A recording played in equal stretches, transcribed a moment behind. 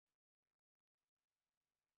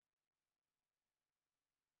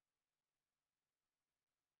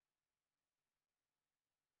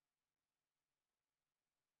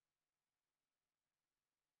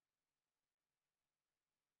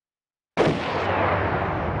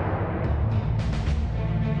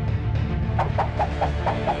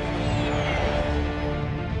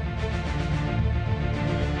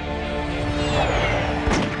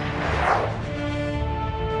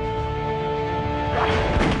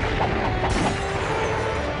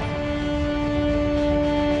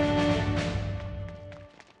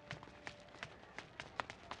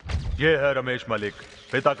ये है रमेश मलिक,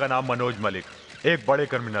 पिता का नाम मनोज मलिक, एक बड़े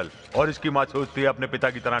क्रिमिनल। और इसकी माँ सोचती है अपने पिता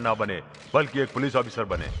की तरह ना बने, बल्कि एक पुलिस ऑफिसर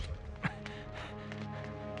बने।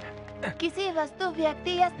 किसी वस्तु,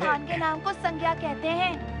 व्यक्ति या स्थान के नाम को संज्ञा कहते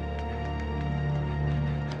हैं।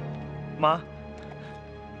 माँ,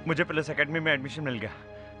 मुझे पुलिस एकेडमी में एडमिशन मिल गया।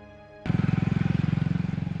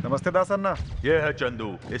 नमस्ते दास अन्ना। ये है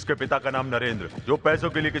चंदू, इसके पिता का नाम नरेंद्र, जो पैसों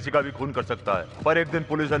के लिए किसी का भी खून कर सकता है, पर एक दिन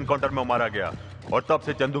पुलिस एनकाउंटर में मारा गया और तब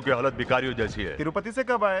से चंदू की हालत भिखारियों जैसी है। तिरुपति से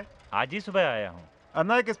कब आए? आज ही सुबह आया हूँ।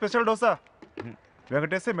 अन्ना, एक स्पेशल डोसा।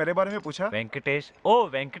 वेंकटेश से मेरे बारे में पूछा? वेंकटेश? ओ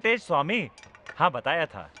वेंकटेश स्वामी, हाँ बताया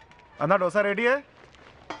था। अन्ना, डोसा रेडी है?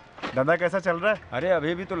 धंधा कैसा चल रहा है? अरे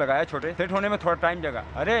अभी भी तो लगाया छोटे, सेट होने में थोड़ा टाइम लगा।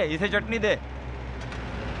 अरे इसे चटनी दे।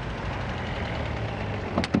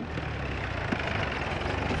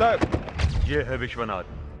 सर, ये है Vishwanath,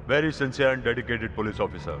 very sincere and dedicated police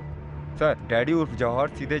officer. Sir, daddy उर्फ जौहर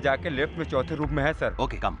सीधे जाके लेफ्ट में चौथे रूम में है सर।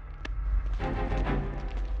 ओके कम।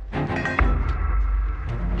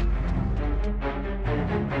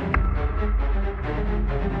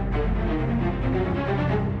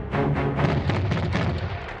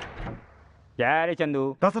 क्या रे चंदू?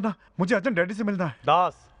 दास अन्ना, मुझे अर्जेंट डैडी से मिलना है।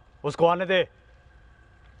 दास, उसको आने दे।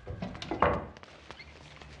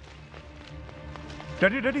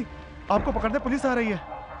 डैडी डैडी, आपको पकड़ने पुलिस आ रही है।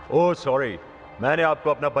 ओह सॉरी, मैंने आपको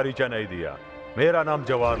अपना परिचय नहीं दिया। मेरा नाम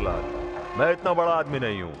जवाहरलाल, मैं इतना बड़ा आदमी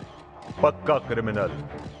नहीं हूँ, पक्का क्रिमिनल,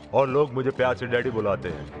 और लोग मुझे प्यार से डैडी बुलाते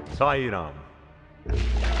हैं। साईं राम।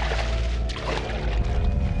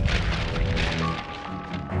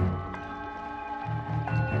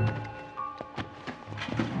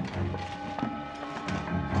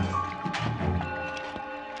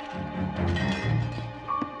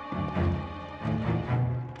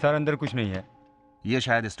 सर अंदर कुछ नहीं है। ये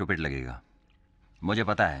शायद स्टूपिड लगेगा, मुझे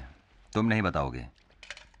पता है तुम नहीं बताओगे,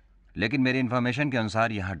 लेकिन मेरी इंफॉर्मेशन के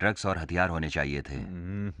अनुसार यहाँ ड्रग्स और हथियार होने चाहिए थे।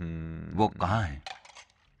 वो कहाँ हैं?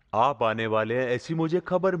 आप आने वाले हैं ऐसी मुझे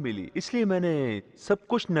खबर मिली, इसलिए मैंने सब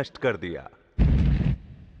कुछ नष्ट कर दिया।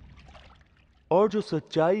 और जो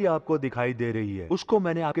सच्चाई आपको दिखाई दे रही है उसको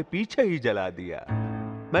मैंने आपके पीछे ही जला दिया।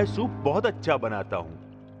 मैं सूप बहुत अच्छा बनाता हूं,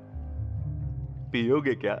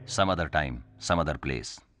 पियोगे क्या? Some other time, some other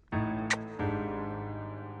place.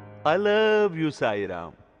 I love you, Sai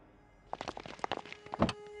Ram.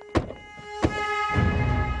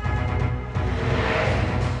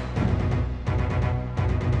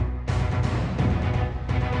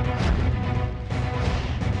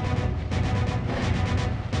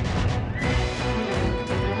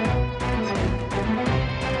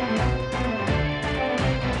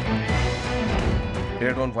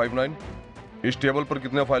 इस टेबल पर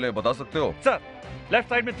कितने फाइल है बता सकते हो? सर, लेफ्ट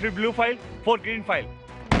साइड में 3 blue file, 4 green file,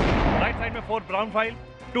 right side में 4 brown file,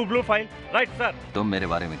 2 blue file. Right sir. तुम मेरे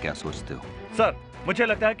बारे में क्या सोचते हो? सर, मुझे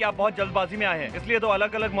लगता है कि आप बहुत जल्दबाजी में आए हैं, इसलिए 2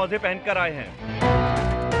 अलग-अलग मौजे पहनकर आए हैं।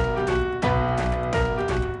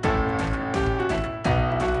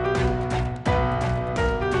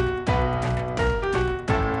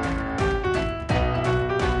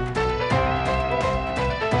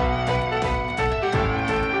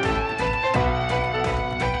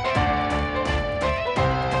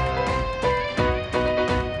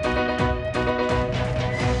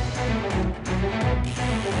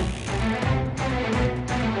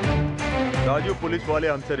 राजू, पुलिस वाले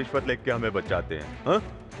हमसे रिश्वत लेके हमें बचाते हैं, हा?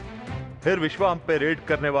 फिर विश्वा हम पे रेड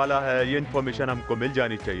करने वाला है, ये इन्फॉर्मेशन हमको मिल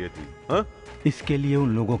जानी चाहिए थी, हा? इसके लिए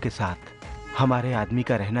उन लोगों के साथ हमारे आदमी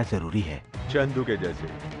का रहना जरूरी है। चंदू के जैसे।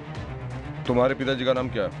 तुम्हारे पिताजी का नाम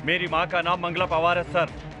क्या है? मेरी माँ का नाम मंगला पवार है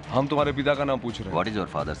सर। हम तुम्हारे पिता का नाम पूछ रहे हैं। What is your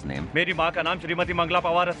father's name? मेरी माँ का नाम श्रीमती मंगला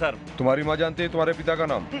पवार है सर। तुम्हारी माँ जानती है तुम्हारे पिता का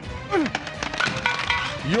नाम?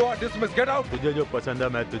 You are dismissed. Get out. तुझे जो पसंद है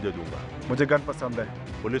मैं तुझे दूंगा। मुझे गन पसंद है।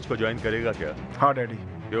 पुलिस को ज्वाइन करेगा क्या? हाँ डैडी।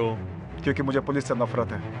 क्यों? क्योंकि मुझे पुलिस से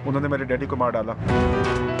नफरत है, उन्होंने मेरे डैडी को मार डाला।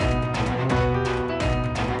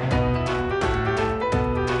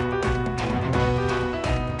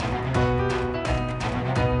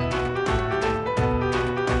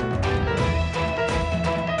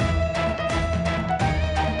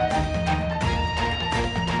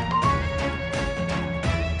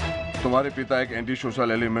 तुम्हारे पिता एक एंटी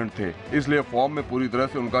सोशल एलिमेंट थे, इसलिए फॉर्म में पूरी तरह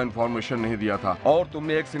से उनका इन्फॉर्मेशन नहीं दिया था, और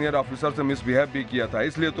तुमने एक सीनियर ऑफिसर से मिसबिहेव भी किया था,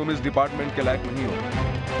 इसलिए तुम इस डिपार्टमेंट के लायक नहीं हो।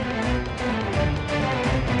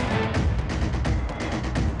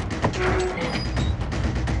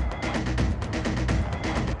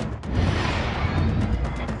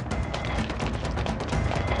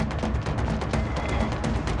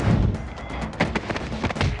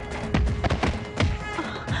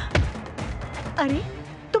 अरे,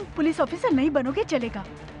 तुम पुलिस ऑफिसर नहीं बनोगे चलेगा,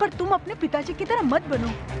 पर तुम अपने पिताजी की तरह मत बनो।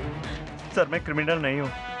 सर, मैं क्रिमिनल नहीं हूँ,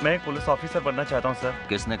 मैं एक पुलिस ऑफिसर बनना चाहता हूँ सर।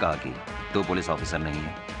 किसने कहा कि तू पुलिस ऑफिसर नहीं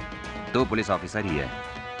है? तू पुलिस ऑफिसर ही है,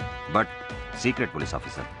 बट सीक्रेट पुलिस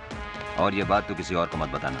ऑफिसर। और ये बात तू किसी और को मत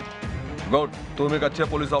बताना। गुड, तुम एक अच्छे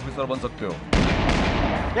पुलिस ऑफिसर बन सकते हो।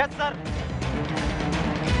 Yes sir.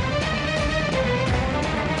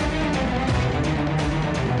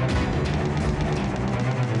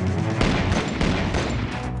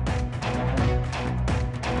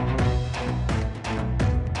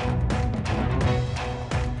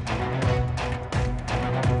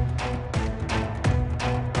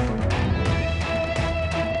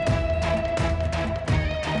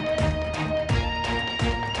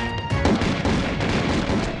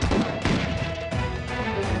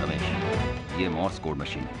 Moore's code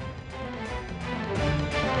machine है।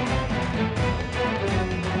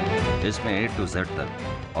 इसमें A to Z तक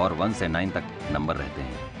और 1 से 9 तक नंबर रहते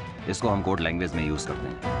हैं। इसको हम कोड लैंग्वेज में यूज करते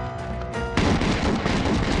हैं।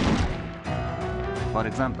 फॉर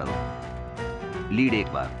एग्जाम्पल, लीड एक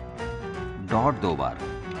बार, डॉट 2 बार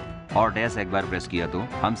और डैश एक बार प्रेस किया तो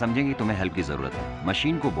हम समझेंगे तुम्हें हेल्प की जरूरत है।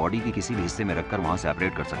 मशीन को बॉडी के किसी भी हिस्से में रखकर वहां से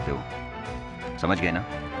ऑपरेट कर सकते हो। समझ गए ना?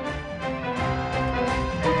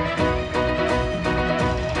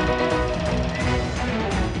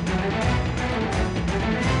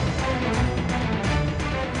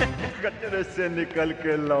 कचरे से निकल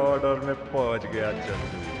के लॉर्ड और मैं पहुंच गया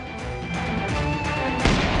चंदू।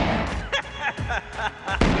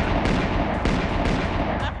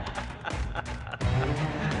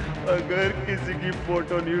 अगर किसी की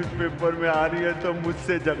फोटो न्यूज़पेपर में आ रही है तो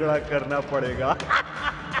मुझसे झगड़ा करना पड़ेगा।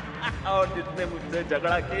 और जिसने मुझसे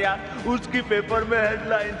झगड़ा किया उसकी पेपर में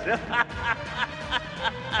हेडलाइंस।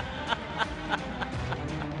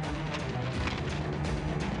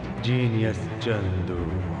 जीनियस चंदू,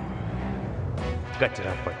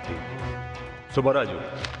 कचरा पट्टी। सुबराजू,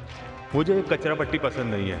 मुझे ये कचरा पट्टी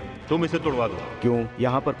पसंद नहीं है, तुम इसे तोड़वा दो। क्यों,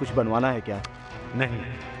 यहाँ पर कुछ बनवाना है क्या? नहीं,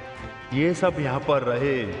 ये सब यहाँ पर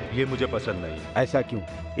रहे ये मुझे पसंद नहीं। ऐसा क्यों?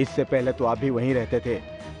 इससे पहले तो आप भी वहीं रहते थे।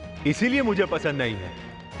 इसीलिए मुझे पसंद नहीं है।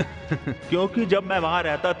 क्योंकि जब मैं वहां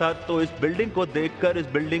रहता था तो इस बिल्डिंग को देखकर इस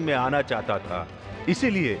बिल्डिंग में आना चाहता था,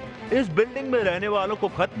 इसीलिए इस बिल्डिंग में रहने वालों को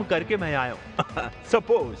खत्म करके मैं आया हूं।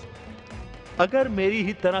 सपोज अगर मेरी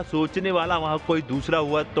ही तरह सोचने वाला वहां कोई दूसरा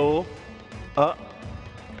हुआ तो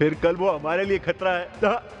फिर कल वो हमारे लिए खतरा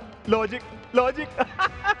है। Logic logic.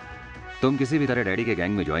 तुम किसी भी तरह डैडी के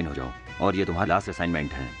गैंग में ज्वाइन हो जाओ और ये तुम्हारा लास्ट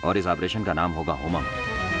असाइनमेंट है और इस ऑपरेशन का नाम होगा होमम।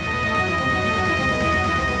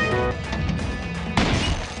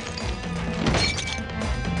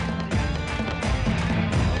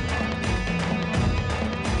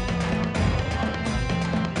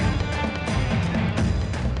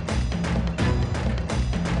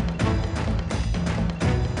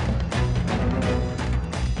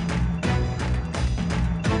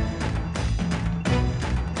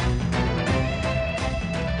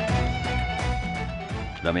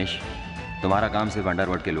 रमेश, तुम्हारा काम सिर्फ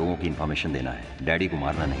अंडरवर्ल्ड के लोगों की इंफॉर्मेशन देना है, डैडी को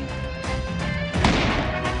मारना नहीं।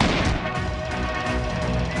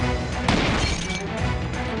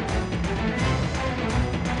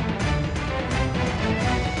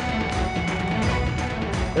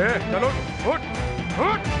 चलो उठ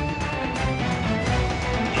उठ।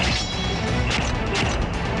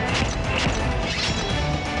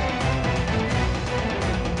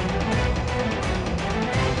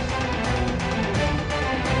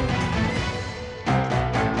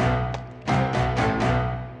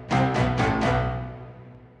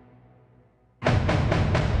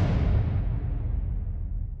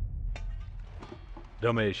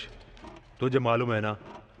 रमेश, तुझे मालूम है ना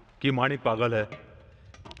कि माणिक पागल है,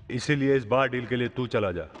 इसीलिए इस बार डील के लिए तू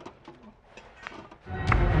चला जा।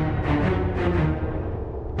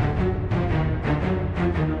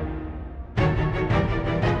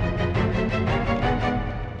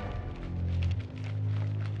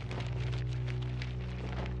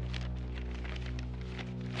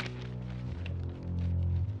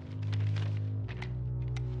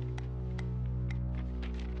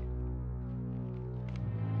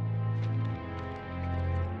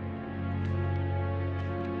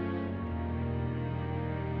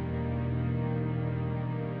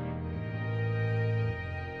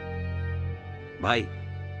 भाई,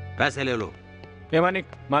 पैसे ले लो। ये मानिक,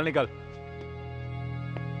 माल निकाल।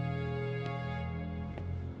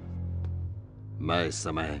 मैं इस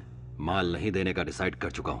समय माल नहीं देने का डिसाइड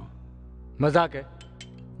कर चुका हूं। मजाक है?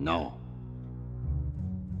 नो।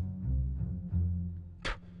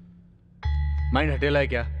 माइंड हटेला है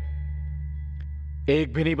क्या?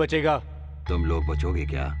 एक भी नहीं बचेगा। तुम लोग बचोगे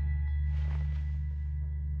क्या?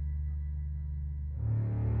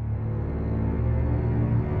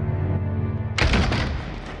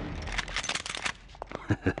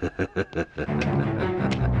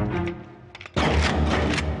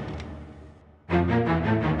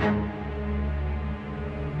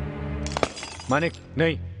 मानिक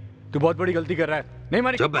नहीं, तू बहुत बड़ी गलती कर रहा है। नहीं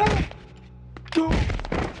मानिक। चुप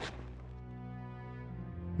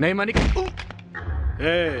नहीं मानिक।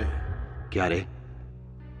 क्या रे,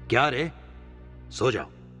 क्या रे? सो जाओ,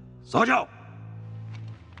 सो जाओ,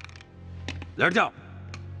 लेट जाओ।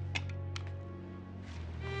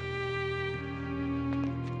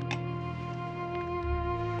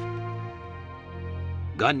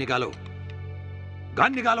 गन निकालो,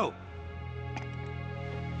 गन निकालो।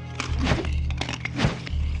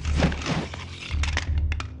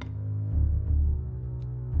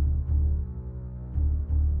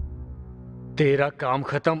 तेरा काम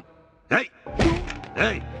खत्म।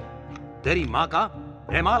 तेरी माँ का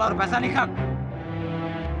रेमाल और पैसा लिखा।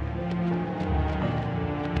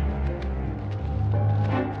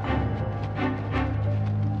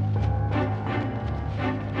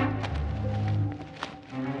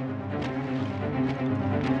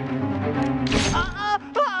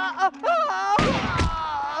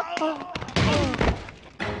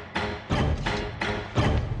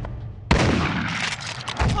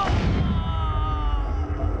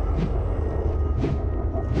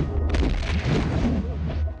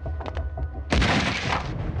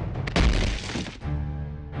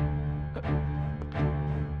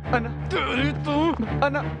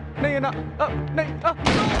 अन्ना नहीं, अन्ना नहीं।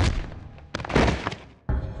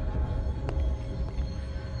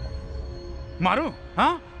 मारूं?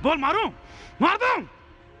 हाँ बोल, मारूं? मार दूं?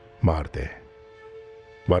 मार दे,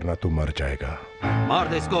 वरना तू मर जाएगा। मार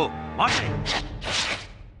दे इसको, मार दे।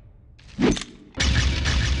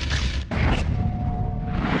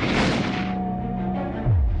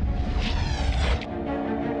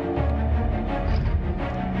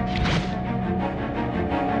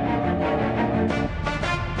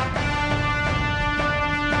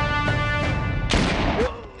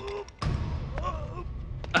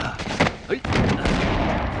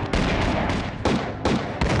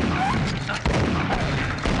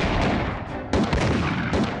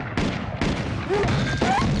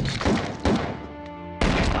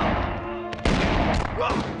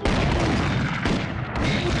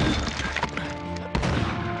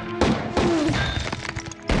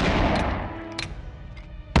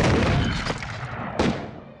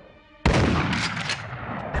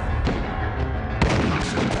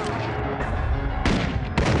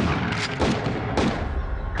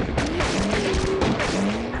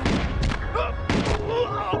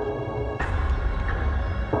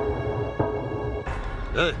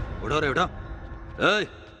 उठो रे, उठो।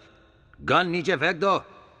 गन नीचे फेंक दो,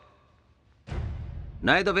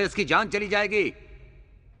 नहीं तो फिर इसकी जान चली जाएगी।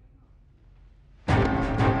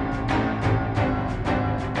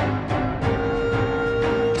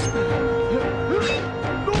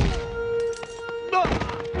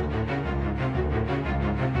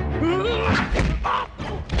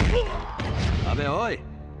 अबे ओए,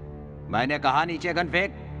 मैंने कहा नीचे गन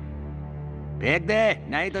फेंक, फेंक दे,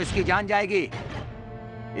 नहीं तो इसकी जान जाएगी,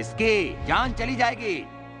 इसकी जान चली जाएगी।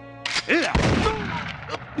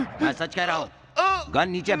 मैं सच कह रहा हूं, गन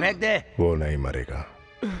नीचे फेंक दे। वो नहीं मरेगा।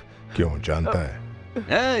 क्यों, जानता है?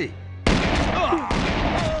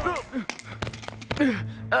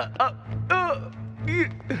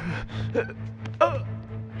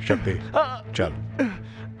 शक्ति, चल।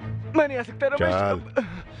 मैं नहीं आ सकता रमेश,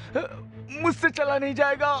 चल। मुझसे चला नहीं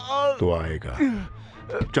जाएगा। तू आएगा,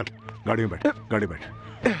 चल गाड़ी में बैठ, गाड़ी में बैठ।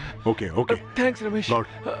 Okay okay, thanks Ramesh. Lord,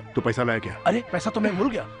 तू पैसा लाया क्या? अरे पैसा तो मैं भूल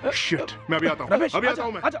गया। शिट, मैं अभी आता हूँ। रमेश, अभी आता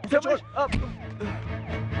हूँ मैं। आजा, Ramesh,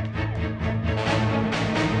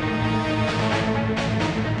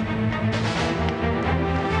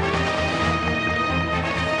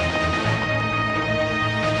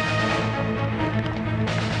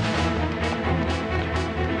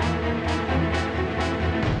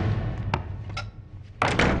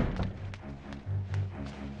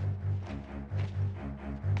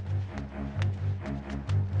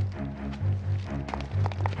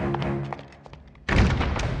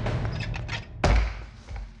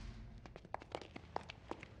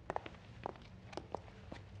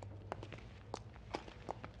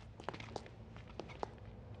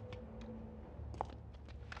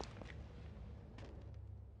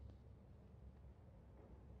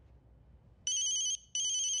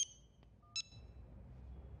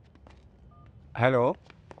 hello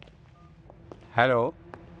hello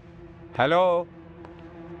hello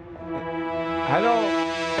hello.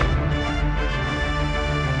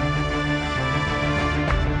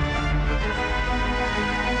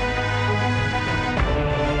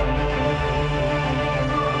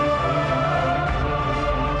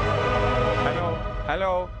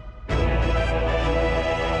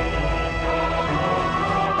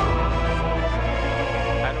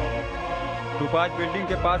 5 building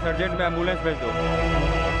के पास अर्जेंट में एम्बुलेंस भेज दो।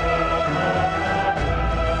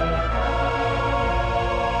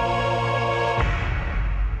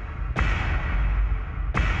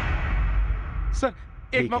 सर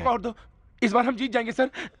एक मौका और दो, इस बार हम जीत जाएंगे सर।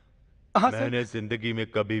 हाँ सर। मैंने जिंदगी में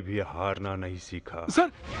कभी भी हारना नहीं सीखा।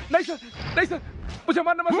 सर नहीं सर, नहीं सर, मुझे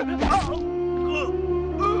मारना मत सर।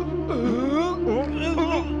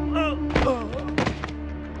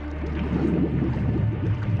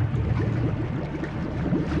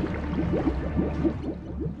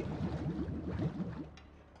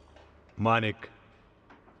 मानिक,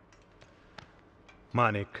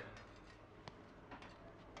 मानिक,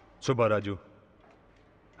 सुबह राजू,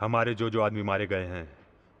 हमारे जो आदमी मारे गए हैं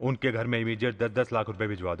उनके घर में इमीडिएट 10-10 लाख रुपए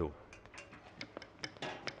भिजवा दो।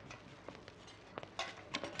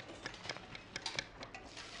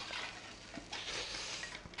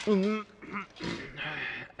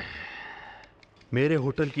 मेरे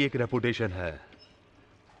होटल की एक रेपुटेशन है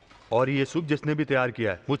और ये सूप जिसने भी तैयार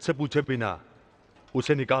किया है मुझसे पूछे बिना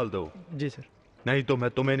उसे निकाल दो। जी सर। नहीं तो मैं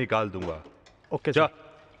तुम्हें निकाल दूंगा। Okay sir.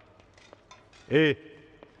 ए,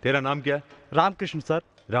 तेरा नाम क्या है? रामकृष्ण सर।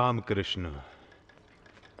 रामकृष्ण,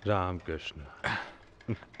 रामकृष्ण।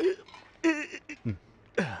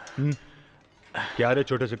 क्या रे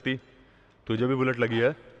छोटे शक्ति, तुझे भी बुलेट लगी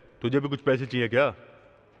है? तुझे भी कुछ पैसे चाहिए क्या?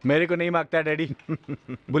 मेरे को नहीं मांगता है डैडी।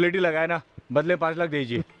 बुलेट ही लगाए ना, बदले 5 लाख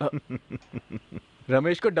दीजिए।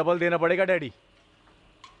 रमेश को डबल देना पड़ेगा डैडी।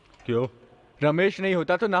 क्यों? रमेश नहीं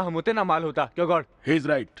होता तो ना हम होते ना माल होता। क्यों गॉड? He is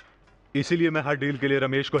right. इसीलिए मैं हर डील के लिए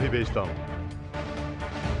रमेश को ही भेजता हूं।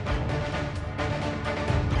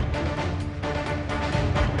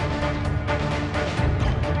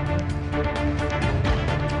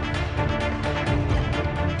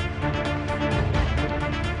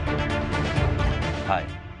 Hi,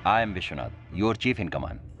 I am Vishwanath, your chief in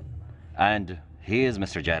command. And he is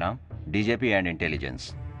Mr. Jairam, DJP and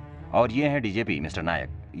Intelligence. और ये हैं DJP Mr. Nayak,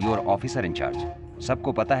 your officer in charge.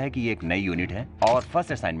 सबको पता है कि ये एक नई यूनिट है और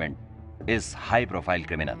first assignment is high profile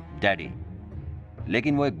criminal daddy.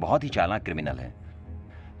 लेकिन वो एक बहुत ही चालाक क्रिमिनल है।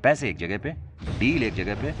 पैसे एक जगह पे, डील एक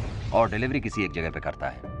जगह पे और डिलीवरी किसी एक जगह पे करता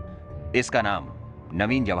है। इसका नाम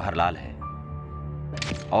नवीन जवाहरलाल है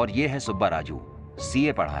और ये है सुब्बा राजू,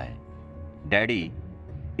 CA पढ़ा है। डैडी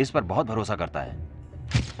इस पर बहुत भरोसा करता है।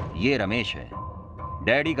 ये रमेश है,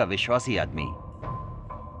 डैडी का विश्वासी आदमी।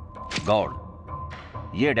 गॉड,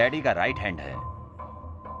 ये डैडी का राइट हैंड है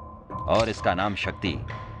और इसका नाम शक्ति।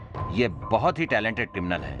 ये बहुत ही टैलेंटेड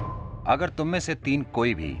क्रिमिनल है। अगर तुम में से 3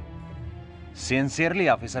 कोई भी सिंसियरली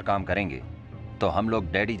ऑफिसर काम करेंगे तो हम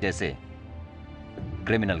लोग डैडी जैसे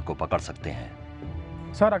क्रिमिनल को पकड़ सकते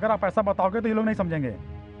हैं। सर अगर आप ऐसा बताओगे तो ये लोग नहीं समझेंगे।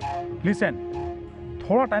 लिसन,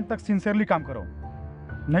 थोड़ा टाइम तक सिंसियरली काम करो,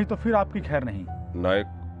 नहीं तो फिर आपकी खैर नहीं। नायक,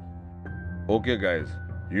 okay guys,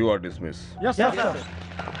 you are dismiss. Yes sir.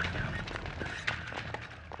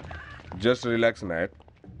 Just relax नायक,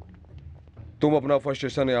 तुम अपना फर्स्ट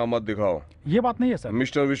स्टेशन यहाँ मत दिखाओ। ये बात नहीं है sir.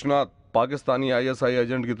 Mister Vishwanath, Pakistani ISI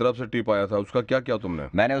agent की तरफ से टिप आया था, उसका क्या किया तुमने?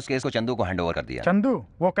 मैंने उस केस को चंदू को हैंड ओवर कर दिया। चंदू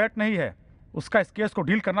वो कैट नहीं है, उसका इस केस को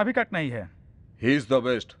डील करना भी कैट नहीं है। He is the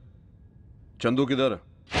best. Chandu किधर?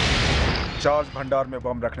 चार्ज भंडार में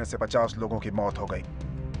बम रखने से 50 लोगों की मौत हो गई।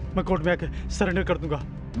 मैं कोर्ट में आके सरेंडर कर दूंगा।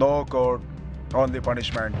 No court, only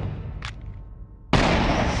punishment.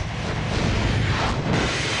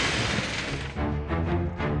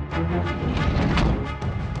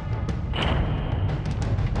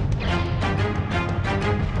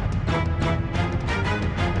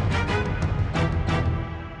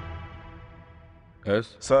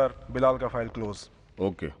 Sir Bilal का file close.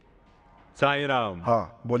 Okay. Sai Ram.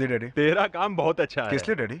 हाँ बोलिए डैडी। तेरा काम बहुत अच्छा है। किस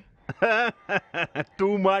लिए डैडी?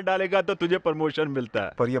 तू मार डालेगा तो तुझे प्रमोशन मिलता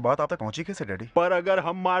है। पर ये बात आप तक पहुंची कैसे डैडी? पर अगर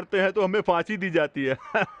हम मारते हैं तो हमें फांसी दी जाती है।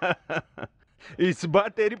 इस बार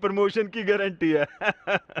तेरी प्रमोशन की गारंटी है।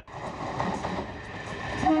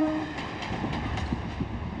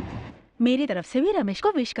 मेरी तरफ से भी रमेश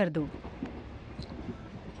को विश कर दो।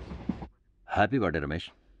 Happy birthday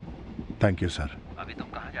Ramesh. Thank you sir. अभी तुम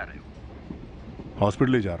कहाँ जा रहे हो?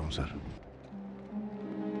 हॉस्पिटल ही जा रहा हूँ सर।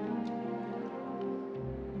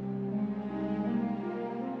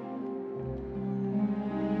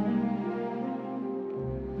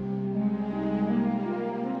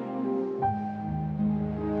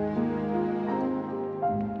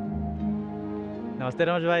 नमस्ते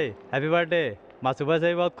रमेश भाई, हैप्पी बर्थडे। माँ सुबह से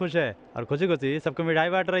ही बहुत खुश है और खुशी खुशी सबको मिठाई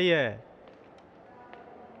बांट रही है।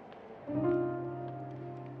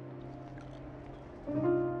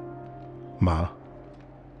 माँ,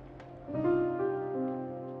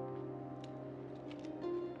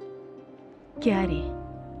 क्या रे,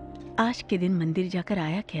 आज के दिन मंदिर जाकर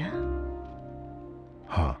आया क्या?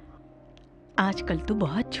 हाँ। आजकल तू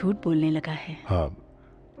बहुत झूठ बोलने लगा है। हाँ।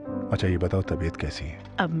 अच्छा ये बताओ तबीयत कैसी है?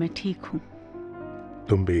 अब मैं ठीक हूँ।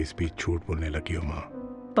 तुम भी इस बीच झूठ बोलने लगी हो माँ।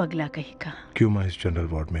 पगला कहीं का। क्यों माँ इस जनरल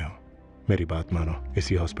वार्ड में हो? मेरी बात मानो,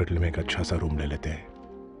 इसी हॉस्पिटल में एक अच्छा सा रूम ले लेते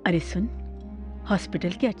हैं। अरे सुन,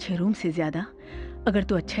 हॉस्पिटल के अच्छे रूम से ज्यादा अगर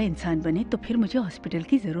तू अच्छा इंसान बने तो फिर मुझे हॉस्पिटल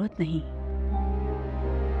की जरूरत नहीं।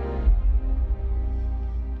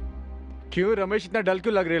 क्यों रमेश इतना डल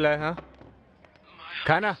क्यों लग रहा है? हाँ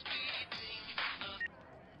खाना।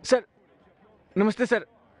 सर नमस्ते सर।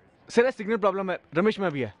 सर सिग्नल प्रॉब्लम है, रमेश में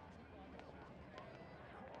अभी है।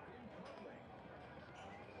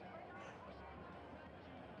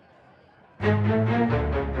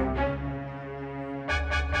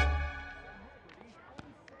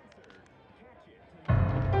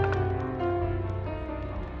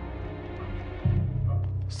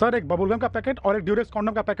 सर एक बबुलगम का पैकेट और एक ड्यूरेक्स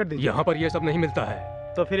कॉन्डम का पैकेट दीजिए। यहाँ पर ये सब नहीं मिलता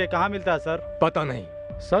है। तो फिर ये कहाँ मिलता है सर? पता नहीं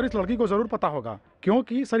सर। इस लड़की को जरूर पता होगा,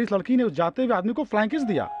 क्योंकि सर इस लड़की ने उस जाते हुए आदमी को फ्लाइंग किस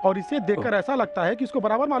दिया और इसे देखकर ऐसा लगता है कि इसको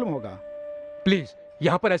बराबर मालूम होगा। प्लीज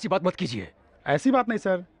यहाँ पर ऐसी बात मत कीजिए। ऐसी बात नहीं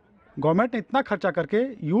सर, गवर्नमेंट ने इतना खर्चा करके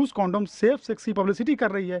यूज कॉन्डम सेफ सेक्स की पब्लिसिटी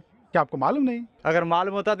कर रही है, क्या आपको मालूम नहीं? अगर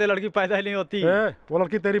मालूम होता तो लड़की पैदा ही नहीं होती। वो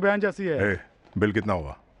लड़की तेरी बहन जैसी है। बिल कितना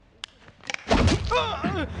हुआ?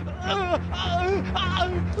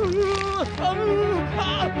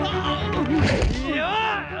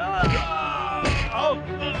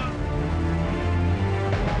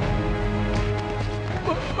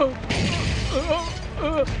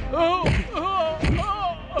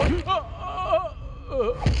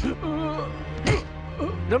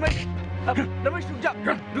 रमेश रमेश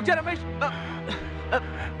रुक जा रमेश।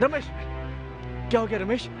 रमेश क्या हो गया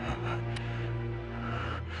रमेश?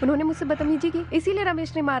 उन्होंने मुझसे बदतमीजी की, इसीलिए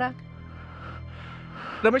रमेश ने मारा।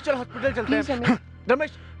 रमेश चल हॉस्पिटल चलते हैं।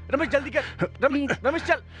 रमेश रमेश जल्दी कर। रमेश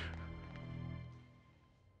चल।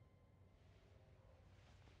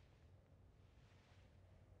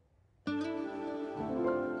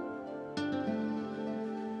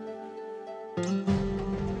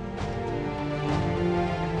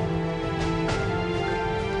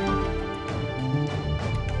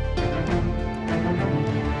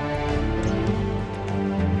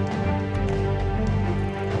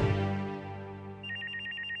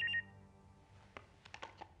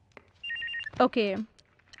 Okay,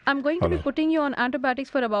 I'm going to be putting you on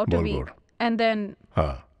antibiotics for about a week, and then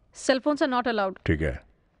cell phones are not allowed. ठीक है।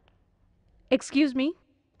 Excuse me,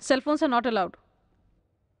 cell phones are not allowed.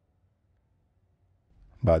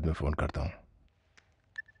 बाद में फोन करता हूँ।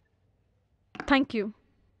 Thank you.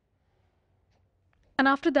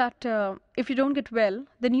 And after that, if you don't get well,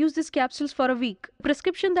 then use these capsules for a week.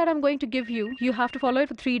 Prescription that I'm going to give you, you have to follow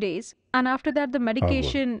it for 3 days, and after that, the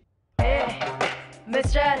medication.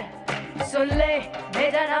 Mister. सुन ले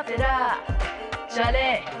भेजा ना फिरा, चले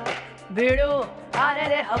भीड़ू आने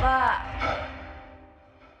दे हवा।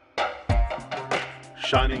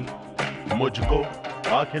 शानी मुझको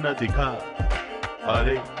आंखें न दिखा,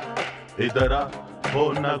 अरे इधर आ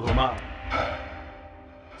फोन न घुमा।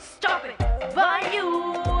 Stop it, why you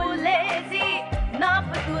lazy?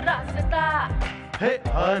 नाप तू रास्ता। हे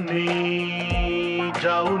हनी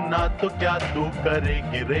जाऊं ना तो क्या तू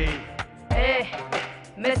करेगी रे?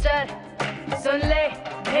 मिस्टर सुन ले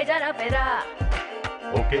भेजा ना फिरा।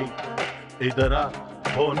 ओके इधर आ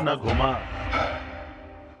फोन न घुमा।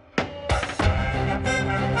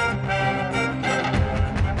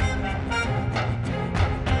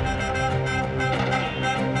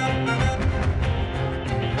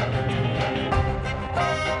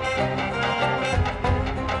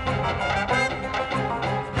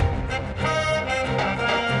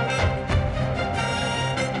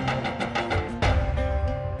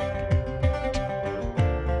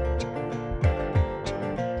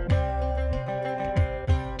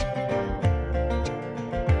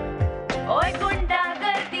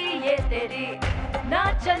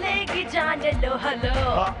 चलेगी जान लो हलो।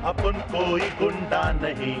 अपन कोई गुंडा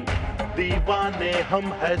नहीं, दीवाने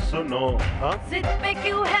हम है सुनो। जिद पे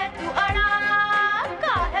क्यों है तू अड़ा,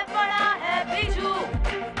 काहे पड़ा है बिजू?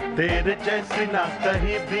 तेरे जैसी ना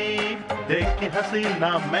कहीं भी देखी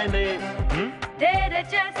हसीना मैंने। तेरे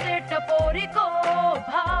जैसे टपोरी को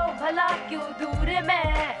भाव भला क्यों दूर में?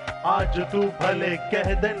 आज तू भले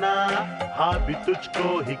कह देना, हाँ भी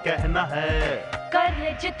तुझको ही कहना है। कर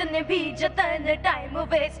ले जितने भी जतन, टाइम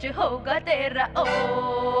वेस्ट होगा तेरा। ओ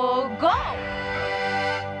गो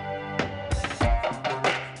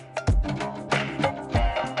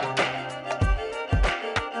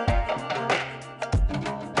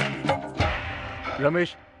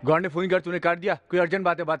रमेश गॉड ने फोन कर, तूने काट दिया। कोई अर्जेंट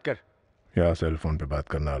बात है, बात कर। यहाँ सेल फोन पे बात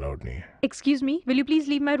करना अलाउड नहीं है। Excuse me, will you please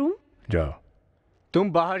leave my room? जाओ।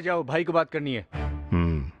 तुम बाहर जाओ, भाई को बात करनी है।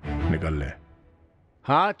 निकल ले।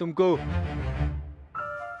 हाँ तुमको।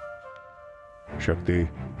 शक्ति,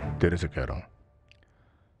 तेरे से कह रहा हूं।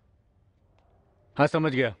 हाँ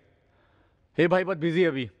समझ गया। हे भाई बहुत बिजी है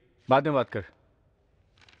अभी, बाद में बात कर।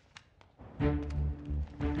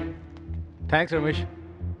 थैंक्स रमेश।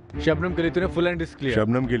 शबनम के लिए तूने फुल एंड डिस्क लिया।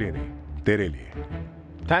 शबनम के लिए नहीं, तेरे लिए।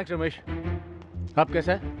 थैंक्स रमेश। आप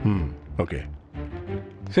कैसा है? ओके।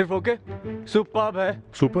 सिर्फ ओके? सुपर्ब है।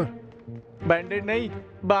 सुपर? बैंडेड नहीं,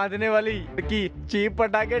 बांधने वाली की चीप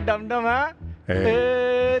पटाके डम डम है।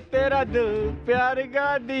 ए तेरा दिल प्यार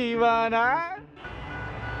का दीवाना।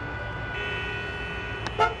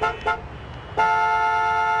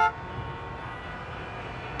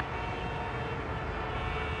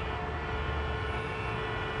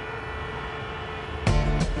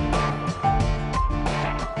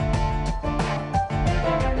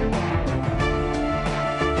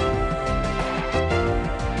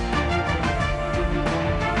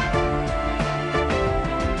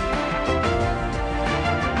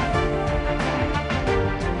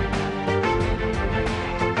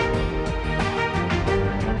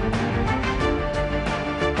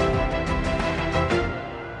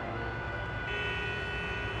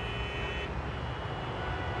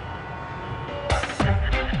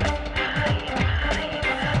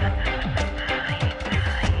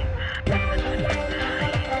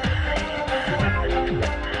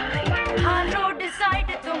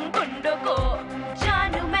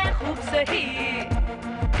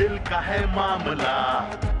 दिल का है मामला,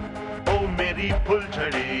 ओ मेरी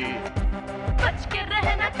फुलझड़ी। बच के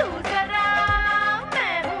रहना तू जरा,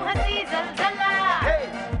 मैं हूँ हंसी जलजला।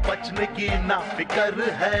 बचने की ना फिक्र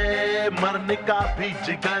है, मरने का भी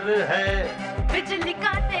जिगर है। बिजली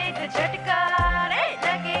का तेज झटका रे,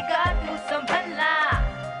 लगेगा तू संभलना।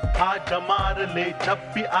 आज मार ले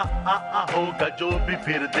जब भी आ होगा जो भी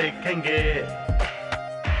फिर देखेंगे।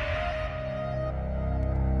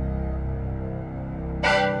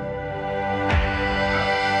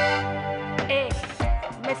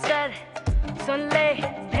 मिस्टर सुन ले,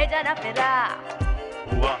 भेजा ना फिरा।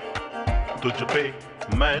 हुआ तुझ पे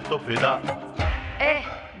मैं तो फिदा। ए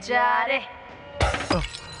जा रे।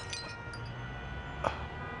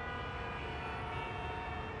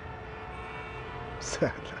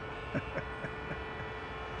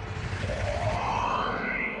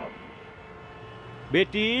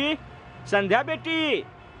 बेटी संध्या, बेटी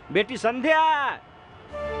बेटी संध्या।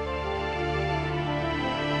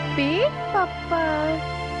 पापा।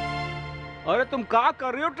 अरे तुम क्या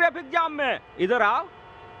कर रही हो ट्रैफिक जाम में? इधर आओ,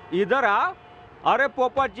 इधर आओ। अरे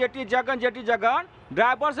पोपट jetty Jagan, jetty Jagan,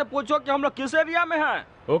 driver से पूछो कि हम लोग किस एरिया में हैं।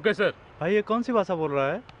 Okay sir. भाई ये कौन सी भाषा बोल रहा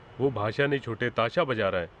है? वो भाषा नहीं छोटे, ताशा बजा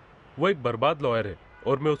रहा है। वो एक बर्बाद लॉयर है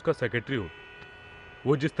और मैं उसका सेक्रेटरी हूँ।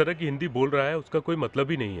 वो जिस तरह की हिंदी बोल रहा है उसका कोई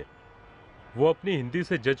मतलब ही नहीं है। वो अपनी हिंदी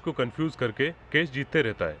से जज को कंफ्यूज करके केस जीतते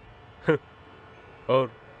रहता है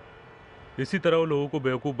और इसी तरह वो लोगों को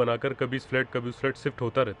बेवकूफ़ बनाकर कभी इस फ्लैट कभी उस फ्लैट शिफ्ट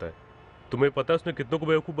होता रहता है। तुम्हें पता है उसने कितनों को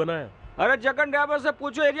बेवकूफ़ बनाया? अरे जगन ड्राइवर से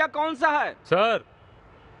पूछो एरिया कौन सा है सर।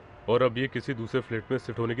 और अब ये किसी दूसरे फ्लैट में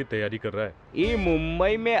शिफ्ट होने की तैयारी कर रहा है। ये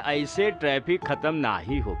मुंबई में ऐसे ट्रैफिक खत्म ना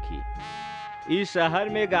ही होगी। इस शहर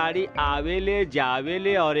में गाड़ी आवेले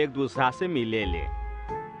जावेले और एक दूसरा से मिले ले।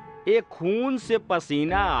 एक खून से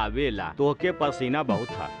पसीना आवेला, तो के पसीना बहुत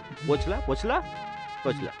था। पूछला पूछला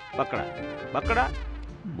पूछला, पकड़ा पकड़ा।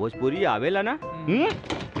 भोजपुरी आवेला ना?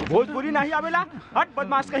 भोजपुरी नहीं आवेला? हट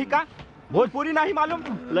बदमाश कहीं का। भोजपुरी नहीं मालूम?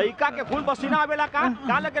 लड़का के खून पसीना आवेला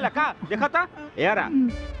का लगेला का? देखा था यारा।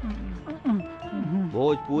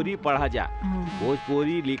 भोजपुरी पढ़ा जा,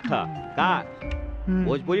 भोजपुरी लिखा का।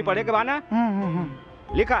 भोजपुरी पढ़े के बाना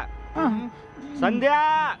लिखा। संध्या।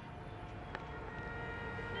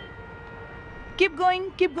 Keep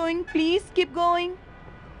going, please keep going.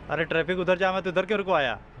 अरे ट्रैफिक उधर जा, मैं तो उधर क्यों रुको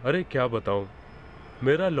आया? अरे क्या बताऊं,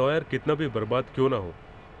 मेरा लॉयर कितना भी बर्बाद क्यों ना हो,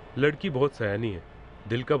 लड़की बहुत सयानी है,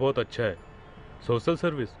 दिल का बहुत अच्छा है। सोशल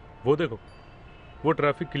सर्विस वो देखो, वो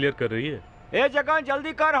ट्रैफिक क्लियर कर रही है। ए जगह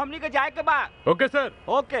जल्दी कर, हमनी के जाए के बाद। Okay sir.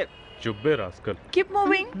 ओके। चुप्पे रास्कल। Keep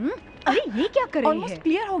moving. अरे ये क्या कर रही है? Almost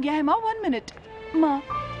clear हो गया है माँ, 1 minute. माँ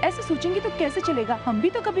ऐसे सोचेंगी तो कैसे चलेगा? हम भी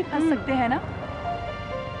तो कभी फंस सकते हैं ना।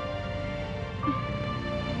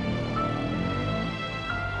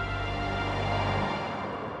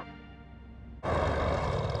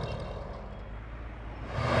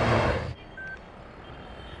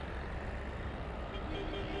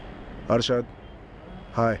 अरशद,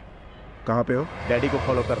 हाय, कहाँ पे हो? डैडी को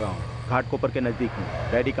फॉलो कर रहा हूँ, घाट कोपर के नज़दीक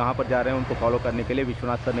हूँ। डैडी कहाँ पर जा रहे हैं उनको फॉलो करने के लिए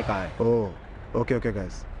विश्वनाथ सर ने कहा है। ओह, ओके ओके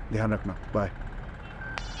गाइस, ध्यान रखना, बाय।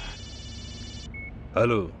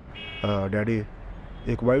 हेलो। डैडी,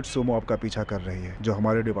 एक वाइट सोमो आपका पीछा कर रही है जो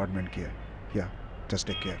हमारे डिपार्टमेंट की है। या जस्ट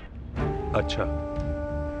टेक केयर। अच्छा।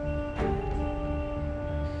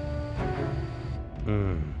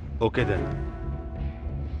 Okay then.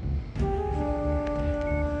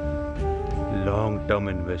 Long term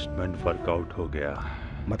investment workout हो गया।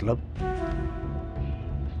 मतलब?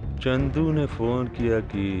 चंदू ने फोन किया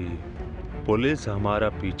कि पुलिस हमारा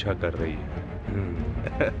पीछा कर रही है।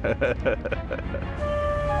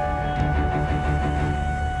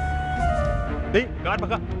 कार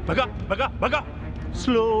भगा भगा भगा भगा।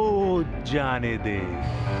 स्लो जाने दे।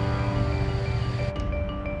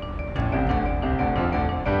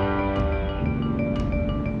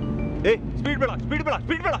 स्पीड बढ़ा स्पीड बढ़ा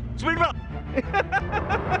स्पीड बढ़ा स्पीड बढ़ा।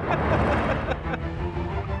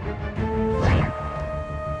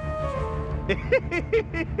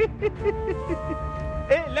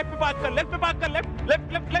 लेफ्ट पे पार्क कर, लेफ्ट पे पार्क कर, left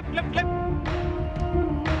left left left left left.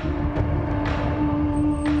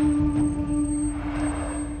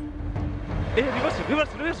 Reverse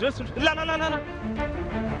reverse reverse reverse. La La La La La.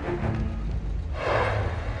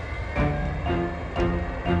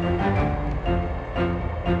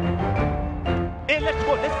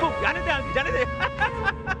 Let's go जाने दे आगे जाने दे।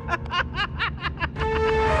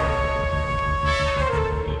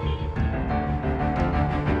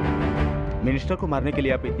 मिनिस्टर को मारने के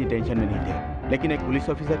लिए आप इतनी टेंशन में नहीं थे, लेकिन एक पुलिस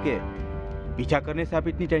ऑफिसर के पीछा करने से आप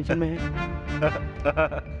इतनी टेंशन में हैं।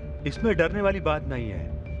 इसमें डरने वाली बात नहीं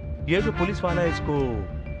है। ये जो पुलिस वाला है इसको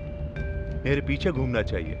मेरे पीछे घूमना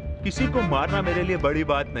चाहिए। किसी को मारना मेरे लिए बड़ी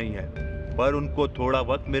बात नहीं है, पर उनको थोड़ा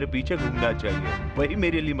वक्त मेरे पीछे घूमना चाहिए, वही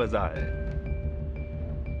मेरे लिए मजा है।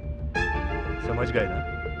 समझ गए ना?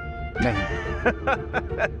 नहीं।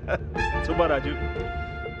 सुबह राजू,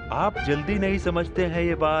 आप जल्दी नहीं समझते हैं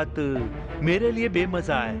ये बात मेरे लिए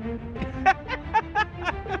बेमजा है।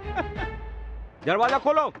 दरवाजा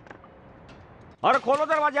खोलो। अरे खोलो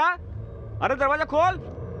दरवाजा। अरे दरवाजा खोल।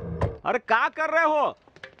 अरे क्या कर रहे हो?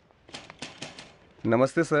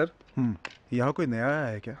 नमस्ते सर। यहाँ कोई नया आया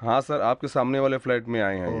है क्या? हाँ सर, आपके सामने वाले फ्लैट में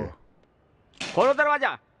आए हैं ये। खोलो दरवाजा।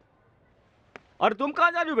 अरे तुम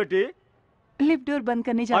कहाँ जा रही हो बेटी? लिफ्ट डोर बंद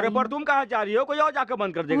करने जा रही हूँ। अरे पर तुम कहाँ जा रही हो? कोई और जाकर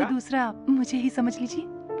बंद कर देगा। वो दूसरा आप मुझे ही समझ लीजिए।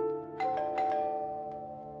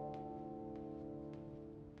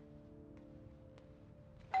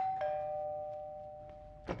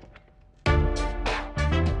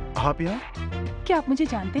 आप यहाँ? क्या आप मुझे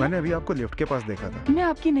जानते हैं? मैंने अभी आपको लिफ्ट के पास देखा था। मैं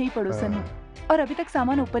आपकी नई पड़ोसन हूँ और अभी तक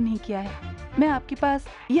सामान ओपन नहीं किया है। मैं आपके पास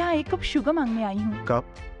यहाँ एक कप शुगर मांगने आई हूँ। कप?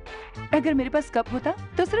 अगर मेरे पास कप होता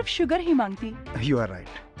तो सिर्फ शुगर ही मांगती। You are right.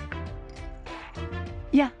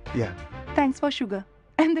 Yeah. Thanks for sugar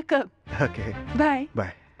and the cup. Okay. Bye.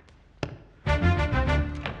 Bye.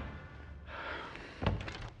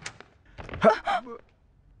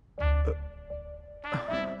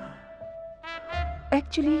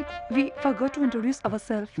 Actually, we forgot to introduce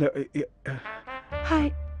ourselves.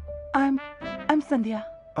 Hi, I'm Sandhya.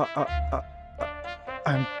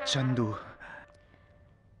 I'm Chandu.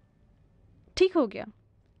 ठीक हो गया,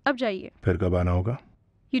 अब जाइए। फिर कब आना होगा?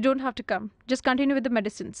 You don't have to come. Just continue with the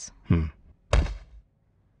medicines.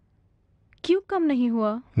 क्यों कम नहीं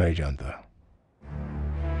हुआ? नहीं जानता।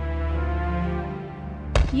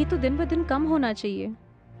 ये तो दिन ब दिन कम होना चाहिए,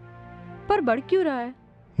 पर बढ़ क्यों रहा है?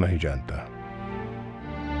 नहीं जानता।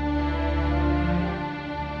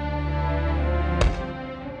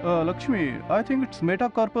 Lakshmi, I think it's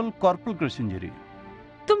metacarpal corporal crush injury.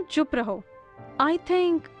 तुम चुप रहो। I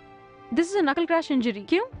think this is a knuckle crash injury.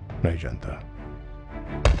 क्यों? नहीं जानता।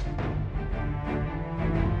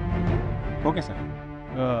 ओके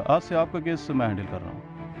सर, आज से आपका केस मैं हैंडल कर रहा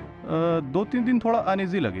हूँ। 2-3 दिन थोड़ा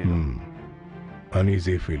अनईजी लगेगा।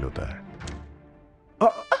 अनईजी फील होता है।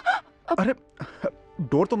 अरे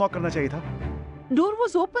डोर तो नॉक करना चाहिए था। Door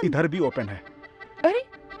was open. इधर भी ओपन है। अरे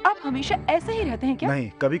आप हमेशा ऐसे ही रहते हैं क्या? नहीं,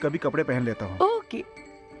 कभी कभी कपड़े पहन लेता हूँ। Okay,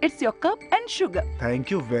 it's your cup and sugar.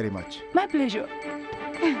 Thank you very much. My pleasure.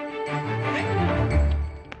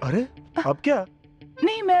 अरे अब क्या?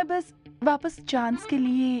 नहीं, मैं बस वापस चांस के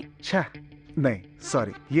लिए। छा, नहीं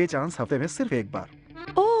सॉरी, ये चांस हफ्ते में सिर्फ एक बार।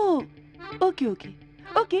 Oh okay okay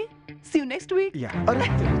okay, C you next week. अरे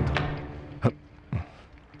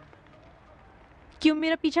क्यों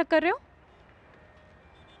मेरा पीछा कर रहे हो?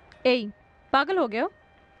 ए, पागल हो गए हो?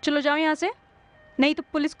 चलो जाओ यहाँ से, नहीं तो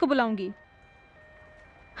पुलिस को बुलाऊंगी।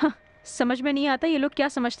 हाँ, समझ में नहीं आता ये लोग क्या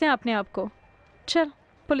समझते हैं अपने आप को। चल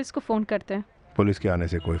पुलिस को फोन करते हैं। पुलिस के आने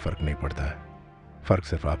से कोई फर्क नहीं पड़ता है, फर्क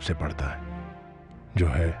सिर्फ आपसे पड़ता है। जो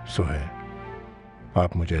है सो है।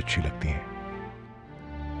 आप मुझे अच्छी लगती हैं।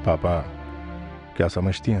 पापा क्या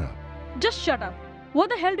समझती हैं आप? Just shut up. What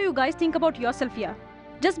the hell do you guys think about yourself here?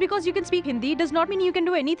 Just because you can speak Hindi does not mean you can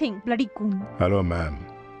do anything. Bloody goon. Hello, ma'am.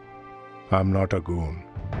 I'm not a goon.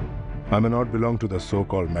 I may not belong to the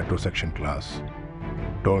so-called metro section class.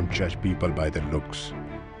 Don't judge people by their looks.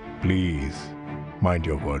 Please, mind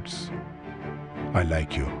your words. I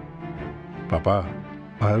like you. Papa,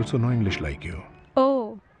 I also know English like you.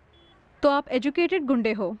 Oh, तो आप educated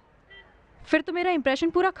गुंडे हो। फिर तो मेरा impression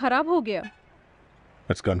पूरा खराब हो गया।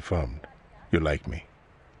 It's confirmed. You like me.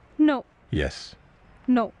 No. Yes.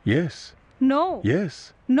 No. Yes. No.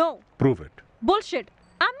 Yes. No. Prove it. Bullshit.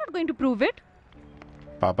 I'm not going to prove it.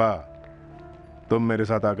 पापा, तुम मेरे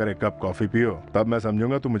साथ आकर एक कप कॉफी पियो, तब मैं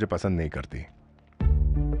समझूंगा तुम मुझे पसंद नहीं करती।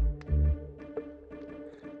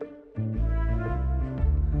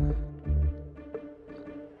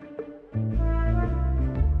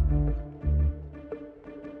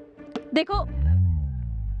 देखो,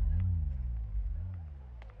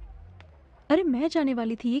 अरे मैं जाने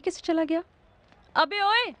वाली थी, ये कैसे चला गया? अबे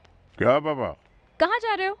ओए, क्या पापा? कहाँ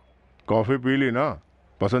जा रहे हो? कॉफी पी ली ना,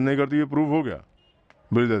 पसंद नहीं करती ये प्रूव हो गया।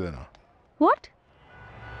 बिल दे देना। What?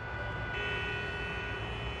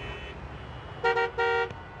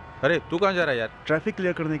 अरे तू कहाँ जा रहा है यार? ट्रैफिक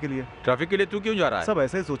क्लियर करने के लिए। ट्रैफिक के लिए तू क्यों जा रहा है? सब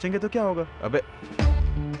ऐसे ही सोचेंगे तो क्या होगा? अबे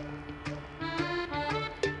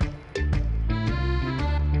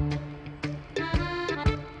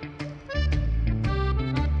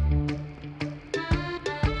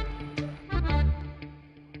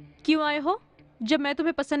क्यों आए हो जब मैं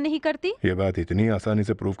तुम्हें पसंद नहीं करती? ये बात इतनी आसानी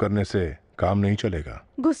से प्रूव करने से काम नहीं चलेगा।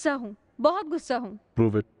 गुस्सा हूँ, बहुत गुस्सा हूँ।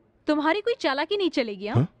 Prove it. तुम्हारी कोई चालाकी नहीं चलेगी।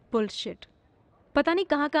 हाँ? बुलशिट। पता नहीं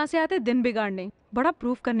कहाँ से आते दिन बिगाड़ने, बड़ा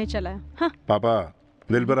प्रूफ करने चला है। हाँ? पापा,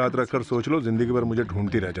 दिल पर हाथ रखकर सोच लो, जिंदगी भर मुझे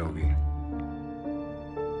ढूंढती रह जाओगी।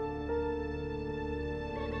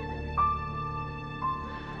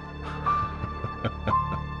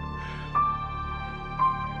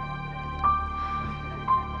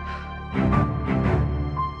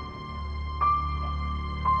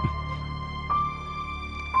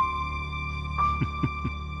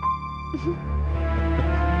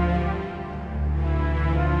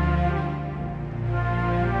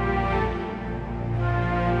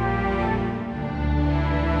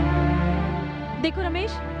 देखो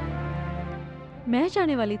रमेश, मैं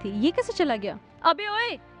जाने वाली थी, ये कैसे चला गया? अबे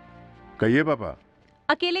ओए, कहिए पापा।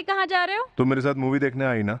 अकेले कहाँ जा रहे हो? तुम मेरे साथ मूवी देखने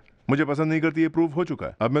आई ना, मुझे पसंद नहीं करती ये प्रूफ हो चुका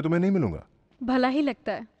है, अब मैं तुम्हें नहीं मिलूंगा। भला ही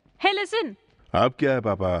लगता है। Hey listen. अब क्या है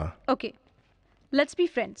पापा? Okay, let's be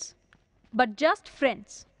friends, but just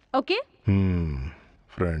friends, okay?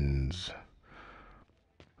 Friends.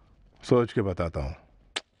 सोच के बताता हूँ।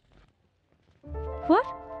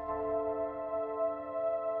 What?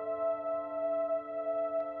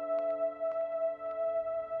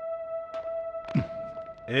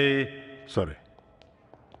 सॉरी।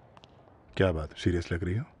 क्या बात, सीरियस लग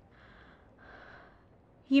रही हो?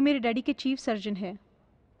 ये मेरे डैडी के चीफ सर्जन है।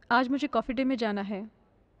 आज मुझे कॉफी डे में जाना है,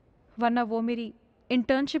 वरना वो मेरी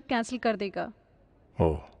इंटर्नशिप कैंसिल कर देगा।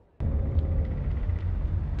 ओह।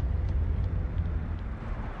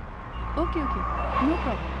 Okay okay, no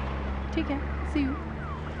problem. ठीक है, सी यू।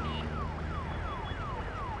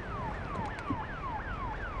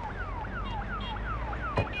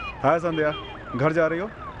 हाय संध्या, घर जा रही हो?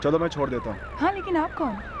 चलो मैं छोड़ देता हूँ। हाँ, लेकिन आप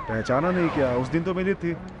कौन? पहचाना नहीं क्या? उस दिन तो मिली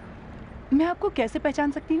थी। मैं आपको कैसे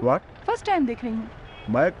पहचान सकती हूँ? What? फर्स्ट टाइम देख रही हूँ।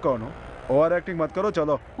 मैं कौन हूँ? ओवर एक्टिंग मत करो,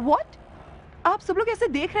 चलो। What? आप सब लोग ऐसे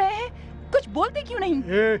देख रहे हैं, कुछ बोलते क्यों नहीं?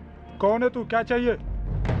 कौन है तू? क्या चाहिए?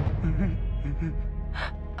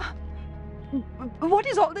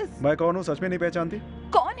 What is all this? मैं कौन हूँ सच में नहीं पहचानती?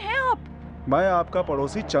 कौन है आप? मैं आपका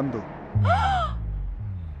पड़ोसी Chandu.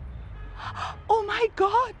 Oh my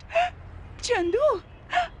God! Chandu,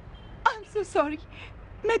 I'm so sorry.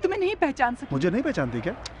 मैं तुम्हें नहीं पहचान सकी। मुझे नहीं पहचानती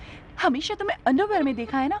क्या? हमेशा तुम्हें अंडरवेयर में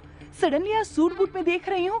देखा है ना, सडनली आज सूट बूट में देख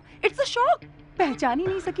रही हूँ। It's a shock. पहचान ही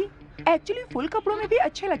नहीं सकी। एक्चुअली फुल कपड़ों में भी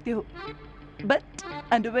अच्छे लगते हो, but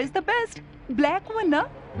underwear is the best. Black one ना,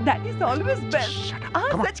 दैट इज ऑलवेज बेस्ट।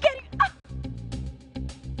 सच कह रही हूँ।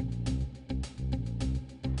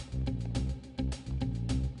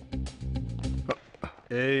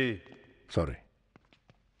 सॉरी।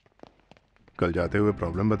 कल जाते हुए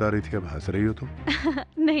प्रॉब्लम बता रही थी, अब हंस रही हो तुम?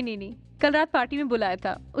 नहीं नहीं नहीं, कल रात पार्टी में बुलाया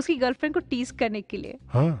था उसकी गर्लफ्रेंड को टीज करने के लिए।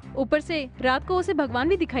 हाँ? ऊपर से रात को उसे भगवान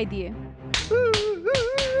भी दिखाई दिए।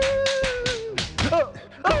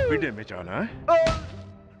 डे में जाना है,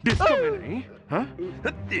 डिस्को में नहीं। हाँ?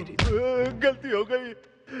 गलती हो गई।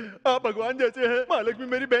 आप भगवान जैसे हैं, मालिक भी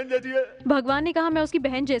मेरी बहन जैसी है। भगवान ने कहा मैं उसकी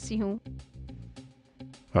बहन जैसी हूँ।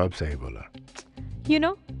 आप सही बोला। You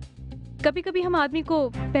know, कभी कभी हम आदमी को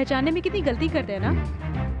पहचानने में कितनी गलती करते हैं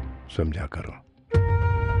ना। समझा करो।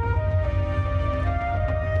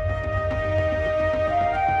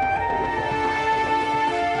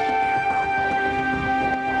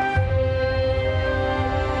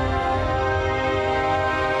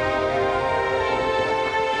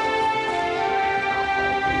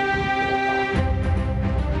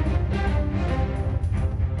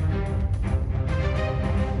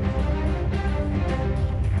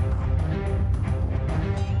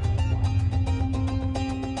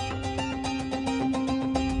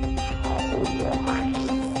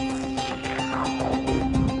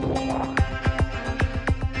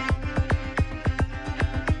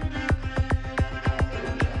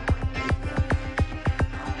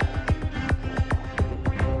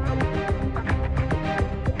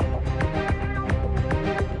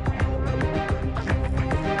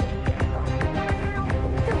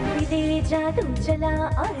 चला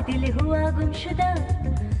और दिल हुआ गुमशुदा,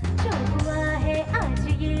 जो हुआ है आज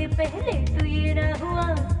ये पहले तो ये ना हुआ।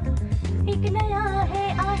 एक नया है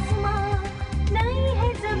आसमां, नई है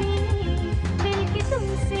जमीन, मिलके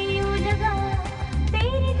तुमसे यूं लगा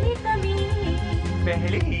तेरी थी कमी।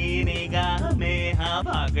 पहली ही निगाह में हाँ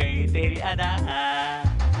भाग गई तेरी अदा।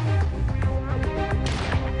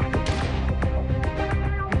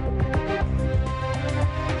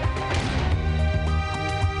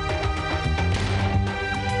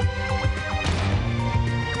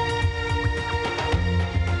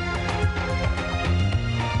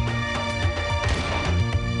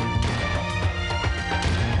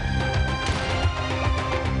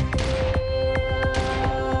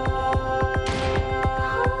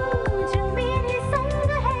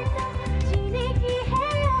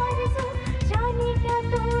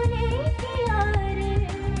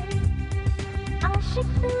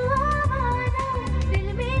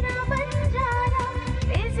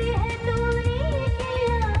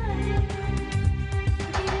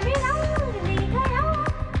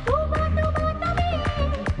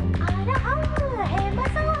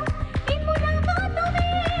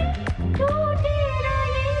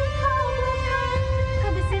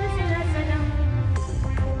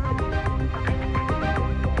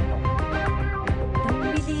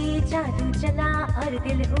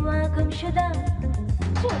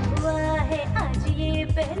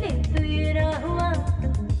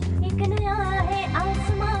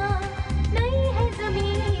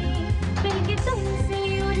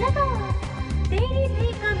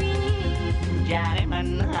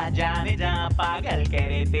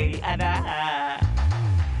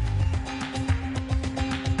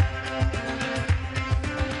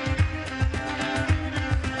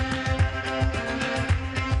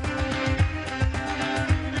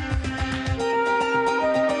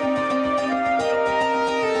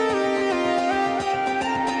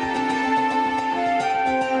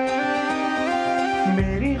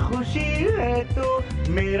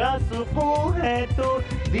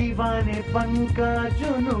 दीवानेपन का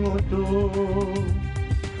जुनून तो,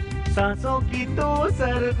 सांसों की तो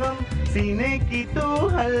सरगम, सीने की तो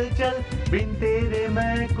हलचल, बिन तेरे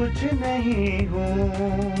मैं कुछ नहीं हूँ।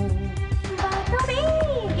 बातों में,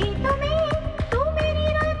 गीतों में, तू मेरी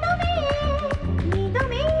रातों में, नींदों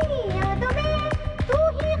में, यादों में, तू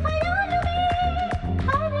ही ख्याल में,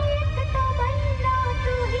 हर एक तमन्ना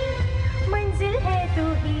तू ही, मंजिल है तू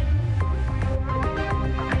ही।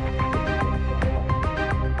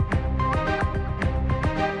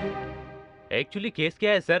 एक्चुअली केस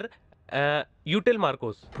क्या है sir? यूटेल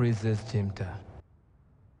Marcos, princess Zinta.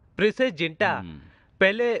 Princess Zinta.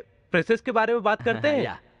 पहले प्रिंसेस के बारे में बात करते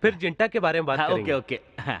हैं, फिर जिंटा के बारे में बात करेंगे। ओके।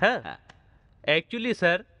 एक्चुअली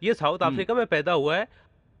सर ये साउथ अफ्रीका में पैदा हुआ है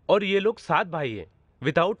और ये लोग 7 भाई हैं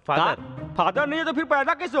विदाउट फादर। फादर नहीं है तो फिर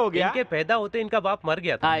पैदा कैसे हो गया? इनके पैदा होते इनका बाप मर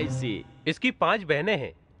गया था। आई सी। इसकी 5 बहनें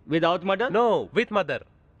हैं। Without mother? No, with mother.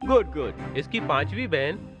 Good. इसकी 5वीं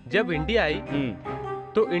बहन जब इंडिया आई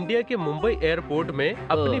तो इंडिया के मुंबई एयरपोर्ट में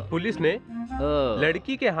अपनी पुलिस ने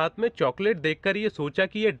लड़की के हाथ में चॉकलेट देखकर ये सोचा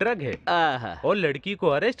कि ये ड्रग है और लड़की को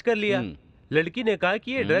अरेस्ट कर लिया। लड़की ने कहा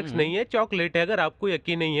कि ये ड्रग्स नहीं है, चॉकलेट है, अगर आपको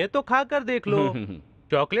यकीन नहीं है तो खा कर देख लो।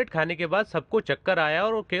 चॉकलेट खाने के बाद सबको चक्कर आया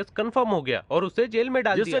और वो केस कंफर्म हो गया और उसे जेल में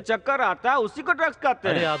डाल दिया। जिससे चक्कर आता है उसी को ड्रग्स कहते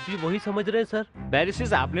हैं। अरे आप भी वही समझ रहे हैं सर?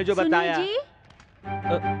 बैरिस्टर आपने जो बताया।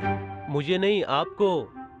 मुझे नहीं, आपको।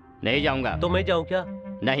 नहीं जाऊंगा। तो मैं जाऊं क्या?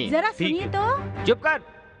 नहीं। जरा सुनिए तो। चुप कर।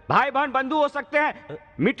 भाई बहन बंधु हो सकते हैं,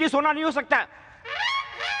 मिट्टी सोना नहीं हो सकता।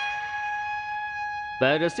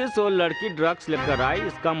 पैरिस और लड़की ड्रग्स लेकर आई,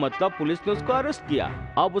 इसका मतलब पुलिस ने उसको अरेस्ट किया।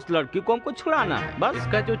 अब उस लड़की को हमको छुड़ाना है बस।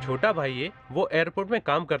 इसका जो छोटा भाई है वो एयरपोर्ट में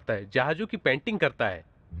काम करता है, जहाजों की पेंटिंग करता है।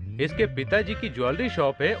 इसके पिताजी की ज्वेलरी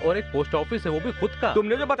शॉप है और एक पोस्ट ऑफिस है, वो भी खुद का।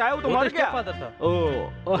 तुमने जो बताया वो तो मर गया। फादर था।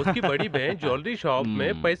 उसकी बड़ी बहन ज्वेलरी शॉप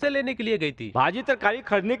में पैसे लेने के लिए गई थी। भाजी तरकारी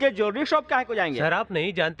खरीदने के ज्वेलरी शॉप काहे को जाएंगे? सर आप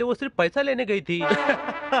नहीं जानते, वो सिर्फ पैसा लेने गई थी।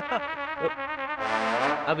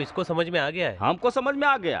 अब इसको समझ में आ गया है? हमको समझ में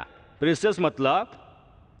आ गया। प्रिंसेस मतलब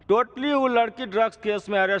टोटली वो लड़की ड्रग्स केस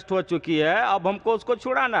में अरेस्ट हो चुकी है, अब हमको उसको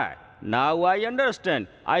छुड़ाना है। Now I understand.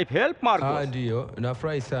 I've helped Marcos. Ndio,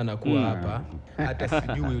 nafurahi sana kuwa hapa. Hata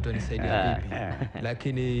sijui utanisaidia vipi.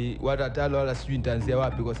 Lakini watatalo wala sijui nitaanzia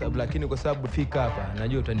wapi kwa sababu fika hapa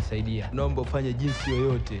najua utanisaidia. Naomba ufanye jinsi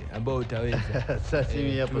yoyote ambayo utaweza. Sasa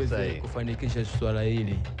mimi hapo sahi kufanikisha swala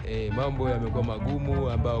hili. Mambo yamekuwa magumu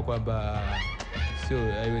ambao kwamba sio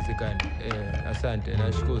haiwezekani. Asante,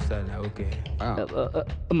 nashukuru sana. Okay.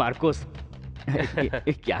 Marcos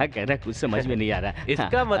क्या कह रहा है कुछ समझ में नहीं आ रहा।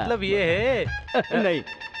 इसका मतलब ये है नहीं,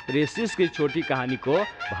 रेसिस की छोटी कहानी को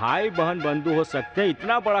भाई बहन बंधु हो सकते हैं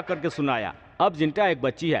इतना बड़ा करके सुनाया। अब जिंटा एक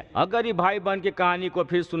बच्ची है। अगर ये भाई बहन की कहानी को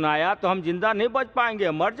फिर सुनाया तो हम जिंदा नहीं बच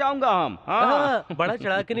पाएंगे, मर जाऊंगा हम। हाँ। बड़ा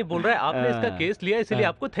चढ़ा के नहीं बोल रहा है, आपने इसका केस लिया इसलिए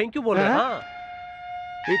आपको थैंक यू बोल रहा है। हाँ।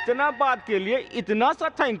 इतना बात के लिए इतना सा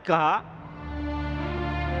थैंक कहा।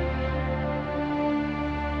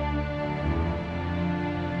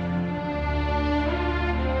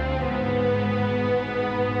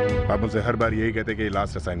 आप मुझसे हर बार यही कहते कि ये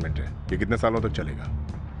लास्ट असाइनमेंट है। ये कितने सालों तक चलेगा?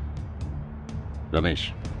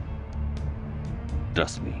 रमेश,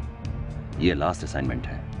 ट्रस्ट मी, ये लास्ट असाइनमेंट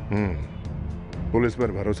है। पुलिस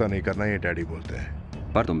पर भरोसा नहीं करना ये डैडी बोलते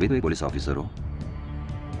हैं। पर तुम भी तो एक पुलिस ऑफिसर हो।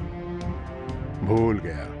 भूल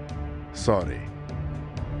गया, सॉरी।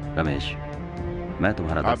 रमेश, मैं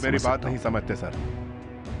तुम्हारा आप मेरी बात नहीं समझते सर।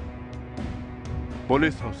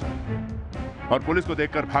 पुलिस हूं सर, और पुलिस को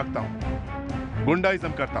देखकर भागता हूं,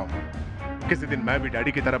 गुंडाइज्म करता हूं। किसी दिन मैं भी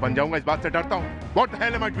डैडी की तरह बन जाऊंगा, इस बात से डरता हूं। What the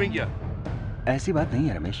hell am I doing here? ऐसी बात नहीं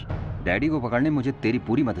है रमेश, डैडी को पकड़ने मुझे तेरी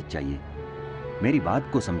पूरी मदद चाहिए। मेरी बात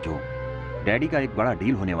को समझो, डैडी का एक बड़ा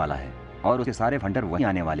डील होने वाला है और उसके सारे फंडर वहीं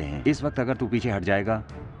आने वाले हैं। इस वक्त अगर तू पीछे हट जाएगा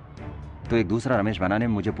तो एक दूसरा रमेश बनाने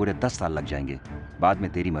में मुझे पूरे 10 साल लग जाएंगे। बाद में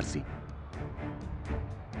तेरी मर्जी।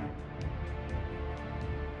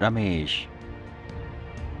 रमेश,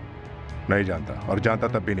 नहीं जानता, और जानता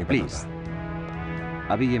तब भी नहीं प्लीज,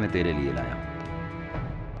 अभी ये मैं तेरे लिए लाया।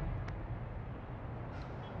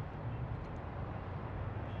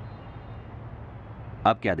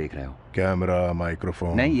 अब क्या देख रहे हो? Camera,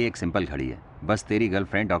 microphone? नहीं, ये एक सिंपल घड़ी है, बस तेरी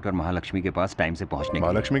गर्लफ्रेंड डॉक्टर महालक्ष्मी के पास टाइम से पहुंचने के लिए।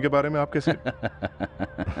 महालक्ष्मी के बारे में आप कैसे?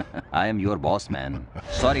 I am your boss man.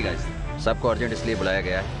 Sorry guys, सबको अर्जेंट इसलिए बुलाया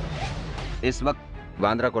गया है। इस वक्त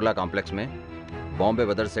बांद्रा कुर्ला कॉम्प्लेक्स में बॉम्बे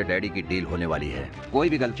ब्रदर्स से डैडी की डील होने वाली है। कोई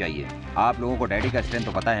भी गल्त चाहिए। आप लोगों को डैडी का स्ट्रेंथ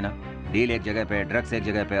तो पता है ना। डील एक जगह पे, ड्रग्स एक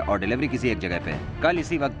जगह पे और डिलीवरी किसी एक जगह पे। कल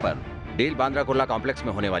इसी वक्त पर डील बांद्रा कुर्ला कॉम्प्लेक्स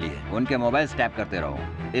में होने वाली है। उनके मोबाइल टैप करते रहो।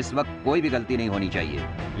 इस वक्त कोई भी गलती नहीं होनी चाहिए।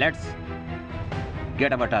 Let's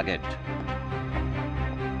get our target.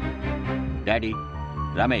 Daddy,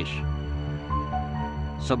 Ramesh,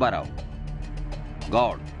 Subbarao,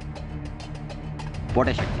 God,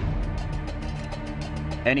 पोटेशक्ति।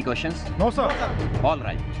 Any questions? No, sir. All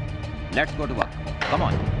right. Let's go to work. Come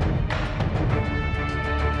on.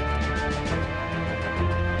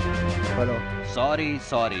 Hello. Sorry.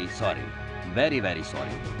 Very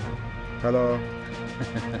sorry. Hello.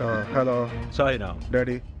 Hello. Sorry ना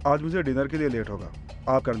डैडी, आज मुझे डिनर के लिए लेट होगा,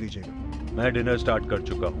 आप कर लीजिएगा। मैं डिनर स्टार्ट कर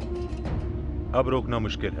चुका हूँ, अब रोकना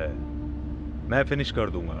मुश्किल है। मैं फिनिश कर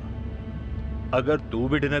दूंगा। अगर तू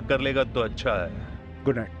भी डिनर कर लेगा तो अच्छा है।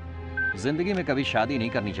 Good night. जिंदगी में कभी शादी नहीं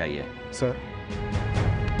करनी चाहिए सर।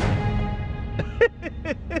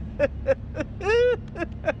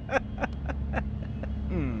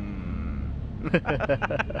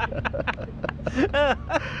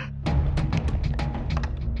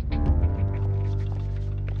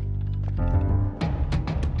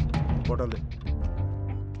 बोतल दे।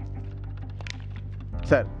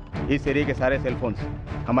 सर, इस एरिया के सारे सेल फोन्स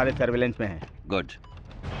हमारे सर्वेलेंस में हैं। गुड।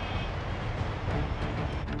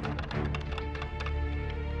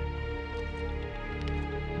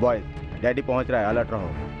 बॉयज, डैडी पहुंच रहा है, अलर्ट रहो।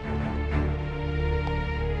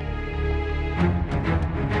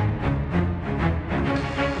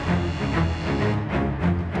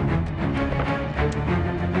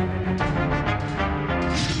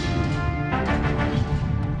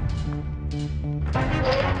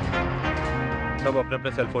 सब अपने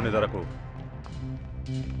अपने सेल फोन इधर रखो।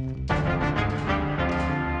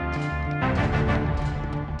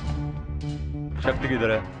 शक्ति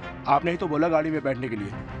किधर है? आपने ही तो बोला गाड़ी में बैठने के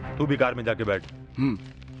लिए। तू भी कार में जाके बैठ।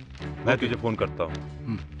 मैं तुझे फोन करता हूँ।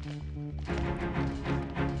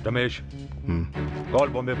 Ramesh, call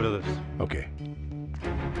Bombay brothers. Okay.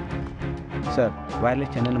 Sir, wireless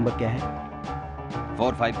channel number क्या है?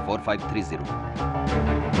 454530।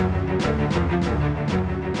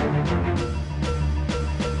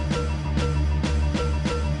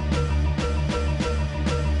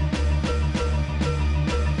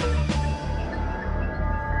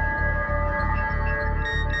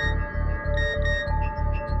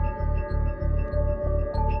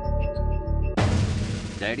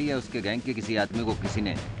 डैडी या उसके गैंग के किसी आदमी को किसी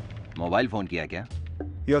ने मोबाइल फोन किया क्या?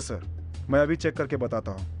 यस सर, मैं अभी चेक करके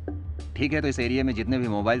बताता हूँ। ठीक है, तो इस एरिया में जितने भी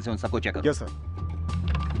मोबाइल हैं उन सबको चेक करो। Yes sir.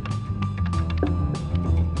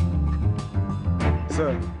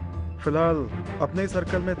 सर, फिलहाल अपने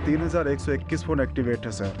सर्कल में 3121 फोन एक्टिवेट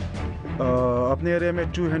है सर। अपने एरिया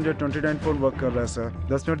में 229 फोन वर्क कर रहा है सर।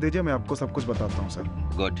 10 मिनट दीजिए, मैं आपको सब कुछ बताता हूँ sir.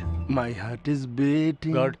 Good. My heart is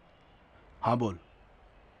beating. God. हाँ बोल।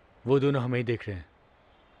 वो दोनों हमें ही देख रहे हैं।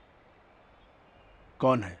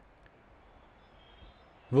 कौन है?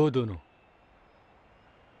 वो दोनों।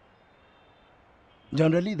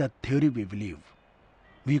 Generally, the theory we believe,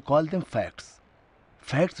 we call them facts.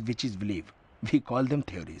 Facts which is believe, we call them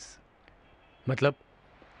theories. मतलब?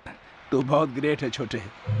 तो बहुत ग्रेट है छोटे।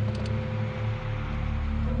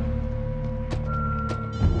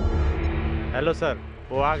 हेलो सर,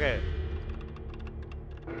 वो आ गए।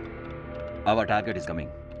 Our target is coming.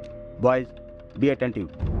 Boys, be attentive.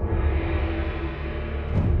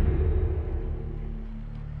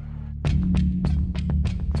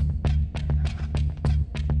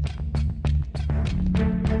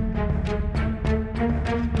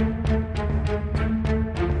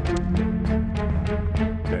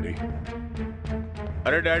 Daddy.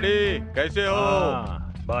 अरे डैडी कैसे हो?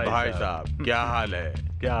 भाई साहब क्या हाल है?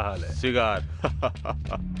 क्या हाल है? सिगार।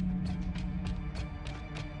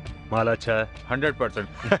 माल अच्छा है? 100%।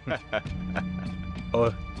 और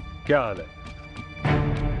क्या हाल है?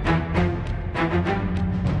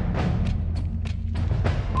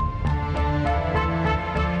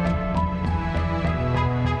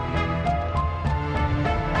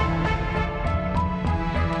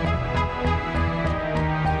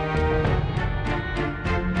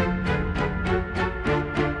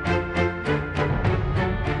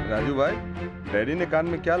 राजू भाई, डैडी ने कान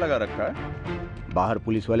में क्या लगा रखा है? बाहर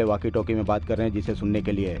पुलिस वाले वाकी टॉकी में बात कर रहे हैं जिसे सुनने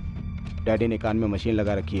के लिए डैडी ने कान में मशीन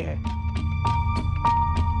लगा रखी है।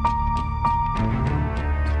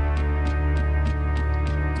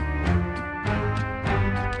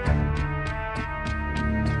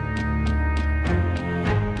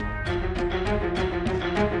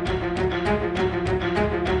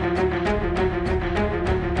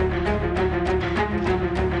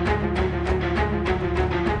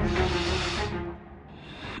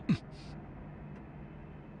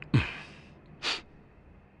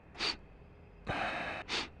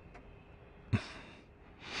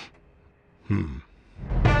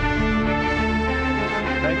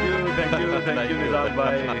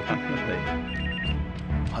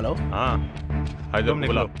 हेलो। हाँ, तुम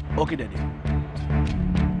निकलो। Okay daddy.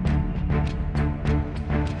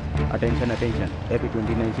 Attention attention,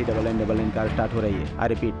 AP29C9999 car start हो रही है। I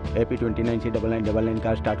repeat, AP29C9999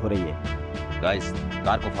 car start हो रही है। गाइस,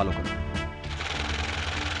 कार को फॉलो करो।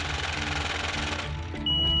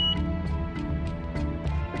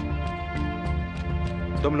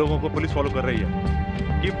 तुम लोगों को पुलिस फॉलो कर रही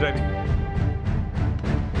है। Keep driving.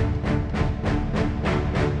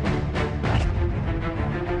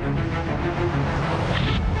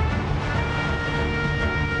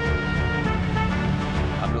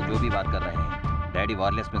 बात कर रहे हैं, डैडी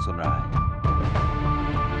वायरलेस में सुन रहा है।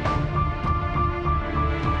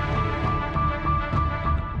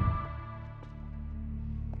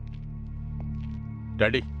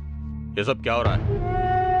 डैडी, ये सब क्या हो रहा है?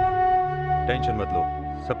 टेंशन मत लो,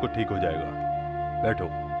 सब कुछ ठीक हो जाएगा। बैठो।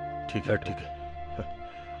 ठीक है, ठीक है।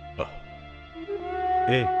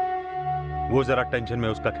 ए, वो जरा टेंशन में,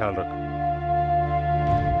 उसका ख्याल रख।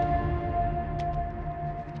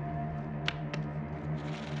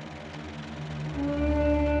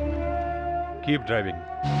 Keep driving.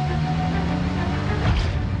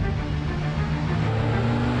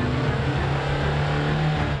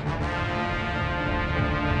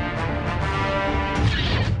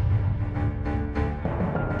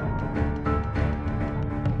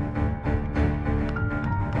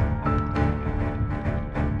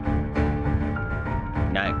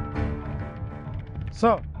 Vinayak.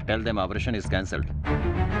 Sir. Tell them operation is cancelled.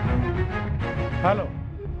 Hello.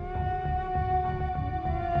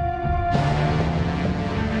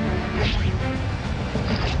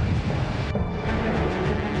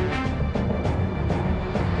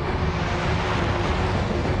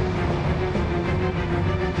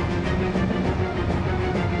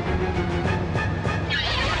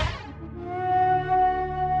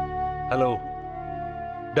 Hello.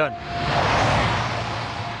 Done.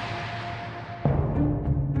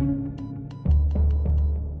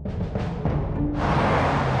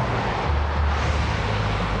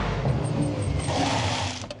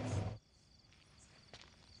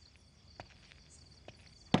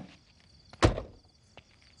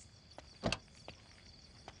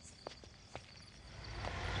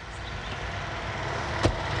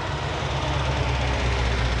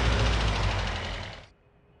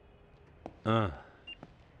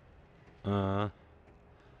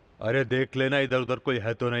 अरे देख लेना, इधर उधर कोई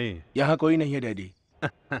है तो नहीं। यहाँ कोई नहीं है डैडी।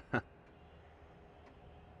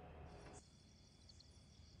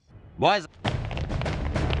 बॉयज,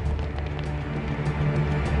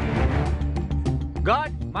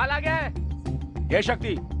 गार्ड, माल आ गया है। ये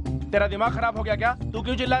शक्ति, तेरा दिमाग खराब हो गया क्या? तू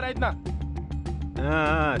क्यों चिल्ला रहा है इतना?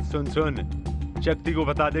 हाँ, सुन, शक्ति को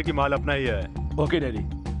बता दे कि माल अपना ही है। Okay daddy.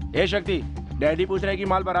 ये शक्ति, डैडी पूछ रहे कि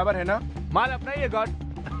माल बराबर है ना? माल अपना ही है गॉड।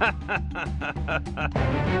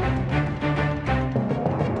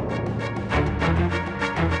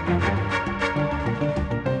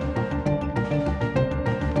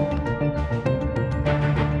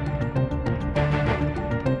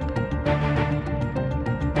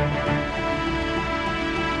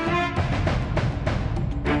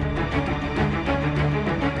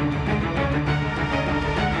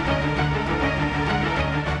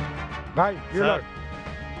 भाई ये लो।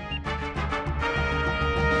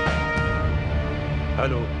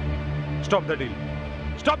 Hello, stop the deal,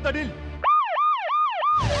 stop the deal.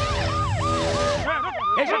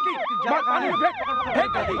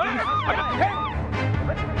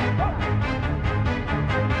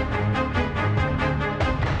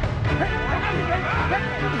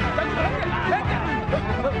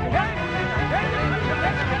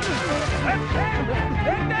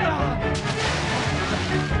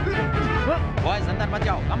 Boys अंदर मत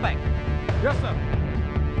जाओ, कम बैक। Yes sir.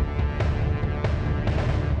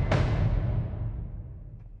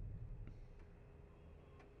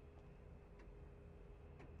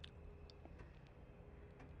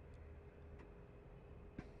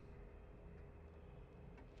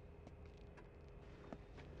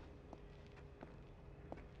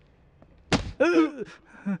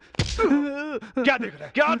 क्या देख रहा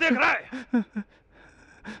है, क्या देख रहा है?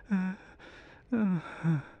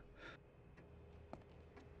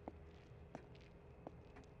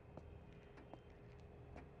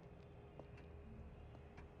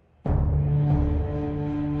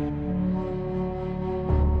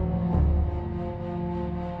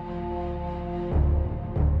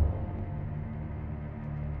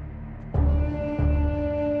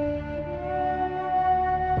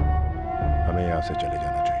 हमें यहाँ से चले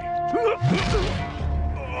जाना चाहिए।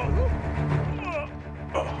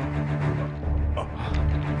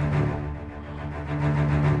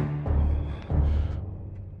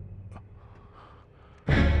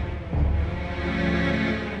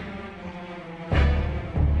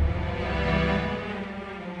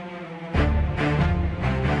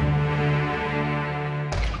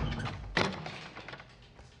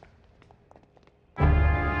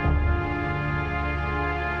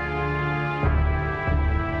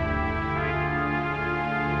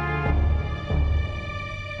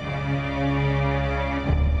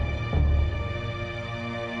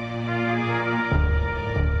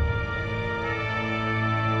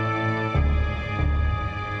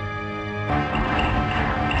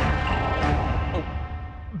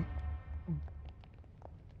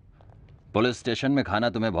 पुलिस स्टेशन में खाना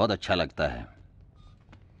तुम्हें बहुत अच्छा लगता है।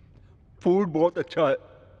 फूड बहुत अच्छा है।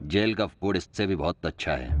 जेल का फूड इससे भी बहुत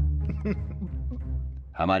अच्छा है।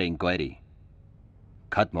 हमारी इंक्वायरी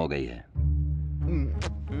खत्म हो गई है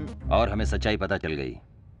और हमें सच्चाई पता चल गई।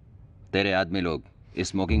 तेरे आदमी लोग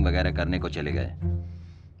स्मोकिंग वगैरह करने को चले गए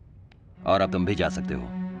और अब तुम भी जा सकते हो।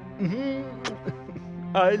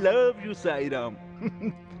 I love you, Sairam.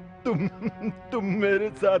 तुम मेरे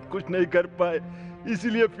साथ कुछ नहीं कर पाए,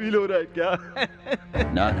 इसलिए फील हो रहा है क्या?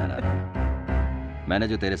 ना ना ना ना, मैंने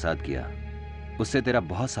जो तेरे साथ किया उससे तेरा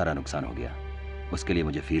बहुत सारा नुकसान हो गया, उसके लिए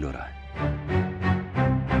मुझे फील हो रहा है।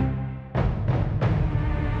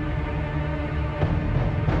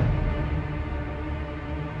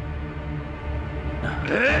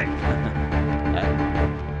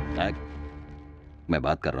 मैं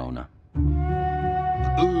बात कर रहा हूं ना।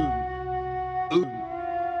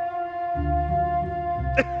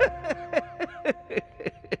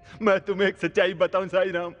 मैं तुम्हें एक सच्चाई बताऊं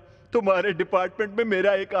साईराम, तुम्हारे डिपार्टमेंट में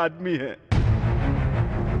मेरा एक आदमी है।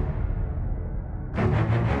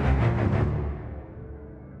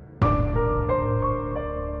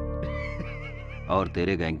 और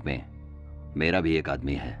तेरे गैंग में मेरा भी एक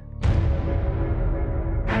आदमी है।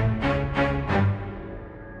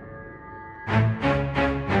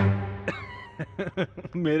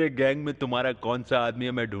 मेरे गैंग में तुम्हारा कौन सा आदमी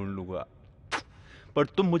है मैं ढूंढ लूंगा, पर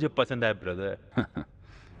तुम मुझे पसंद है ब्रदर।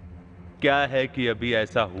 क्या है कि अभी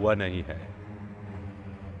ऐसा हुआ नहीं है,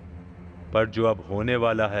 पर जो अब होने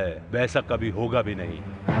वाला है वैसा कभी होगा भी नहीं।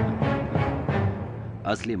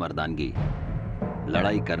 असली मर्दानगी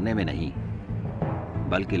लड़ाई करने में नहीं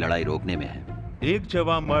बल्कि लड़ाई रोकने में है। एक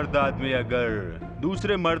जवान मर्द आदमी अगर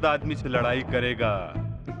दूसरे मर्द आदमी से लड़ाई करेगा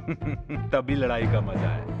तभी लड़ाई का मजा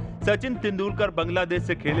है। सचिन तेंदुलकर बांग्लादेश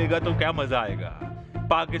से खेलेगा तो क्या मजा आएगा,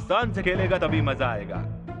 पाकिस्तान से खेलेगा तभी मजा आएगा।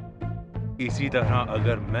 इसी तरह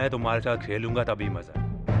अगर मैं तुम्हारे साथ खेलूंगा तभी मजा।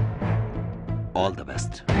 All the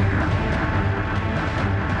best.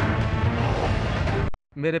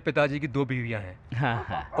 मेरे पिताजी की 2 बीवियां हैं।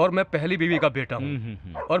 हाँ। और मैं पहली बीवी का बेटा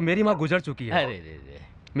हूँ और मेरी माँ गुजर चुकी है। अरे रे रे।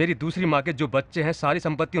 मेरी दूसरी माँ के जो बच्चे हैं सारी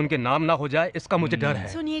संपत्ति उनके नाम ना हो जाए इसका मुझे डर है।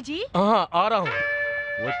 सुनिए जी। हाँ आ रहा हूँ।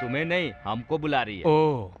 वो तुम्हें नहीं हमको बुला रही है।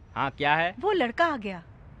 ओह हाँ क्या है? वो लड़का आ गया,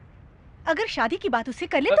 अगर शादी की बात उससे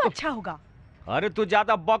कर ले तो अच्छा होगा। अरे तू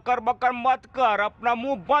ज्यादा बकर बकर मत कर, अपना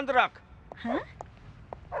मुंह बंद रख। हाँ?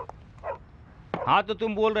 हाँ तो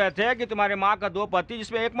तुम बोल रहे थे कि तुम्हारे माँ का 2 पति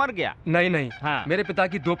जिसमें एक मर गया। नहीं नहीं हाँ। मेरे पिता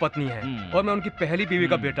की 2 पत्नी हैं और मैं उनकी पहली बीवी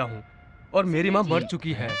का बेटा हूँ और मेरी माँ मर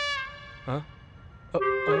चुकी है। हाँ?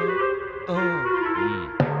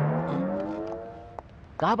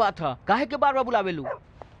 क्या बात है? काहे के बार बार बुलावे लू?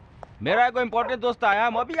 मेरा एक इम्पोर्टेंट दोस्त आया,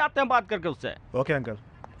 हम अभी आते हैं बात करके उससे। Okay uncle.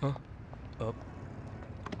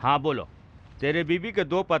 हाँ बोलो। तेरे बीबी के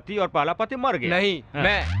 2 पति और पहला पति मर गया। नहीं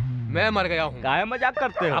मैं मर गया हूँ। काहे मजाक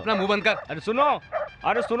करते हो? अपना मुंह बंद कर।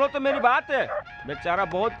 अरे सुनो तो मेरी बात है। बेचारा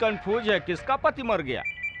बहुत कंफ्यूज है, किसका पति मर गया?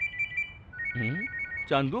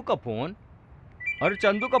 चंदू का फोन? अरे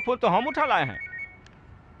चंदू का फोन तो हम उठा लाए हैं।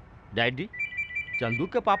 डैडी, चंदू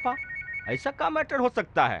के पापा? ऐसा क्या मैटर हो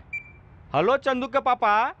सकता है? हेलो चंदू के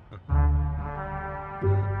पापा।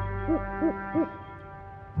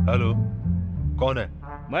 हेलो, कौन है?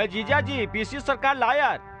 मैं जीजा जी, पीसी सरकार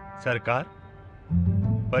लायर। सरकार?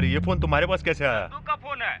 पर ये फोन तुम्हारे पास कैसे आया? चंदू का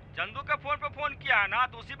फोन है, चंदू के फोन पे फोन किया है ना,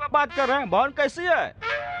 तो उसी पे बात कर रहे हैं। बहन कैसी है?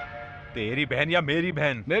 तेरी बहन या मेरी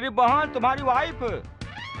बहन? मेरी बहन, तुम्हारी वाइफ।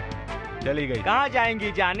 चली गई। कहाँ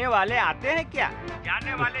जाएंगी? जाने वाले आते हैं क्या?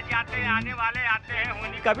 जाने वाले जाते हैं, आने वाले आते हैं,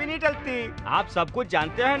 होनी कभी नहीं टलती। आप सब कुछ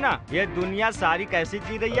जानते हैं ना, ये दुनिया सारी कैसी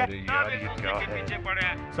जी रही है। यार ये क्या है? पीछे पड़े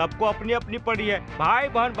हैं, सबको अपनी अपनी पड़ी है। भाई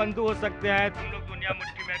बहन बंधु हो सकते हैं, तुम लोग दुनिया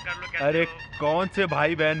मुट्ठी में कर लो। अरे कौन से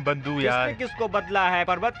भाई बहन बंधु यार? किसने किसको बदला है?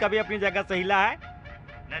 पर्वत कभी अपनी जगह से हिला है?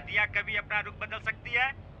 नदियाँ कभी अपना रुख बदल सकती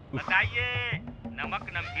है? बताइए। नमक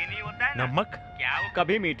नमकीन ही होता है ना? नमक? क्या वो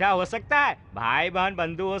कभी मीठा हो सकता है? भाई बहन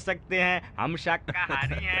बंधु हो सकते हैं, हम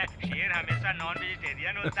शाकाहारी हैं, शेर हमेशा नॉन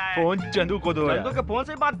वेजिटेरियन होता है। फोन चंदू को दो। चंदू के फोन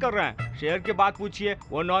से बात कर रहे हैं। शेर की बात पूछिए,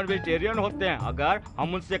 वो नॉन वेजिटेरियन होते हैं। अगर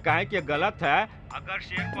हम उनसे कहें कि गलत है, अगर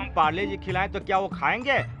शेर को हम पार्ले जी खिलाएं तो क्या वो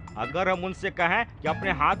खाएंगे? अगर हम उनसे कहें कि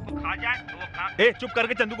अपने हाथ को खा जाए तो वो खा। चुप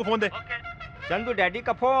करके चंदू को फोन दे। चंदू डैडी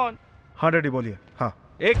का फोन। हाँ डैडी बोलिए। हाँ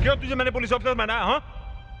क्यों तुझे मैंने पुलिस ऑफिसर बनाया? हाँ?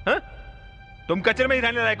 तुम कचरे में ही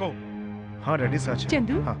रहने लायक हो। हाँ डैडी सच है।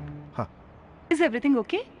 चंदू? हाँ हाँ। Is everything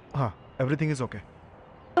okay? हाँ एवरीथिंग इज ओके।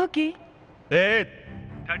 Okay.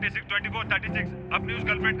 36 24 36 अपनी उस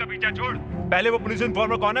गर्लफ्रेंड का पीछा छोड़। पहले वो पुलिस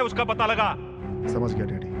इन्फॉर्मर कौन है उसका पता लगा। समझ गया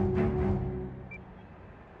डैडी।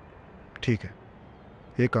 ठीक है,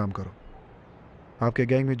 ये काम करो, आपके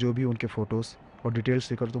गैंग में जो भी उनके फोटोज और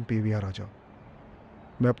डिटेल्स लेकर तुम पीवीआर आ जाओ।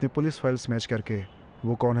 मैं अपनी पुलिस फाइल्स मैच करके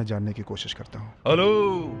वो कौन है जानने की कोशिश करता हूँ।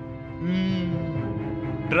 हेलो,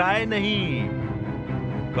 ट्राई नहीं,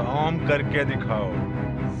 काम करके दिखाओ।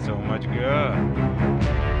 समझ गया?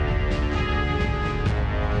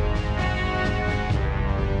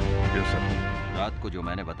 रात को जो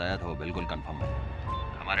मैंने बताया था वो बिल्कुल कंफर्म है।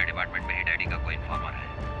 हमारे डिपार्टमेंट में ही डैडी का कोई इन्फॉर्मर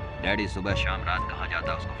है। डैडी सुबह शाम रात कहाँ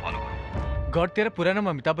जाता है उसको फॉलो करो। गौड़, तेरा पूरा नाम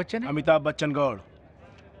अमिताभ बच्चन है? अमिताभ बच्चन गौड़।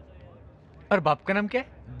 और बाप का नाम क्या है?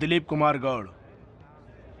 दिलीप कुमार गौड़।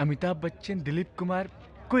 अमिताभ बच्चन, दिलीप कुमार,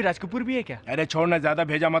 कोई राज कपूर भी है क्या? अरे छोड़ना, ज्यादा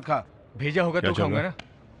भेजा मत खा। भेजा होगा तो खाऊंगा ना।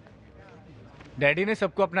 डैडी ने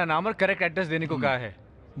सबको अपना नाम और करेक्ट एड्रेस देने को कहा है।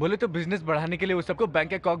 बोले तो बिजनेस बढ़ाने के लिए वो सबको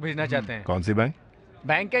बैंकॉक भेजना चाहते हैं। कौन सी बैंक?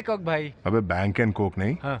 बैंकॉक भाई। अबे बैंक एंड कोक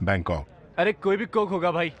नहीं, बैंकॉक। अरे कोई भी कोक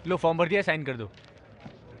होगा भाई। लो फॉर्म भर दिया, साइन कर दो।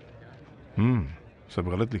 सब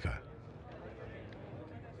गलत लिखा है।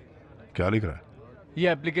 क्या लिख रहा है?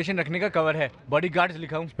 ये एप्लीकेशन रखने का कवर है, बॉडीगार्ड्स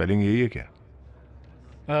लिखा हूँ। स्पेलिंग यही है क्या?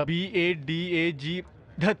 BADAG।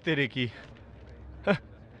 धत तेरे की,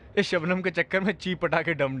 इस शबनम के चक्कर में ची पटा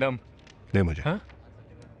के डम डम। दे मुझे। हाँ?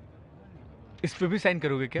 इस पे भी साइन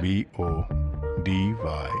करोगे क्या?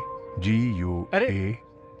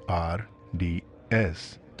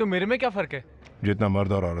 BODYGUARDS। तो मेरे में क्या फर्क है? जितना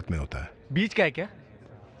मर्द और औरत में होता है। बीच का है क्या?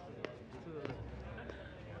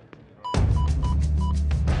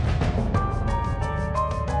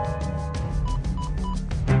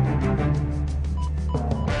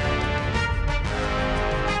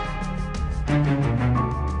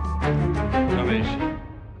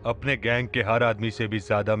 अपने गैंग के हर आदमी से भी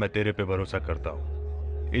ज्यादा मैं तेरे पे भरोसा करता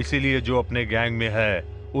हूँ। इसीलिए जो अपने गैंग में है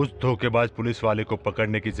उस धोखेबाज पुलिस वाले को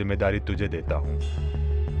पकड़ने की जिम्मेदारी तुझे देता हूँ।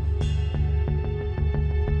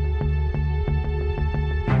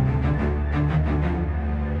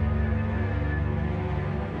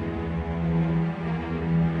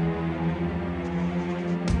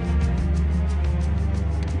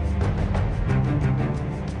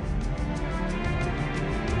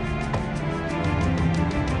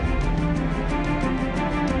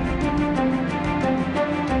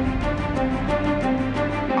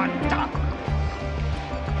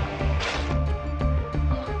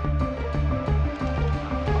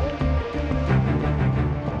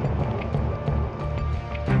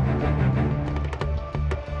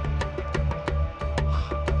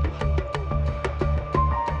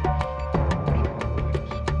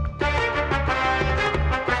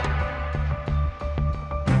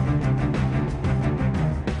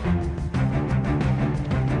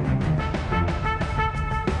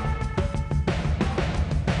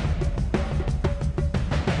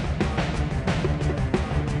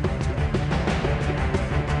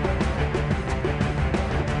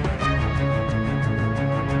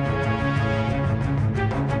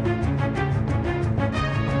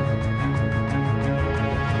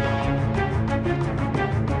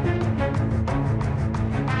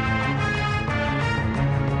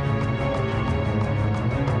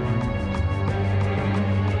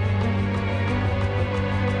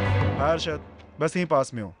 अरशद, बस यहीं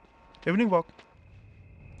पास में हो, इवनिंग वॉक।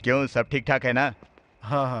 क्यों, सब ठीक ठाक है ना?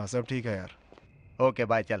 हाँ हाँ, सब ठीक है यार। ओके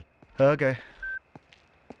बाय, चल। ओके।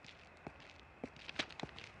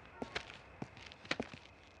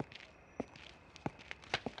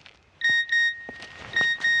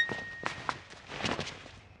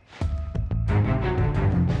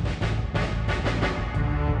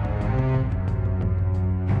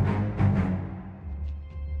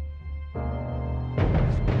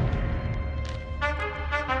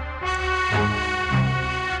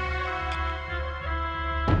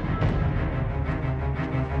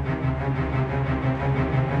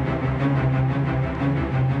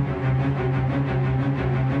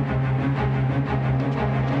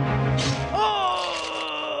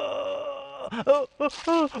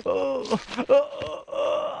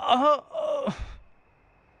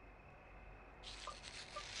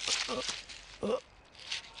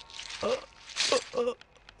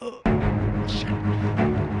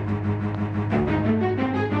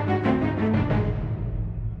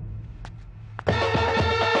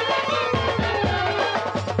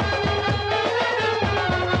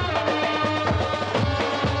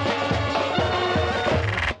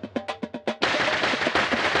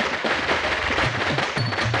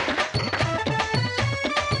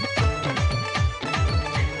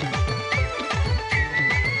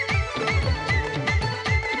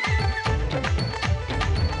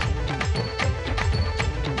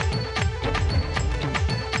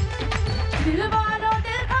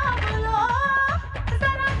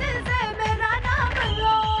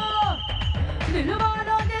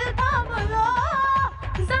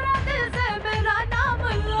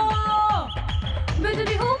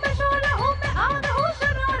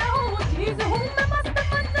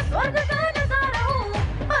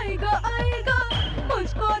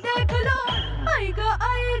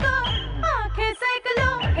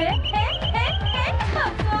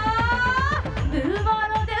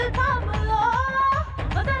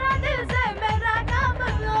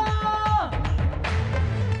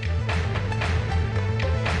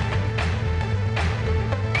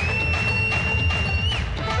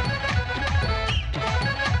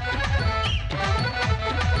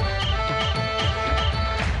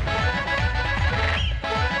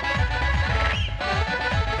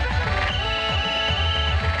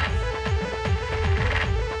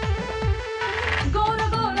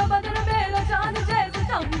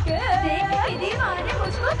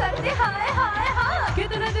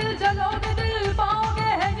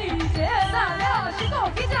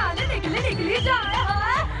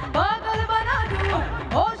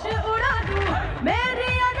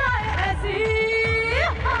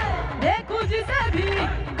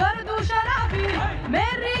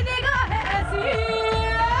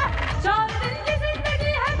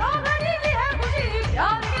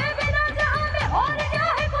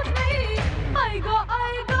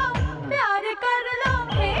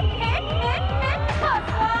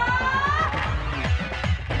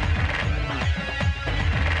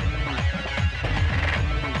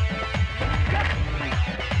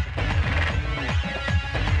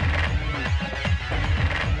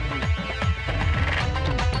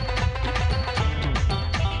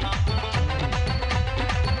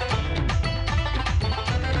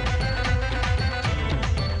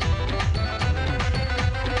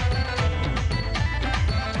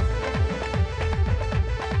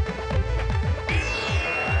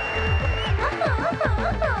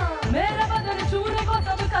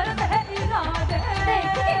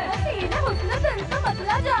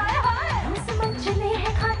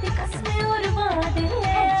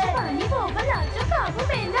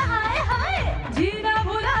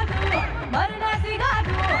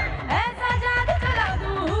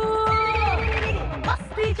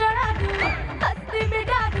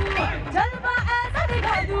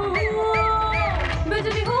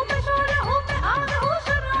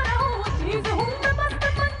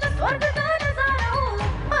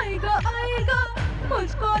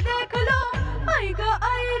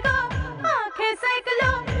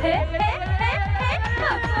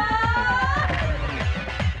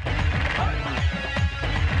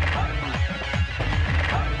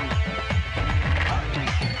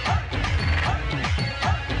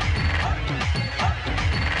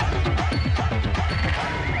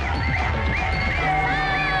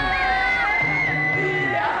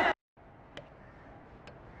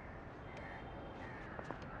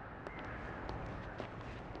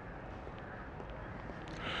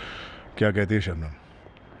 क्या कहती है शबनम?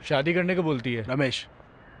 शादी करने को बोलती है। रमेश,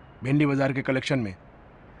 भिंडी बाजार के कलेक्शन में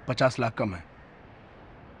 50 लाख कम है।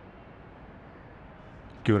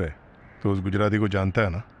 क्यों रे, तो उस गुजराती को जानता है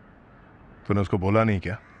ना? तूने उसको बोला नहीं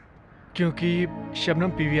क्या? क्योंकि शबनम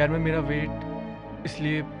पीवीआर में मेरा वेट,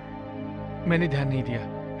 इसलिए मैंने ध्यान नहीं दिया।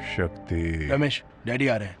 शक्ति। रमेश, डैडी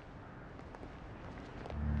आ रहे हैं।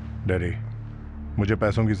 डैडी, मुझे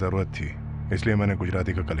पैसों की जरूरत थी, इसलिए मैंने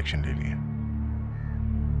गुजराती का कलेक्शन ले लिया।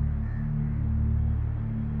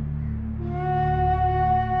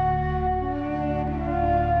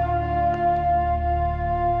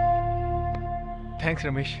 थैंक्स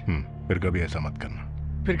रमेश। फिर कभी ऐसा मत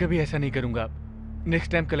करना। फिर कभी ऐसा नहीं करूंगा।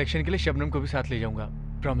 नेक्स्ट टाइम कलेक्शन के लिए शबनम को भी साथ ले जाऊंगा,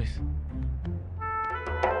 प्रॉमिस।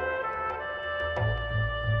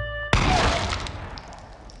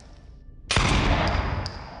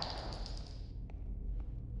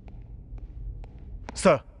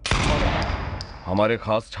 सर, हमारे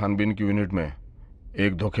खास छानबीन की यूनिट में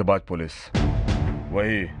एक धोखेबाज पुलिस,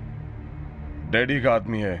 वही डैडी का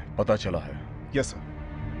आदमी है, पता चला है। Yes sir.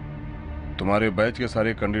 तुम्हारे बैच के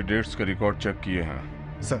सारे कैंडिडेट्स के रिकॉर्ड चेक किए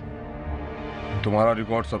हैं सर। तुम्हारा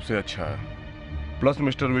रिकॉर्ड सबसे अच्छा है, प्लस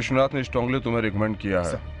मिस्टर विश्वनाथ ने स्ट्रांगली तुम्हें रिकमेंड किया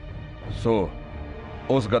है। सो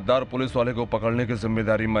उस गद्दार पुलिस वाले को पकड़ने की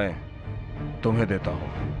जिम्मेदारी मैं तुम्हें देता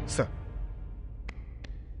हूं। Sir.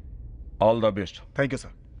 All the best. Thank you sir.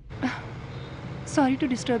 Sorry to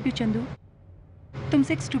disturb you Chandu,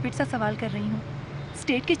 तुमसे एक स्टूपिड सा सवाल कर रही हूँ।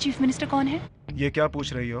 स्टेट के चीफ मिनिस्टर कौन है? ये क्या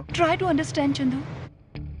पूछ रही हो? Try to understand Chandu.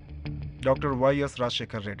 Doctor वाई.एस.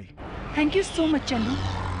 Rajshekhar Reddy. Thank you so much Chandu.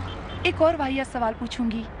 एक और वाहियात सवाल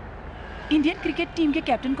पूछूंगी। इंडियन क्रिकेट टीम के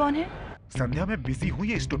कैप्टन कौन है? संध्या, मैं बिजी हूँ,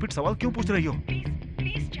 ये स्टूपिड सवाल क्यों पूछ रही हो?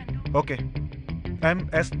 Please Chandu. Okay,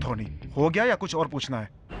 MS Dhoni. हो गया या कुछ और पूछना है?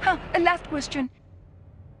 हाँ, लास्ट क्वेश्चन।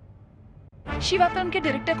 शिवा फिल्म के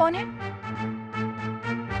डायरेक्टर कौन है?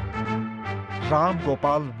 राम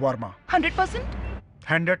गोपाल वर्मा। 100%?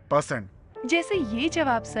 100%। जैसे ये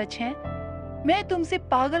जवाब सच है, मैं तुमसे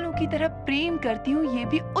पागलों की तरह प्रेम करती हूँ, ये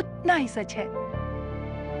भी उतना ही सच है।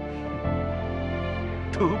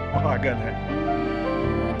 तू पागल है।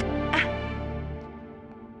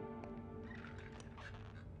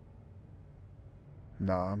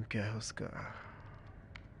 नाम क्या है उसका?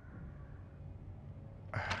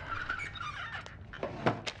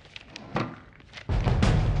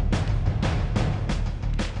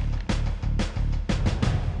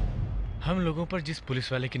 हम लोगों पर जिस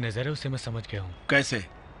पुलिस वाले की नजर है उसे मैं समझ गया हूँ। कैसे?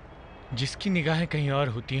 जिसकी निगाहें कहीं और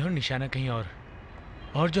होती हैं और निशाना कहीं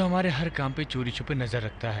और जो हमारे हर काम पे चोरी छुपे नजर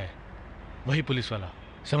रखता है, वही पुलिस वाला।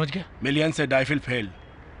 समझ गया? मिलियन से डाइफिल fail,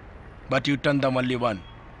 but U turn the Malli one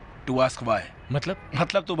two ask why.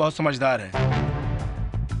 मतलब तू बहुत समझदार है।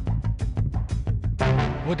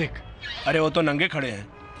 वो देख। अरे वो तो नंगे खड़े हैं।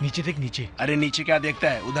 नीचे देख, नीचे। अरे नीचे क्या देखता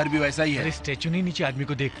है, उधर भी वैसा ही है। अरे स्टैचू नहीं, नीचे आदमी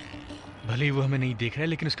को देख। भले ही वो हमें नहीं देख रहा है,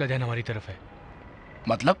 लेकिन उसका ध्यान हमारी तरफ है।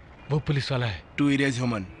 मतलब? वो पुलिस वाला है। To erase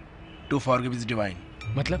human, to forgive is divine.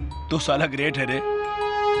 मतलब? तू साला ग्रेट है रे।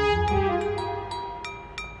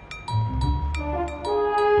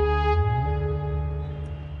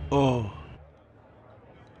 ओह,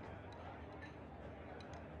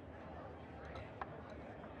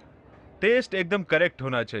 टेस्ट एकदम करेक्ट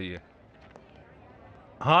होना चाहिए।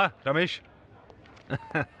 हाँ रमेश,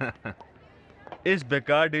 इस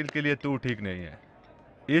बेकार डील के लिए तू ठीक नहीं है।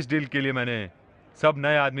 इस डील के लिए मैंने सब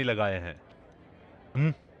नए आदमी लगाए हैं।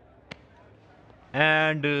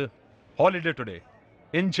 And holiday today,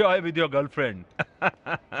 enjoy with your girlfriend.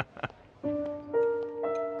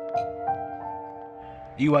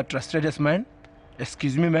 You are trusted as man?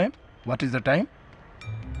 Excuse me ma'am, what is the time?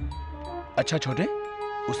 अच्छा छोटे,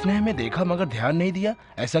 उसने हमें देखा मगर ध्यान नहीं दिया,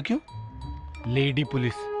 ऐसा क्यों? Lady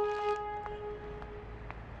police.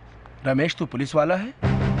 रमेश, तू पुलिस वाला है?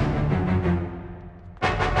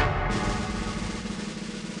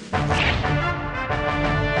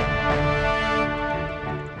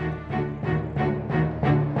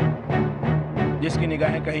 जिसकी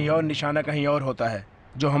निगाहें कहीं और, निशाना कहीं और होता है,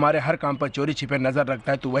 जो हमारे हर काम पर चोरी छिपे नजर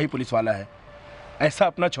रखता है, तू वही पुलिस वाला है। ऐसा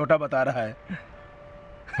अपना छोटा बता रहा है।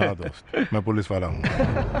 हाँ दोस्त, मैं पुलिस वाला हूँ।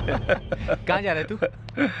 कहाँ जा रहे तू?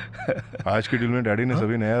 आज की डील में डैडी ने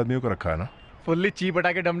सभी नए आदमियों को रखा है ना? फुल्ली चीप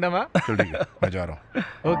हटा के डमडम। चल ठीक है, मैं जा रहा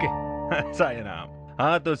हूँ। ओके। सायराम।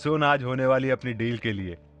 हाँ तो सुन, आज होने वाली अपनी डील के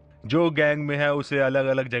लिए जो गैंग में है उसे अलग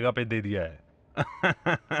अलग जगह पे दे दिया है।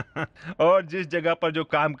 और जिस जगह पर जो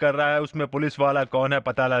काम कर रहा है उसमें पुलिस वाला कौन है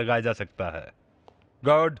पता लगाया जा सकता है।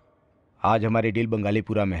 गॉड, आज हमारी डील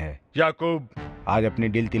बंगालीपुरा में है। याकूब, आज अपनी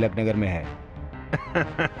डील तिलक नगर में है।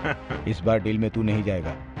 इस बार डील में तू नहीं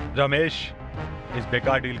जाएगा। रमेश, इस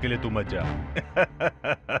बेकार डील के लिए तू मत जा।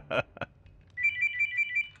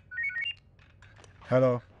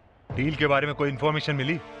 हेलो। डील के बारे में कोई information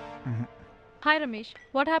milli? Hi Ramesh,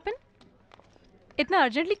 what happened? इतना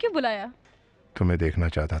अर्जेंटली क्यों बुलाया? तुम्हें देखना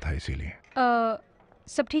चाहता था इसीलिए।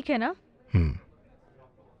 सब ठीक है ना?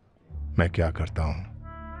 मैं क्या करता हूँ,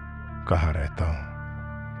 कहाँ रहता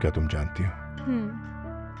हूँ, क्या तुम जानती हो?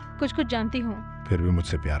 कुछ कुछ जानती हूँ। फिर भी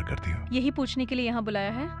मुझसे प्यार करती हो? यही पूछने के लिए यहाँ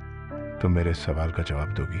बुलाया है? तुम मेरे सवाल का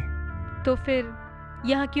जवाब दोगी? तो फिर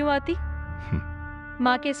यहाँ क्यों आती?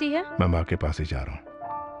 माँ कैसी है? मैं माँ के पास ही जा रहा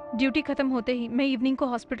हूँ। ड्यूटी खत्म होते ही मैं इवनिंग को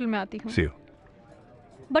हॉस्पिटल में आती हूँ। See you.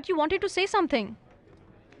 But you wanted to say something.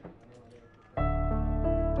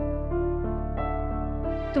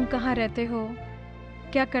 तुम कहाँ रहते हो,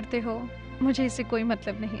 क्या करते हो, मुझे इससे कोई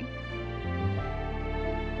मतलब नहीं।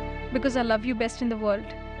 Because I love you best in the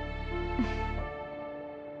world.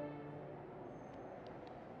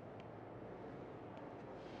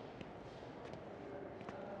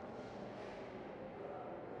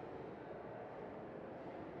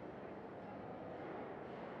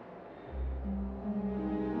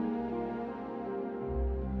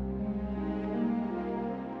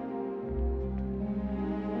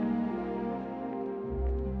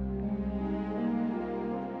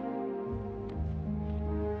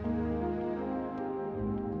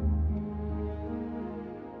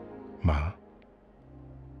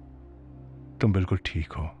 तुम बिल्कुल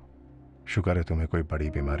ठीक हो। शुक्र है तुम्हें कोई बड़ी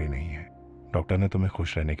बीमारी नहीं है। डॉक्टर ने तुम्हें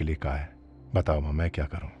खुश रहने के लिए कहा है। बताओ माँ, मैं क्या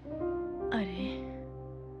करूं? अरे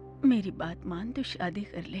मेरी बात मान, तो शादी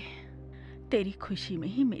कर ले। तेरी खुशी में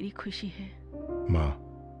ही मेरी खुशी है। माँ,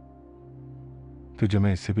 तुझे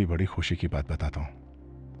मैं इससे भी बड़ी खुशी की बात बताता हूँ।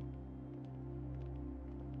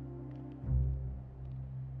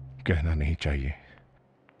 कहना नहीं चाहिए,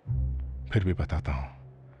 फिर भी बताता हूँ।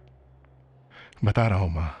 बता रहा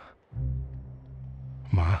हूँ माँ।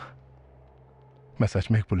 माँ, मैं सच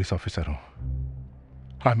में एक पुलिस ऑफिसर हूँ।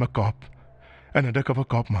 I am a cop, N undercover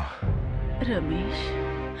corp माँ। रमेश,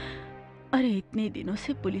 अरे इतने दिनों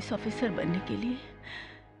से पुलिस ऑफिसर बनने के लिए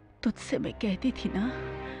तुझसे मैं कहती थी ना,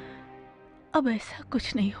 अब ऐसा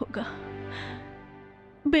कुछ नहीं होगा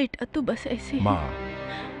बेटा। तू बस ऐसे ही। माँ,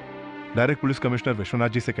 direct police commissioner Vishwanath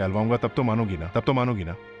ji से कहलवाऊंगा, तब तो मानोगी ना? तब तो मानोगी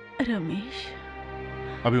ना? रमेश,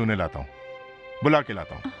 अभी उन्हें लाता हूँ, बुला के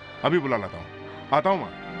लाता हूँ। अभी बुला लाता हूँ, आता हूँ माँ।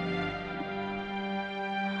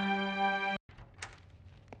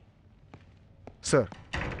 सर,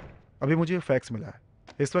 अभी मुझे फैक्स मिला है।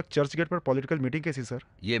 इस वक्त चर्च गेट पर पॉलिटिकल मीटिंग कैसी सर?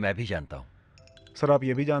 ये मैं भी जानता हूँ। सर, आप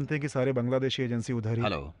ये भी जानते हैं कि सारे बांग्लादेशी एजेंसी उधर ही।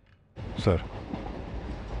 हेलो सर,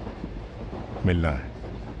 मिलना है,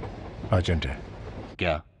 अर्जेंट है।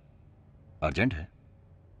 क्या अर्जेंट है?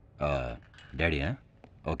 डैडी हैं?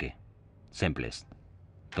 Okay, same place.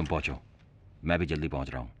 तुम पहुंचो, मैं भी जल्दी पहुंच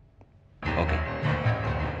रहा हूँ। ओके।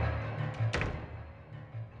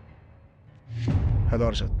 हेलो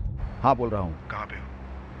अर्शद। हाँ, बोल रहा हूँ। कहाँ पे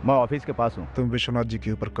हो? मैं ऑफिस के पास हूँ। तुम विश्वनाथ जी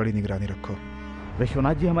के ऊपर कड़ी निगरानी रखो।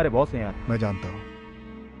 विश्वनाथ जी हमारे बॉस हैं यार। मैं जानता हूँ,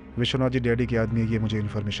 विश्वनाथ जी डैडी के आदमी है, ये मुझे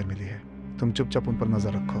इन्फॉर्मेशन मिली है। तुम चुपचाप उन पर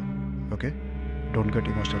नजर रखो, okay? Don't get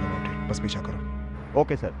emotional about it, बस पीछा करो।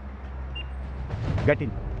 Okay sir, get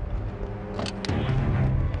in.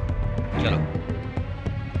 चलो।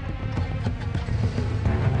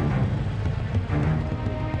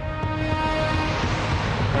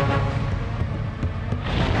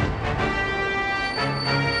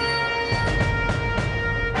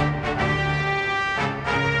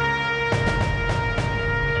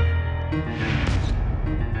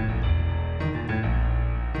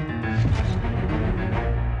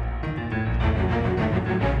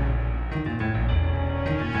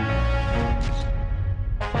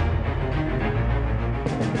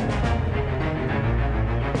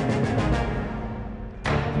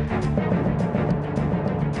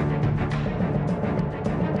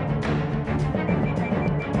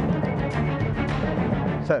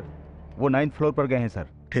 सर, वो 9th फ्लोर पर गए हैं सर।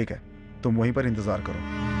 ठीक है, तुम वहीं पर इंतजार करो।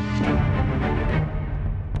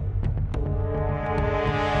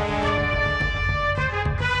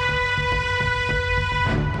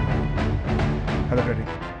 Hello daddy.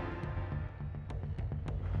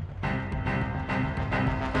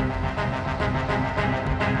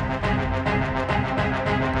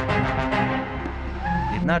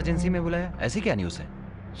 इतना अर्जेंसी में बुलाया, ऐसी क्या न्यूज़ है?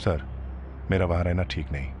 सर, मेरा वहां रहना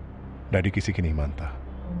ठीक नहीं। डैडी किसी की नहीं मानता।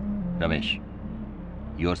 Ramesh,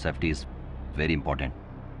 your safety is very important.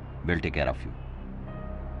 We'll take care of you.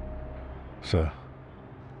 Sir,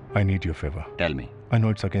 I need your favor. Tell me. I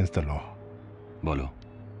know it's against the law. बोलो।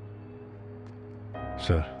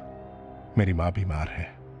 सर, मेरी माँ बीमार है।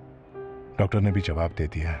 डॉक्टर ने भी जवाब दे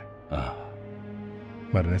दिया है।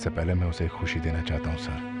 मरने से पहले मैं उसे खुशी देना चाहता हूँ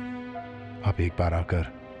सर। आप एक बार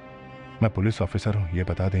आकर मैं पुलिस ऑफिसर हूँ ये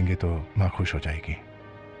बता देंगे तो माँ खुश हो जाएगी।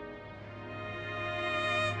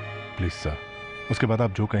 प्लीज सर, उसके बाद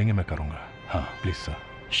आप जो कहेंगे मैं करूंगा। हाँ प्लीज सर।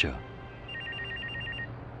 श्योर।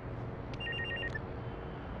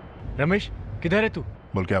 रमेश, किधर है तू?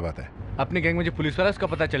 बोल क्या बात है? अपने गैंग में जो पुलिस वाला है उसका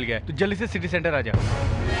पता चल गया है, तो जल्दी से सिटी सेंटर आ जा।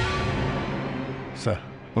 सर,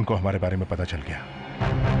 उनको हमारे बारे में पता चल गया।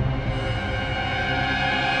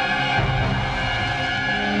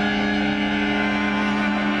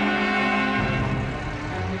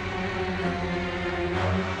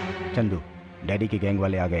 चंदू, डैडी के गैंग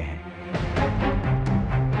वाले आ गए हैं।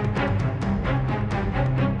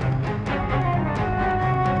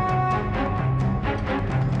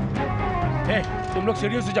 तुम लोग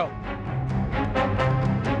सीढ़ियों से जाओ।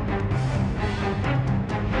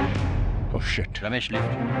 Oh shit. रमेश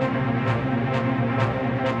लिफ्ट।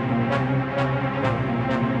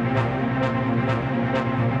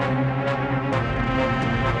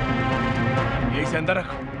 यही से अंदर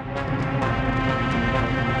रखो।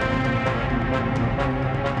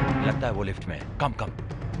 लगता है वो लिफ्ट में। कम कम।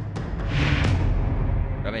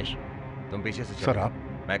 रमेश, तुम पीछे से चलो। सर आप?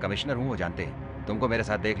 मैं कमिश्नर हूँ, वो जानते हैं। तुमको मेरे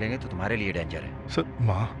साथ देख लेंगे तो तुम्हारे लिए डेंजर है। सर,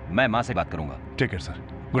 माँ? मैं माँ से बात करूंगा। ठीक है सर।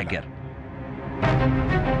 Take care.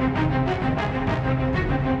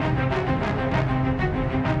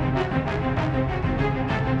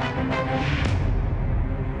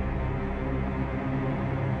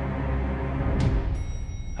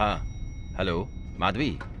 हाँ, हेलो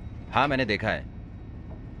माधवी। हाँ, मैंने देखा है।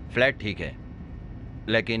 फ्लैट ठीक है,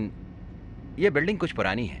 लेकिन ये बिल्डिंग कुछ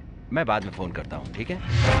पुरानी है। मैं बाद में फोन करता हूँ, ठीक है?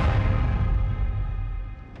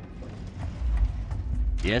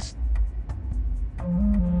 यस।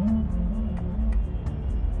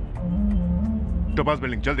 टोपाज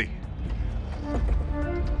बिल्डिंग, जल्दी।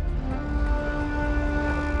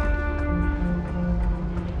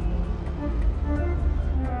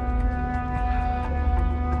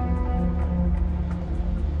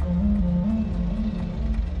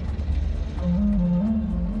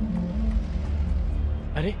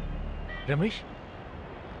 अरे रमेश,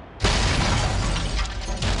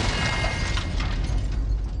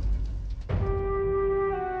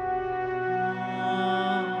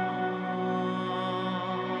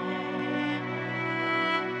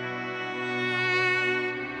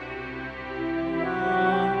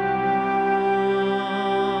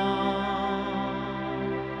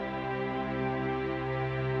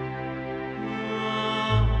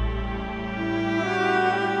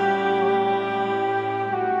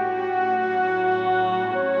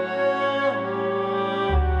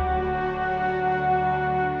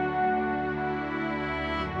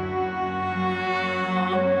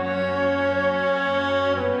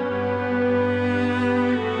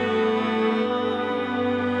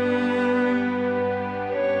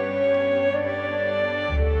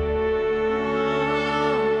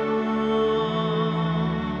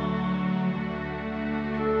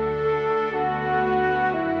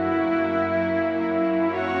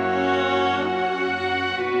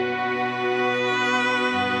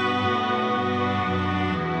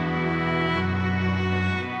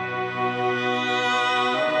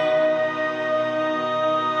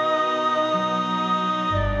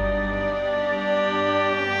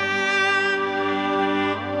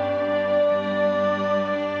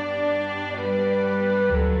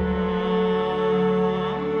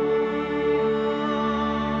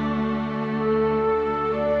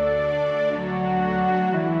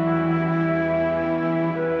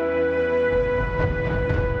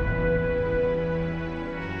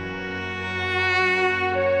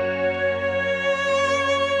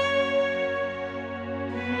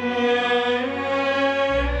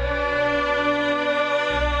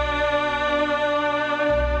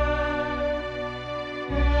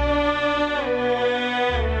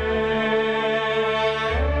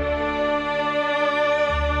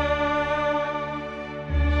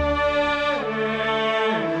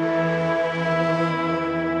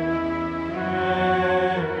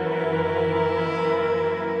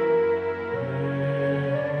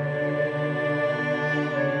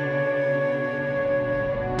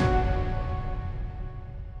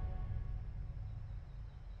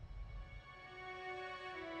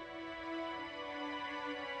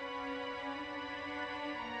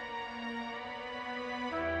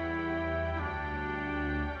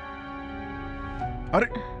 अरे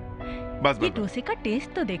बस ये बस डोसे का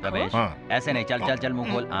टेस्ट तो देखो। रमेश, हाँ। ऐसे नहीं। चल चल चल,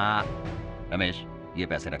 मुंह खोल। हाँ रमेश, ये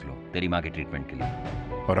पैसे रख लो तेरी माँ के ट्रीटमेंट के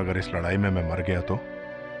लिए। और अगर इस लड़ाई में मैं मर गया तो?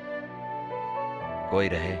 कोई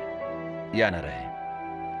रहे या ना रहे,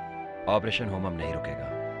 ऑपरेशन होमम नहीं रुकेगा,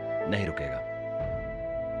 नहीं रुकेगा।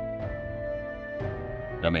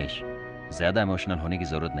 रमेश, ज्यादा इमोशनल होने की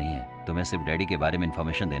जरूरत नहीं है। तुम्हें सिर्फ डैडी के बारे में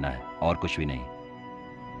इंफॉर्मेशन देना है और कुछ भी नहीं।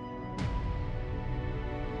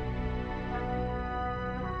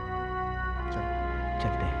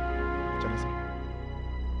 चलते हैं। चलो सर,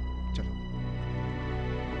 चलो।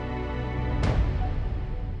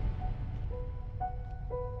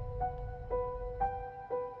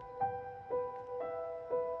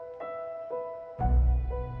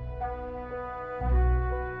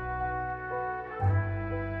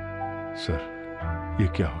 सर, ये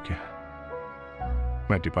क्या हो गया?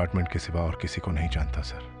 मैं डिपार्टमेंट के सिवा और किसी को नहीं जानता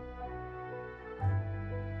सर।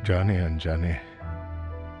 जाने अनजाने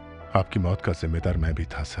आपकी मौत का जिम्मेदार मैं भी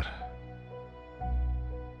था sir.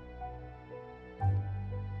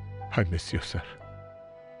 I miss you sir.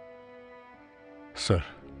 Sir,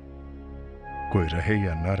 कोई रहे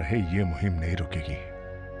या ना रहे ये मुहिम नहीं रुकेगी,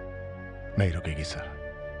 नहीं रुकेगी सर।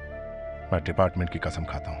 मैं डिपार्टमेंट की कसम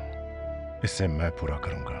खाता हूं, इससे मैं पूरा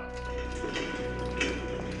करूंगा।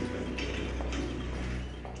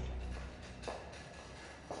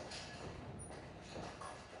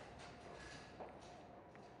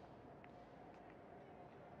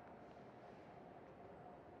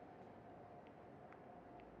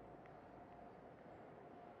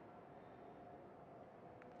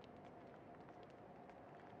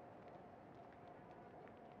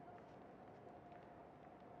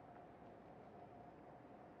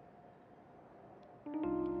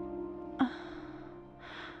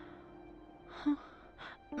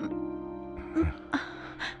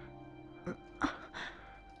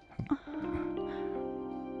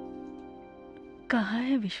 कहाँ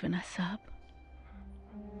है विश्वनाथ साहब?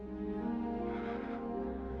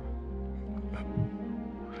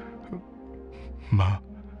 माँ,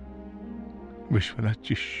 विश्वनाथ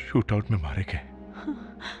जी शूटआउट में मारे गए।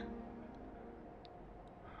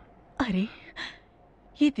 अरे,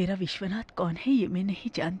 ये तेरा विश्वनाथ कौन है ये मैं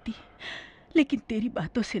नहीं जानती, लेकिन तेरी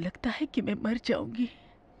बातों से लगता है कि मैं मर जाऊंगी।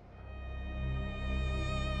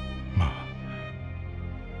 माँ,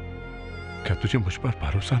 क्या तुझे मुझ पर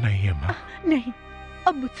भरोसा नहीं है माँ? नहीं,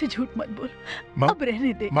 अब मुझसे झूठ मत बोल। अब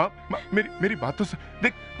रहने दे। माँ, मेरी बातों से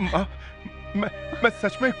देख माँ, मैं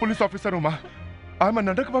सच में एक पुलिस ऑफिसर हूँ माँ। I am N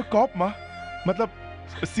undercover corp माँ, मतलब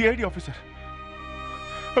सीआईडी ऑफिसर।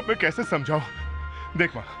 अब मैं कैसे समझाऊं?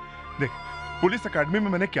 देख माँ, देख, पुलिस एकेडमी में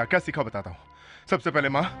मैंने क्या क्या सीखा बताता हूँ। सबसे पहले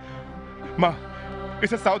माँ,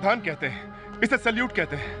 इसे सावधान कहते हैं, इसे सल्यूट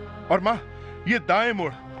कहते हैं। और माँ, ये दाएं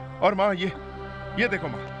मुड़। और माँ, ये देखो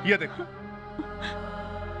माँ, ये देखो।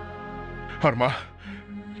 और माँ,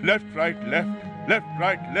 left right left, left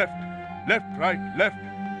right left, left right left.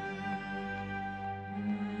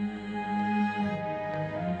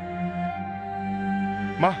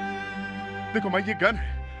 माँ, देखो माँ, ये गन है,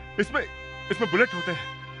 इसमें बुलेट होते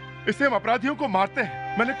हैं, इससे हम अपराधियों को मारते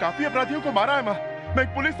हैं। मैंने काफी अपराधियों को मारा है माँ। मैं एक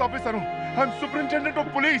पुलिस ऑफिसर हूँ, I am superintendent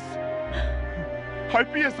of police,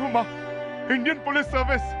 IPS हूँ माँ, इंडियन पुलिस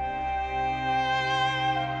सर्विस।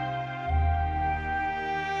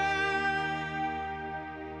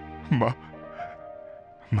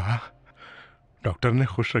 माँ, डॉक्टर ने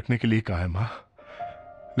खुश रखने के लिए कहा है माँ,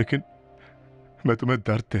 लेकिन मैं तुम्हें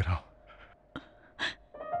दर्द दे रहा हूं।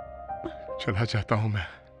 चला जाता हूं मैं,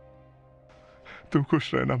 तुम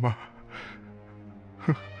खुश रहना माँ।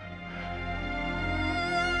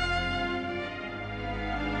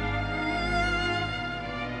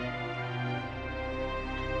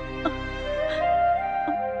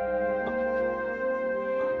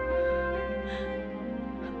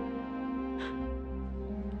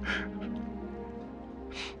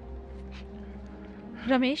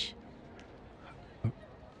 रमेश,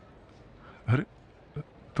 अरे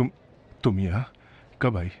तुम यहाँ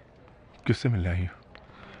कब आई? किससे मिलने आई हो?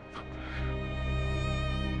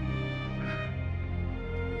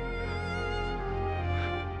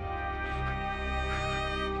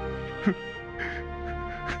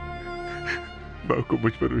 माँ को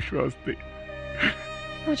मुझ पर विश्वास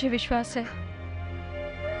नहीं। मुझे विश्वास है।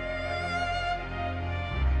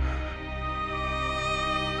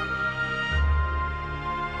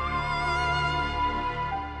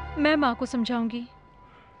 मैं माँ को समझाऊंगी।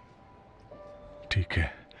 ठीक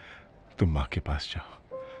है, तुम माँ के पास जाओ।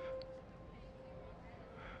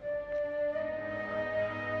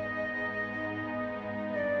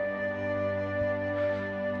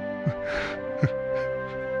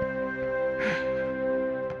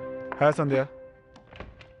 हाय संध्या।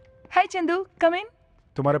 हाय चंदू, कम इन।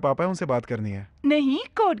 तुम्हारे पापा हैं, उनसे बात करनी है। नहीं,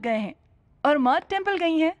 कोर्ट गए हैं और माँ टेंपल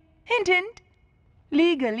गई हैं। हिंट हिंट,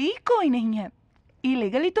 लीगली कोई नहीं है,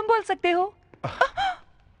 इलीगली तुम बोल सकते हो।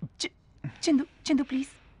 Chandu Chandu please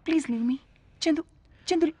please leave me. Chandu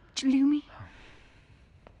Chandu leave me.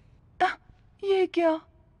 ये क्या,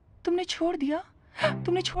 तुमने छोड़ दिया?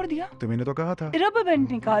 तुमने छोड़ दिया? तुम्हें तो कहा था। रबर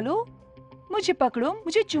बैंड निकालो, मुझे पकड़ो,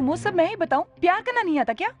 मुझे चूमो, सब मैं ही बताऊं। प्यार करना नहीं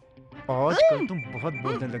आता क्या? आजकल तुम बहुत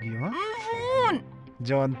बोलने लगी हो।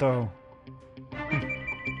 जानता हूँ।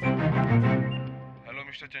 हेलो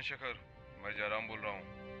मिस्टर चंद्रशेखर, मैं जयराम बोल रहा हूँ।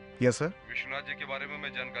 Yes sir. विश्वनाथ जी के बारे में मैं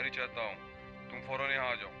जानकारी चाहता हूँ, तुम फौरन यहाँ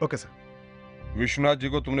आ जाओ। Okay sir. विश्वनाथ जी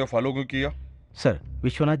को तुमने फॉलो क्यों किया? सर,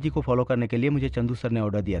 विश्वनाथ जी को फॉलो करने के लिए मुझे चंदू सर ने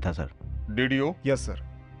ऑर्डर दिया था sir. Did you? Yes sir.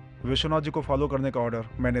 Vishwanath ji को फॉलो करने का ऑर्डर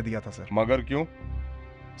मैंने दिया था सर। मगर क्यों?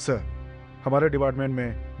 सर, हमारे डिपार्टमेंट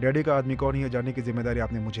में डैडी का आदमी कौन है जानने की जिम्मेदारी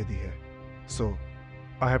आपने मुझे दी है। सो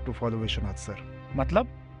I have to follow Vishwanath sir. मतलब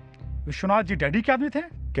विश्वनाथ जी डैडी के आदमी थे?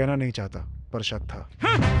 कहना नहीं चाहता पर शक था।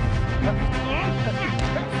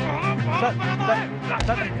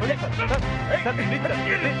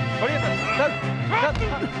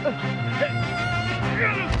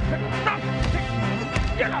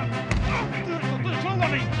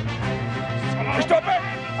 Stop it!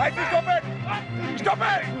 I say stop it! Stop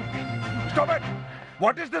it! Stop it!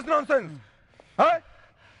 What is this nonsense? हाँ?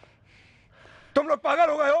 तुम लोग पागल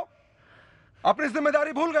हो गए हो? अपनी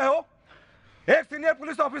जिम्मेदारी भूल गए हो? एक सीनियर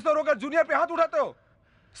पुलिस ऑफिसर होकर जूनियर पे हाथ उठाते हो?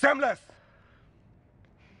 सेमलेस।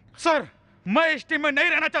 सर, मैं इस टीम में नहीं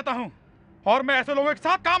रहना चाहता हूं और मैं ऐसे लोगों के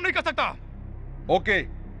साथ काम नहीं कर सकता। ओके,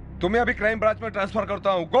 तुम्हें अभी क्राइम ब्रांच में ट्रांसफर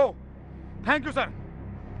करता हूं। गो। Thank you sir,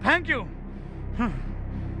 thank you.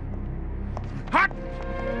 हट।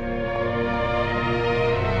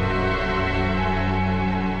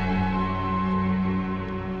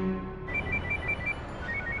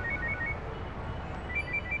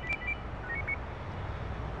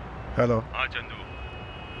 हेलो। हाँ चंदू।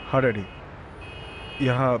 हाँ डैडी,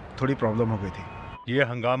 यहाँ थोड़ी प्रॉब्लम हो गई थी। ये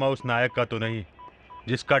हंगामा उस नायक का तो नहीं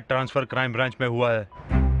जिसका ट्रांसफर क्राइम ब्रांच में हुआ है?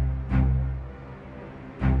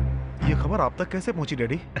 ये खबर आप तक कैसे पहुंची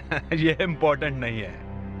डैडी? ये इम्पोर्टेंट नहीं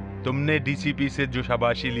है। तुमने डीसीपी से जो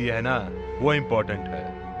शाबाशी ली है ना, वो इम्पोर्टेंट है।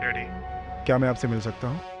 डैडी, क्या मैं आपसे मिल सकता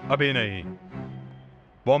हूँ? अभी नहीं,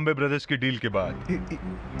 बॉम्बे ब्रदर्स की डील के बाद।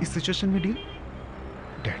 इस सिचुएशन में डील?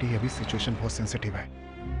 डैडी, अभी सिचुएशन बहुत सेंसिटिव है।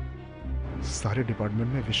 सारे डिपार्टमेंट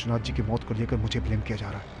में विश्वनाथ जी की मौत को लेकर मुझे ब्लेम किया जा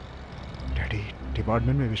रहा है। डैडी,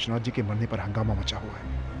 डिपार्टमेंट में विश्वनाथ जी के मरने पर हंगामा मचा हुआ है।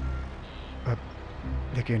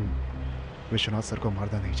 लेकिन विश्वनाथ सर को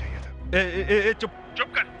मारना नहीं चाहिए था। चुप चुप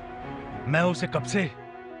कर। मैं उसे कब से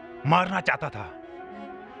मारना चाहता था।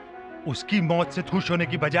 उसकी मौत से खुश होने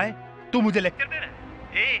की बजाय तू मुझे लेक्चर दे रहा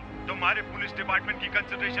है। तुम्हारे पुलिस डिपार्टमेंट की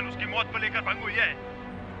कंसिडरेशन उसकी मौत को लेकर भंग हुई है,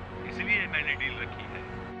 इसलिए मैंने डील रखी है।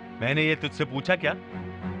 मैंने ये तुझसे पूछा क्या?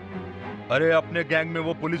 अरे अपने गैंग में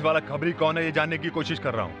वो पुलिस वाला खबरी कौन है ये जानने की कोशिश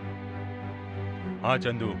कर रहा हूं। हाँ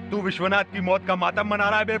चंदू, तू विश्वनाथ की मौत का मातम मना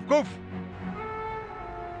रहा है बेवकूफ।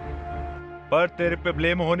 पर तेरे पे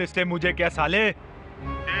ब्लेम होने से मुझे क्या साले?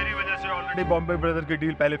 तेरी वजह से ऑलरेडी बॉम्बे ब्रदर की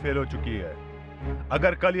डील पहले फेल हो चुकी है।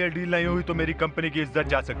 अगर कल ये डील नहीं हुई तो मेरी कंपनी की इज्जत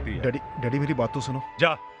जा सकती है। डैडी मेरी बात तो सुनो।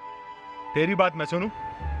 जा, तेरी बात मैं सुनूं?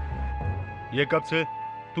 ये कब से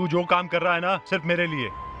तू जो काम कर रहा है ना, सिर्फ मेरे लिए।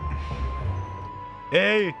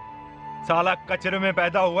 साला कचरे में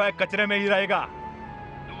पैदा हुआ है, कचरे में ही रहेगा।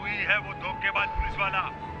 तू ही है वो धोखेबाज पुलिस वाला।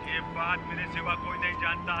 ये बात मेरे सिवा कोई नहीं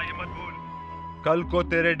जानता, ये मत भूल। कल को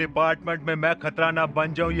तेरे डिपार्टमेंट में मैं खतरा ना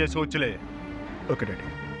बन जाऊं, ये सोच ले। Okay daddy.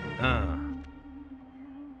 हाँ।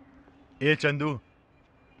 ए चंदू,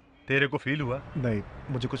 तेरे को फील हुआ? नहीं,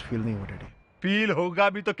 मुझे कुछ फील नहीं हुआ डैडी। फील होगा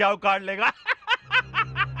भी तो क्या उखाड़ लेगा?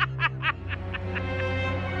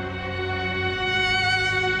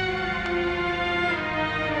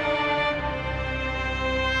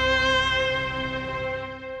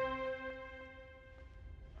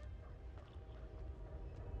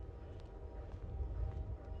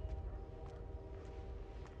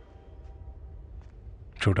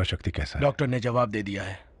 छोटा शक्ति कैसा है? डॉक्टर ने जवाब दे दिया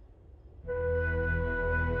है।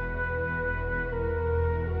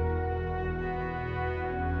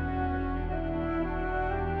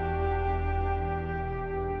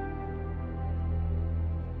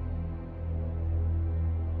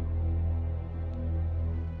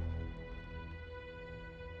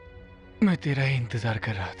 मैं तेरा ही इंतजार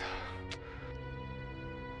कर रहा था।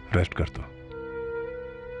 रेस्ट कर दो।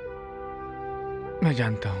 मैं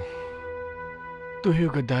जानता हूं तू ही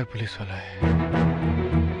गद्दार पुलिस वाला है।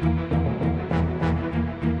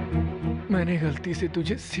 मैंने गलती से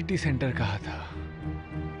तुझे सिटी सेंटर कहा था,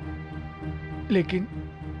 लेकिन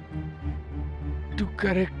तू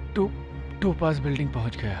करेक्ट टोपास बिल्डिंग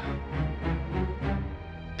पहुंच गया।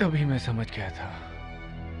 तभी मैं समझ गया था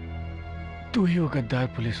तू ही वो गद्दार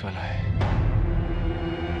पुलिस वाला है।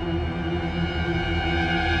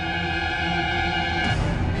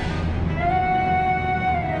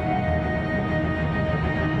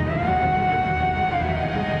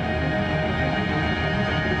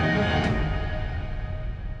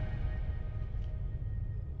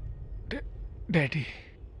 डैडी,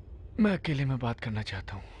 मैं अकेले में बात करना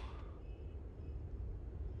चाहता हूं।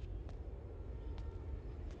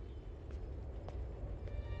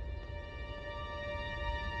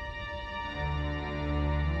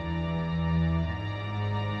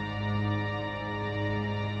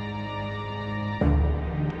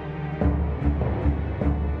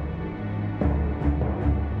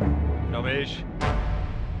 महेश,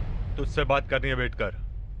 तुझसे बात करनी है, वेट कर।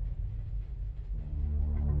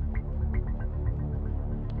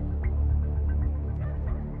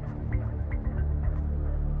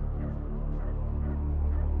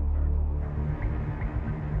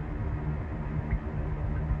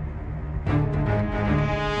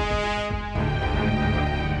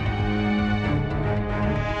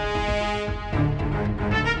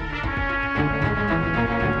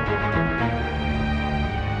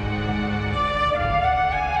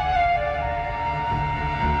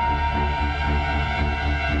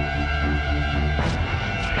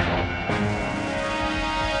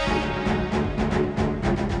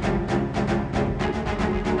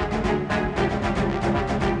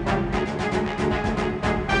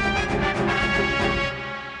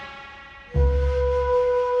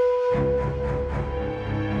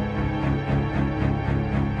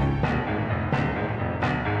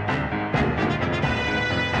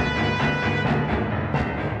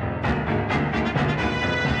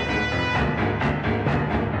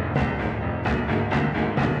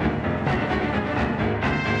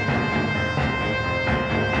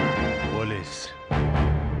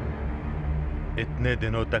 इतने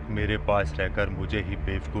दिनों तक मेरे पास रहकर मुझे ही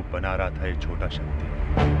बेवकूफ बना रहा था ये छोटा शक्ति।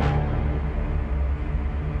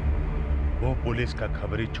 वो पुलिस का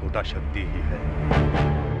खबरी छोटा शक्ति ही है।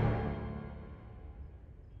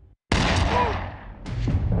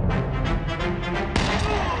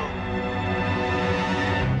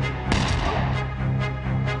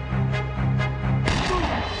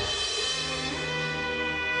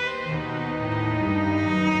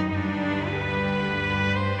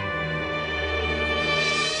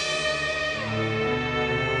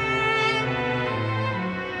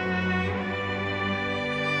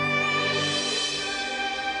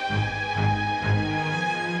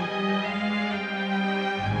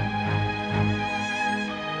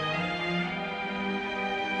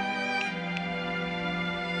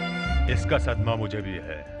 इसका सदमा मुझे भी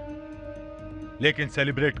है, लेकिन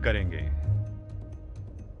सेलिब्रेट करेंगे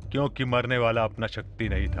क्योंकि मरने वाला अपना शक्ति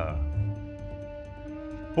नहीं था,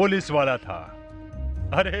 पुलिस वाला था।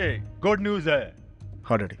 अरे गुड न्यूज है।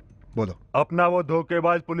 हाँ डैडी बोलो। अपना वो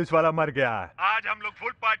धोखेबाज पुलिस वाला मर गया। आज हम लोग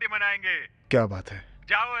फुल पार्टी मनाएंगे। क्या बात है।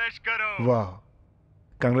 जाओ ऐश करो। वाह,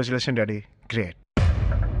 congratulation daddy, great.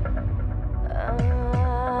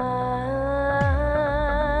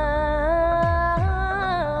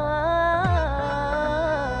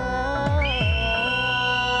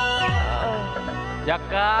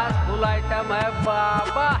 जक्कास full item है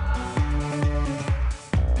बाबा।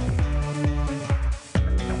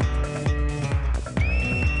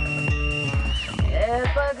 ए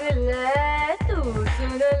पगले तू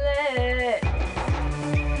सुन ले,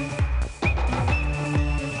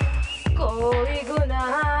 कोई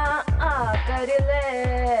गुनाह आ कर ले।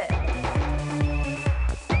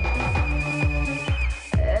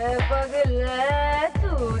 ए पगले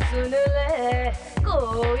तू सुन ले,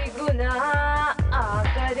 कोई गुनाह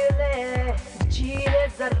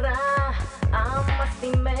जरा आम मस्ती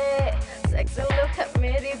में, सेक्स लुक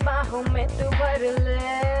मेरी बाहों में तू भर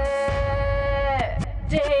ले।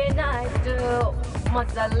 डे नाइट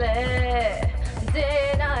मजा ले, डे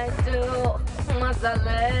नाइट मजा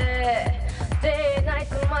ले, डे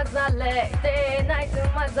नाइट मजा ले, डे नाइट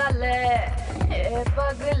मजा ले। ए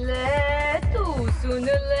पगले तू सुन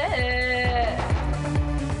ले।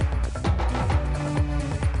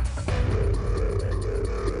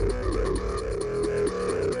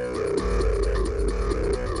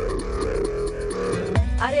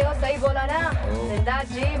 अरे वो सही बोला ना, जिंदा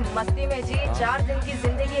जी मस्ती में जी, 4 दिन की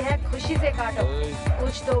जिंदगी है खुशी से काटो।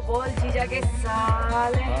 कुछ तो बोल जीजा के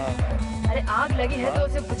साले। अरे आग लगी है तो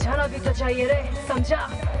उसे बुझाना भी तो चाहिए रे, समझा?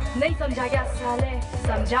 नहीं समझा क्या साले?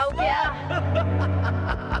 समझाओ क्या?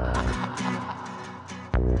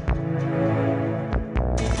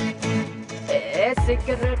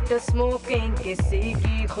 सिगरेट स्मोकिंग किसी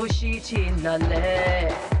की खुशी छीन ले,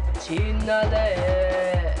 छीन ले।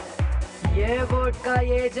 ये वोडका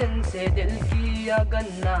ये जिनसे दिल की अगन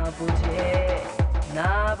ना बुझे,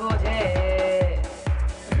 ना बुझे।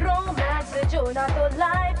 रोमांस जो ना तो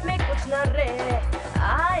लाइफ में कुछ ना रहे,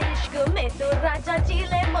 इश्क में तो राजा जी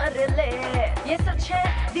ले मर ले। ये सच है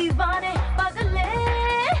दीवाने पगले।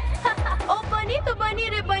 ओ बनी तो बनी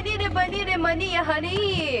रे, बनी रे, बनी रे मनी हनी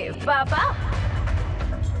बाबा।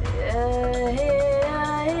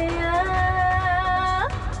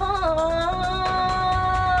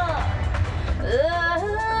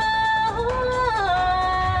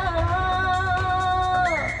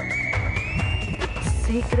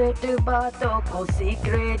 सीक्रेट बातों को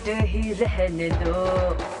सीक्रेट ही रहने दो,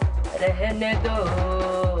 रहने दो,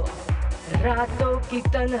 रातों की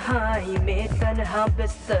तन्हाई में तन्हा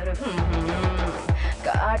बिस्तर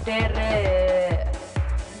काटे रे,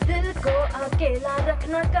 दिल को अकेला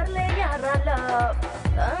रखना, कर ले यारा लव,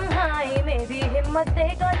 तन्हाई में भी हिम्मत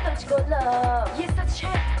देगा तुझको लव, ये सच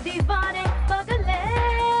है दीवाने पगले,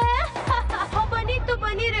 हो बनी तो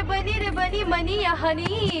बनी रे बनी मनी या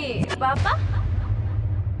हनी पापा।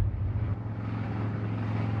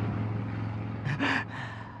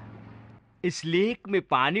 इस लेक में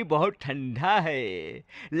पानी बहुत ठंडा है।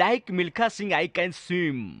 Like Milkha Singh I can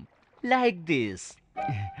swim like this.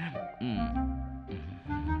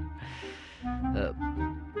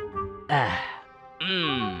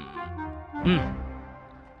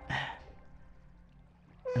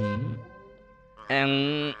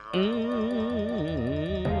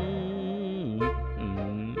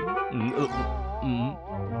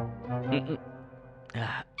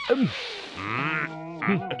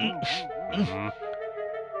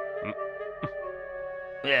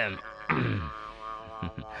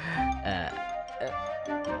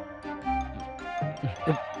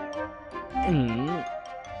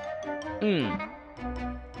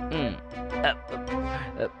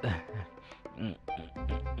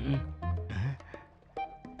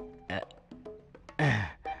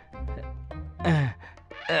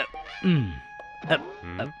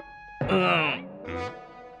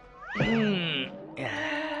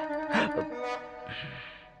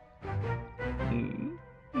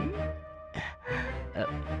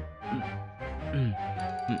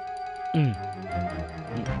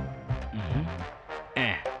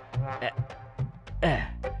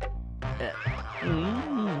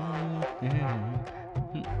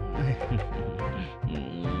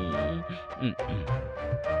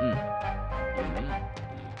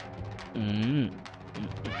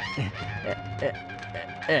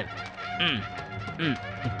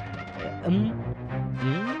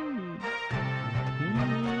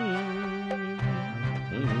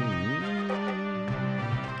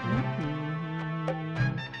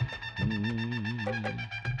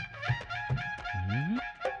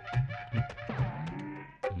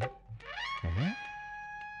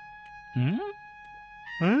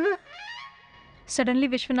 Suddenly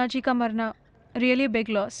Vishwanath ji का मरना रियली बिग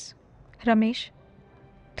लॉस। रमेश,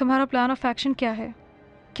 तुम्हारा प्लान ऑफ एक्शन क्या है?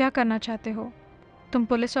 क्या करना चाहते हो? तुम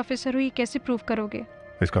पुलिस ऑफिसर हो, ये कैसे प्रूव करोगे?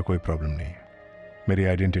 इसका कोई प्रॉब्लम नहीं है। मेरी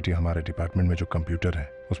आइडेंटिटी हमारे डिपार्टमेंट में जो कंप्यूटर है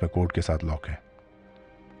उसमें कोड के साथ लॉक है।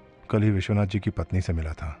 कल ही विश्वनाथ जी की पत्नी से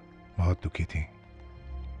मिला था, बहुत दुखी थी।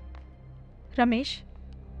 रमेश,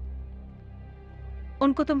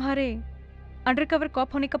 उनको तुम्हारे अंडरकवर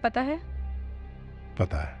कॉप होने का पता है?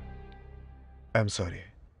 पता है। I am sorry,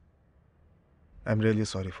 I am really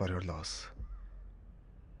sorry for your loss.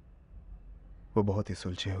 वो बहुत ही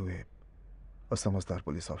सुलझे हुए और समझदार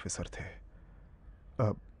पुलिस ऑफिसर थे।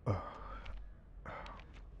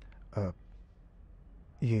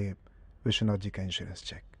 ये विश्वनाथ जी का इंश्योरेंस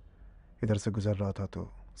चेक इधर से गुजर रहा था तो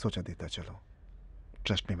सोचा देता चलो।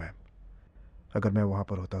 ट्रस्ट मी मैम, अगर मैं वहाँ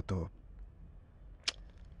पर होता तो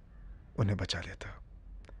उन्हें बचा लेता।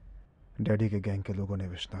 डैडी के गैंग के लोगों ने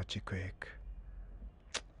विश्वनाथ जी को एक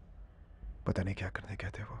पता नहीं क्या करने गए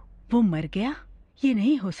थे। वो मर गया? ये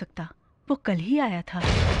नहीं हो सकता, वो कल ही आया था।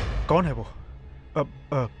 कौन है वो?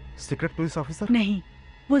 Secret police officer? नहीं,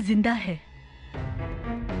 वो जिंदा है।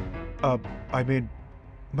 आई मीन,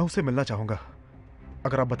 मैं उससे मिलना चाहूंगा।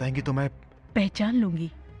 अगर आप बताएंगी तो मैं पहचान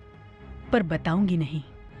लूंगी, पर बताऊंगी नहीं।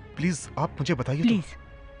 प्लीज आप मुझे बताइए। प्लीज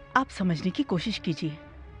आप समझने की कोशिश कीजिए।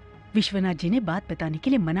 विश्वनाथ जी ने बात बताने के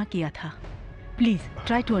लिए मना किया था। Please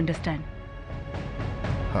try to understand.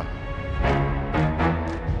 हाँ।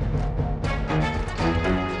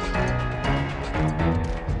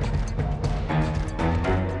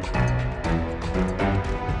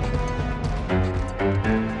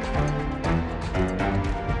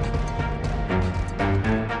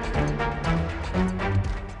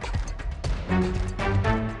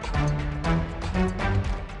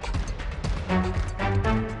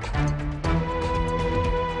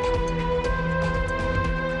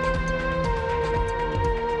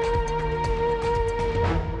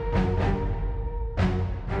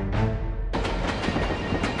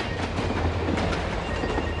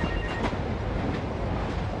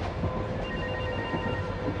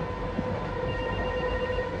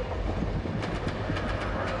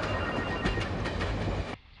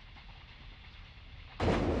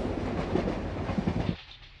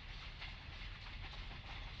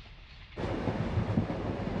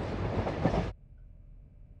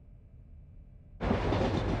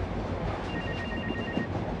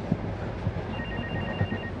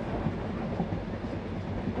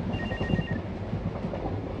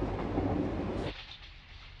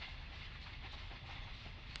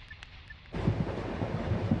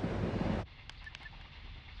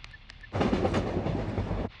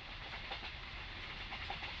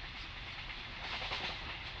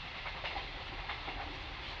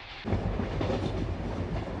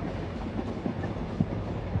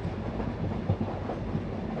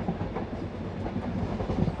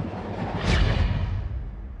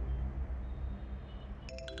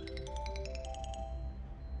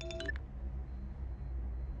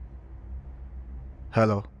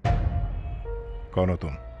 हेलो। कौन हो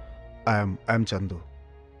तुम? I am Chandu,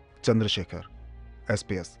 Chandrashekhar,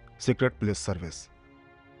 SPS, secret police service.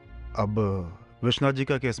 अब विश्वनाथ जी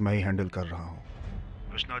का केस मैं ही हैंडल कर रहा हूँ।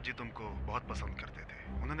 विश्वनाथ जी तुमको बहुत पसंद करते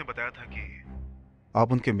थे। उन्होंने बताया था कि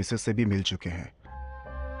आप उनके मिसेस से भी मिल चुके हैं।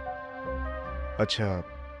 अच्छा,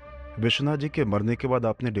 विश्वनाथ जी के मरने के बाद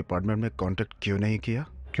आपने डिपार्टमेंट में कांटेक्ट क्यों नहीं किया?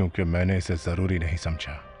 क्योंकि मैंने इसे जरूरी नहीं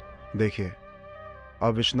समझा। देखिए,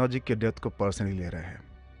 आप विश्वनाथ जी के डेथ को पर्सनली ले रहे हैं।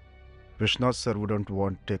 Vishwanath sir wouldn't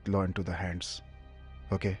want take law into the hands,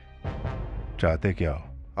 okay? चाहते क्या हो?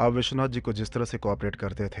 आप विश्वनाथ जी को जिस तरह से कोऑपरेट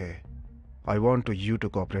करते थे, I want to you to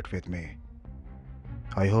cooperate with me.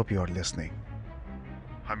 I hope you are listening.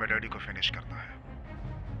 हमें डैडी को फिनिश करना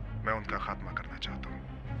है। मैं उनका खात्मा करना चाहता हूँ,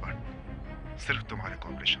 बट सिर्फ तुम्हारे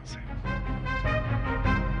कोऑपरेशन से।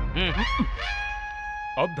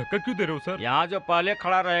 आप धक्का क्यों दे रहे हो सर? यहाँ जो पहले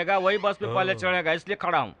खड़ा रहेगा वही बस पे पहले चढ़ेगा, इसलिए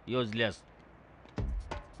खड़ा हूँ। यूजलेस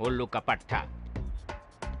उल्लू का पट्टा।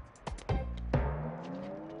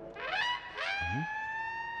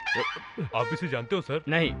 आप इसे जानते हो सर?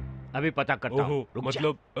 नहीं, अभी पता करता हूँ। ओहो,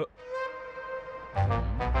 मतलब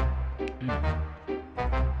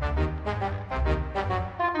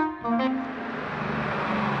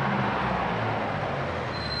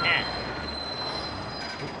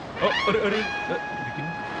अरे अरे लेकिन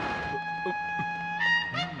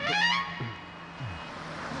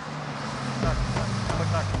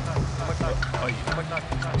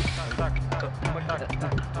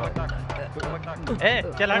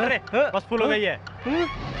चल हट रे, बस फुल हो गई है।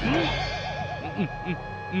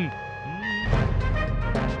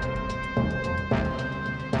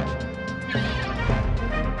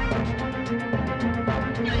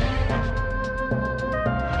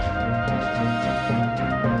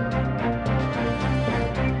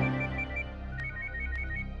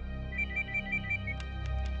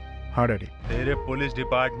 हाँ डैडी। तेरे पुलिस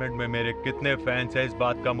डिपार्टमेंट में मेरे कितने फैंस हैं, इस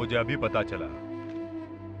बात का मुझे अभी पता चला।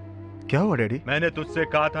 क्या हुआ डैडी? मैंने तुझसे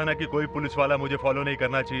कहा था ना कि कोई पुलिस वाला मुझे फॉलो नहीं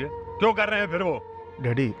करना चाहिए। क्यों कर रहे हैं फिर वो?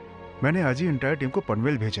 डैडी, मैंने आज ही इंटायर टीम को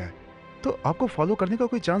पनवेल भेजा है, तो आपको फॉलो करने का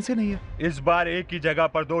कोई चांस ही नहीं है। इस बार एक ही जगह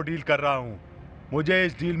पर 2 डील कर रहा हूँ। मुझे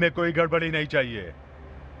इस डील में कोई गड़बड़ी नहीं चाहिए।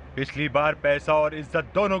 पिछली बार पैसा और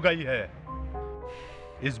इज्जत दोनों गई है,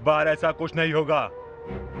 इस बार ऐसा कुछ नहीं होगा।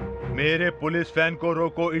 मेरे पुलिस फैन को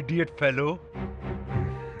रोको, idiot fellow.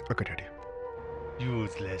 Okay daddy.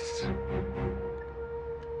 Useless.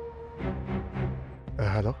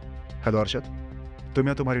 Hello hello Arshad, तुम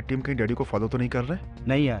या तुम्हारी टीम कहीं डैडी को फॉलो तो नहीं कर रहे?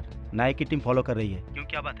 नहीं यार, नायक की टीम फॉलो कर रही है। क्यों,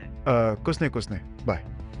 क्या बात है? कुछ नहीं, बाय।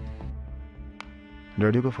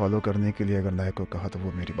 डैडी को फॉलो करने के लिए अगर नायक को कहा तो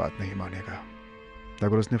वो मेरी बात नहीं मानेगा।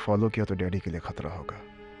 अगर उसने फॉलो किया तो डैडी के लिए खतरा होगा।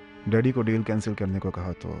 डैडी को डील कैंसिल करने को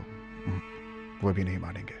कहा तो वो भी नहीं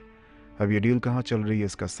मानेंगे। अब ये डील कहाँ चल रही है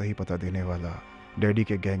इसका सही पता देने वाला डैडी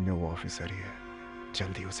के गैंग में वो ऑफिसर ही है।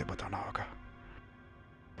 जल्दी उसे बताना होगा।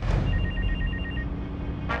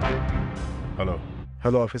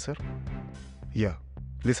 Hello officer. या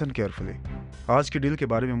लिसन केयरफुली। आज की डील के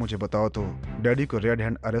बारे में मुझे बताओ तो डैडी को रेड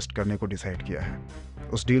हैंड अरेस्ट करने को डिसाइड किया है।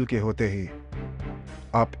 उस डील के होते ही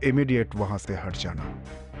आप इमीडिएट वहां से हट जाना,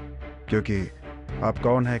 क्योंकि आप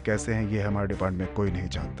कौन है, कैसे हैं, ये हमारे डिपार्टमेंट में कोई नहीं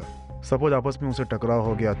जानता। सपोज आपस में उनसे टकराव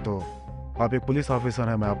हो गया तो आप एक पुलिस ऑफिसर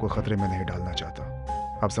हैं, मैं आपको खतरे में नहीं डालना चाहता।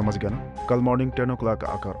 आप समझ गए ना? कल मॉर्निंग 10 o'clock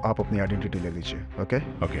आकर आप अपनी आइडेंटिटी ले लीजिए। Okay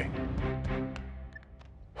okay.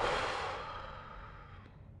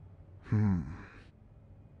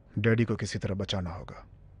 डैडी को किसी तरह बचाना होगा,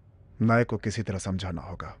 नायक को किसी तरह समझाना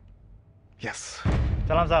होगा। यस।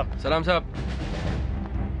 सलाम साहब। सलाम साहब।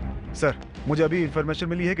 सर, मुझे अभी इंफॉर्मेशन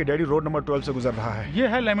मिली है कि डैडी रोड नंबर 12 से गुजर रहा है। ये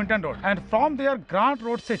है Lamington road and from there grant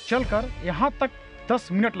road से चलकर यहाँ तक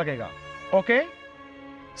 10 मिनट लगेगा। ओके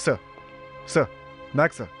सर,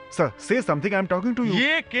 नायक सर, से something. I am talking to you.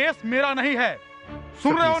 ये केस मेरा नहीं है,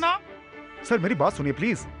 सुन रहे हो ना? सर मेरी बात सुनिए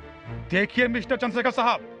प्लीज। देखिए मिस्टर चंद्रशेखर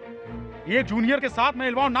साहब, एक जूनियर के साथ मैं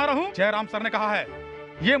इन्वॉल्व ना रहूं, जयराम सर ने कहा है।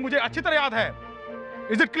 ये मुझे अच्छी तरह याद है।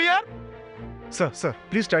 Is it clear? Sir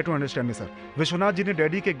please try to understand me sir. Vishwanath ji ने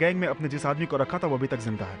डैडी के गैंग में अपने जिस आदमी को रखा था वो अभी तक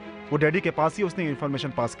जिंदा है। वो डैडी के पास ही उसने इन्फॉर्मेशन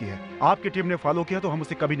पास की है। आपकी टीम ने फॉलो किया तो हम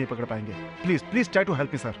उसे कभी नहीं पकड़ पाएंगे। Please try to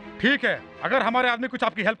help me sir. ठीक है, अगर हमारे आदमी कुछ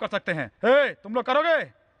आपकी हेल्प कर सकते हैं। हे, तुम लोग करोगे?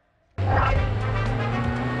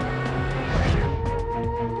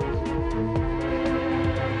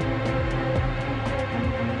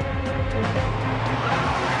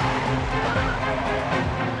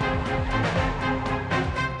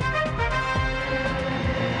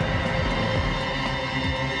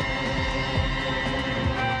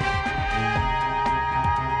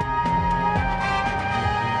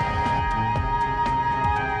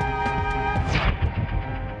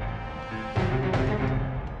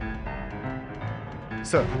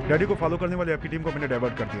 सर, डैडी को फॉलो करने वाली आपकी टीम को मैंने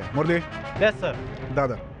डाइवर्ट कर दिया। मुरली। Yes sir.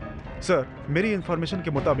 दादा। सर, मेरी इंफॉर्मेशन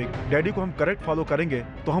के मुताबिक डैडी को हम करेक्ट फॉलो करेंगे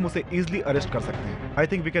तो हम उसे इजीली अरेस्ट कर सकते हैं। I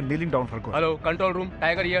think we can kneeling down for God. Hello control room,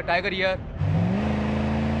 tiger here, tiger here.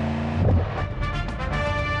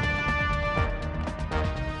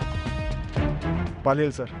 Pali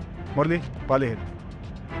hill sir. Murali, Pali hill.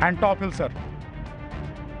 And top hill sir.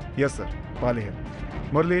 Yes sir, Pali hill.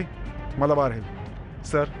 Murali, Malabar hill.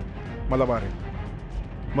 Sir, Malabar hill.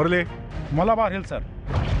 Murali, Malabar hill sir.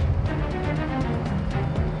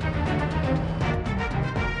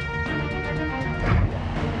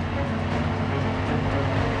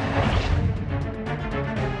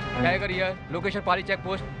 Tiger here, location Pali check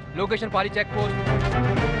post, location Pali check post.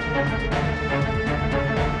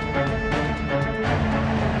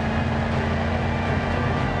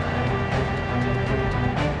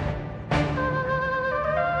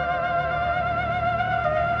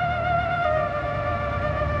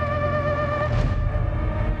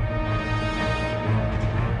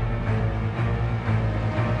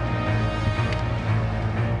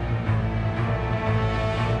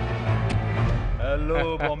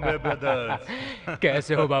 Hello Bombay brothers.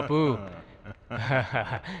 कैसे हो बापू?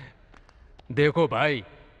 देखो भाई,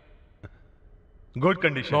 good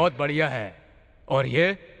condition. बहुत बढ़िया है। और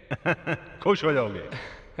ये खुश हो जाओगे।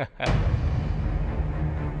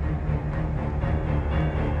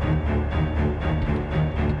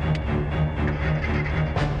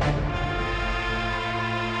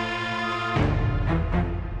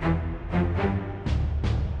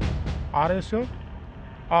 Are you sure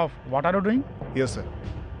of what are you doing? Yes sir.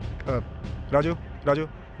 Raju,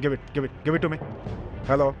 give it to me.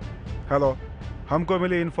 Hello. हमको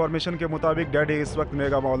मिली इंफॉर्मेशन के मुताबिक डैडी इस वक्त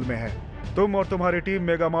मेगा मॉल में है। तुम और तुम्हारी टीम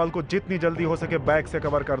मेगा मॉल को जितनी जल्दी हो सके बैक से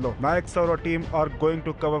कवर कर लो। नायक सर और team are going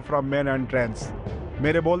to cover from main entrance.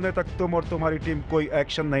 मेरे बोलने तक तुम और तुम्हारी टीम कोई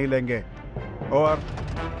एक्शन नहीं लेंगे। और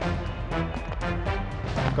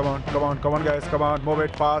come on guys, come on, move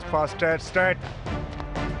it fast, straight.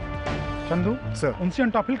 Chandu sir, उनसे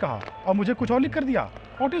अनटॉपिल कहा और मुझे कुछ और लिख कर दिया।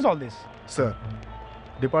 What is all this? Sir,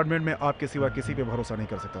 department में आपके सिवा किसी पे भरोसा नहीं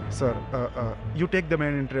कर सकता। Sir, you take the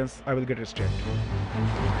main entrance, I will get it straight.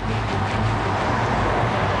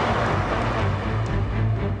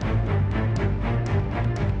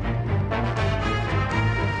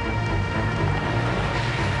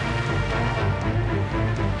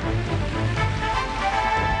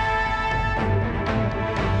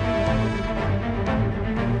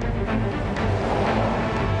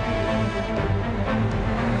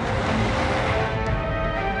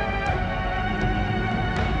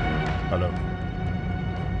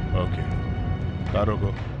 कारों को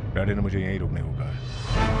डैडी ने मुझे यहीं रुकने को कहा है।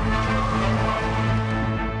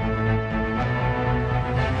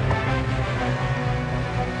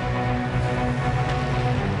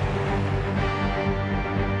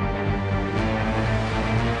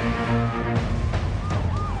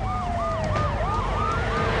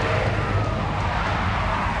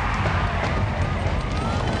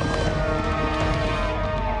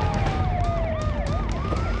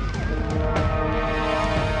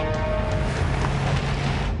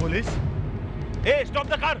 Hey, stop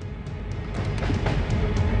the car!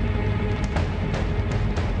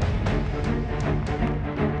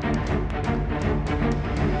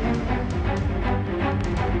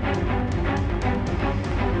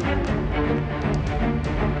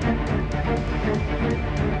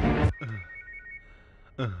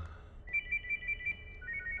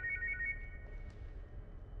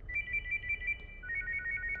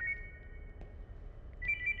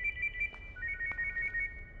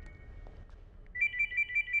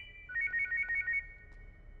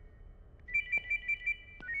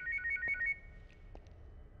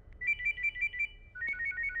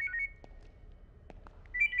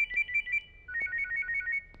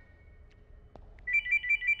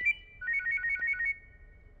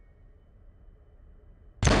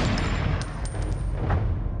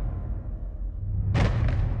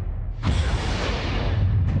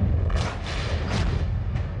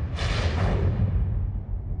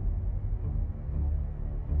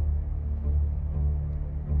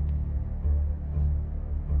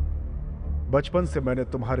 बचपन से मैंने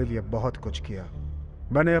तुम्हारे लिए बहुत कुछ किया।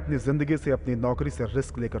 मैंने अपनी जिंदगी से, अपनी नौकरी से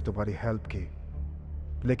रिस्क लेकर तुम्हारी हेल्प की,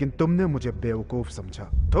 लेकिन तुमने मुझे बेवकूफ समझा।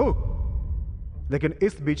 तो लेकिन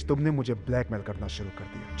इस बीच तुमने मुझे ब्लैकमेल करना शुरू कर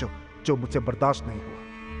दिया, जो मुझसे बर्दाश्त नहीं हुआ।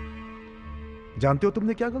 जानते हो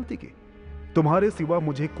तुमने क्या गलती की? तुम्हारे सिवा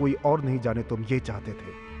मुझे कोई और नहीं जाने तुम ये चाहते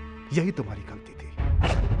थे। यही तुम्हारी गलती थी।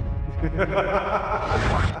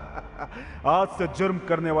 आज से जुर्म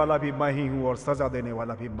करने वाला भी मैं ही हूं और सजा देने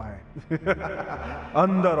वाला भी मैं।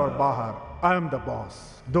 अंदर और बाहर आई एम द बॉस।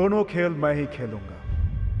 दोनों खेल मैं ही खेलूंगा।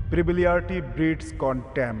 प्रिबिलियरिटी breeds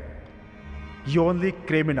contempt. You only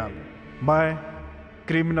criminal, मैं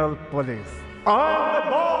criminal police. I am the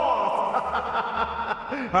boss.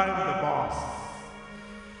 I am the boss.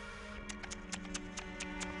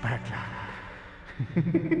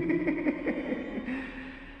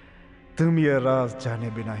 तुम ये राज जाने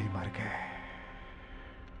बिना ही मर गए।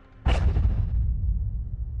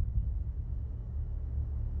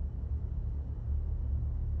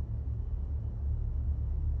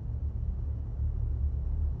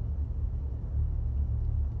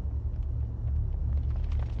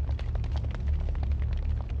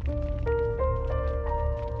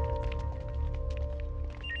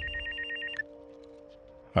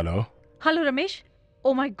 Hello hello Ramesh.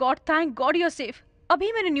 Oh my God, thank God you are safe.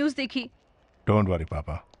 अभी मैंने न्यूज़ देखी। डोंट वरी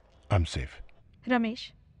पापा, I am safe.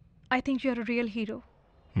 Ramesh, I think you are a real hero.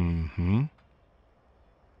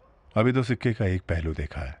 अभी तो सिक्के का एक पहलू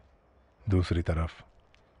देखा है, दूसरी तरफ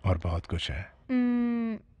और बहुत कुछ है।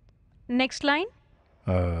 Next line.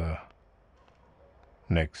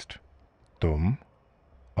 नेक्स्ट तुम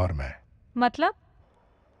और मैं। मतलब?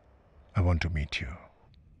 I want to meet you.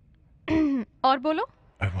 और बोलो।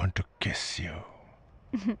 आई वांट टू किस यू।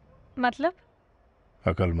 मतलब?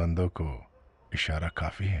 अक्लमंदों को इशारा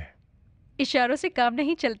काफी है। इशारों से काम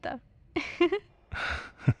नहीं चलता।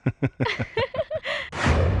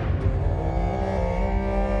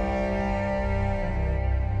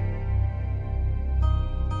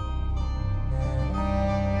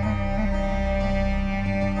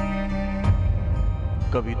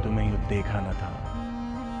 कभी तुम्हें यूं देखा न था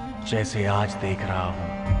जैसे आज देख रहा हूं।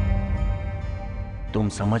 तुम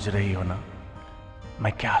समझ रही हो ना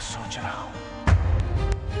मैं क्या सोच रहा हूं।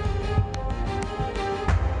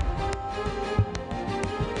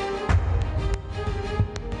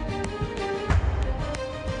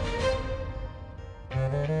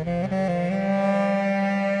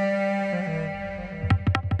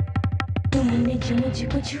 तुमने जो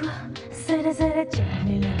मुझको छुआ, जरा जरा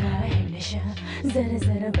चढ़ने लगा है नशा, जरा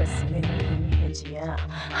जरा बस में नहीं है जिया।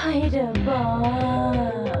 हाय रब्बा,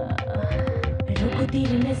 रुको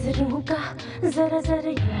तेरी नजरों का, जरा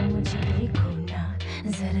जरा यूं मुझे देखो ना,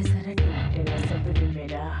 जरा जरा टूटे ना सब्र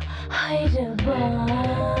मेरा। हाय रब्बा,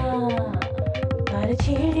 तार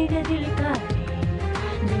छेड़ेगा दिल का रे,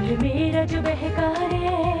 दिल मेरा जो बहका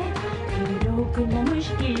रे, फिर रोकना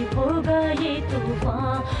मुश्किल होगा ये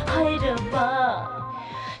तूफान। हाय रब्बा,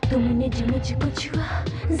 तुमने जो मुझको छुआ,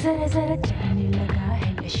 जरा जरा चढ़ने लगा है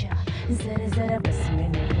नशा, जरा जरा बस में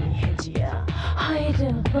नहीं है जिया। हाय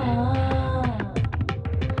रब्बा,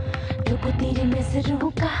 रुको तेरी नजरों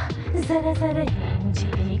का, जरा जरा यूं मुझे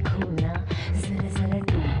देखो ना, जरा जरा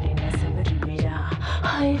टूटे ना सब्र मेरा।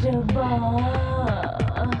 हाय रब्बा,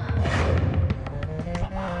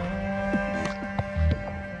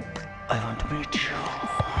 I want to meet you.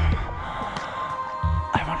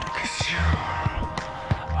 I want to kiss you.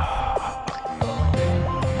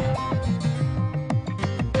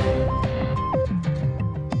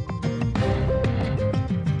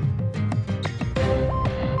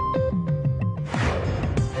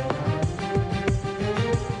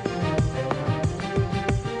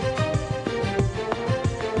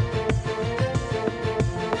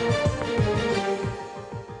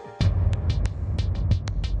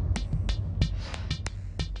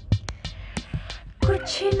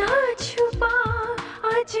 कुछ ना छुपा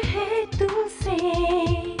आज है तुमसे,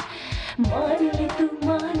 मान ले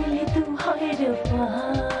तू। हाय रब्बा,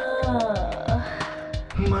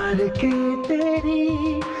 मर के तेरी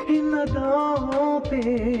इन अदाओं पे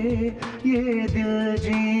ये दिल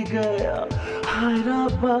जी गया। हाय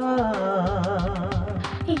रब्बा,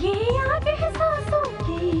 ये आग है सांसों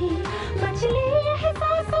की, मचली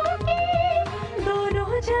एहसासों की,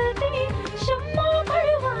 दोनों जलते शम्मा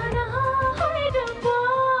परवाना। हाय रब्बा,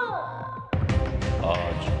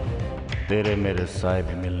 आज तेरे मेरे साए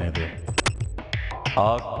भी मिलने दे,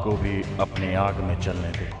 आग को भी अपनी आग में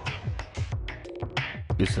चलने दे।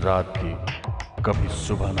 इस रात की कभी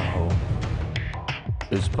सुबह ना हो,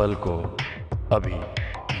 इस पल को अभी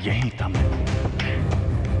यहीं थमे।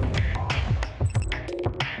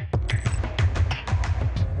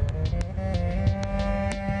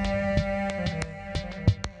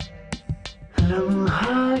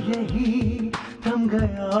 लम्हा यही थम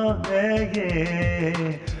गया है ये,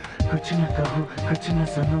 कुछ न कहो कुछ न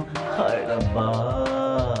सुनो। हाय रब्बा,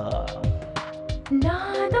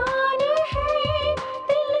 नादान है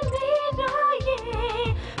दिल मेरा ये,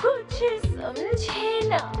 कुछ समझे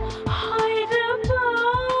ना। हाय रब्बा,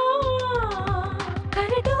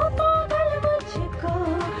 कर दो पागल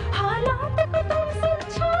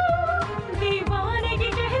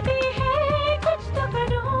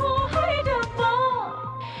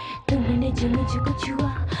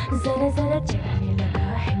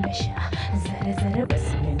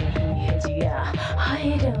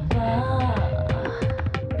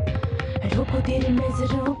रोको तेरी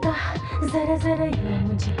नजरों का जरा जरा यूं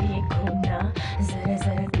मुझे देखो ना, जरा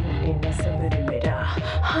जरा टूटे ना सब्र मेरा,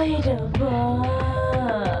 हाय रब्बा।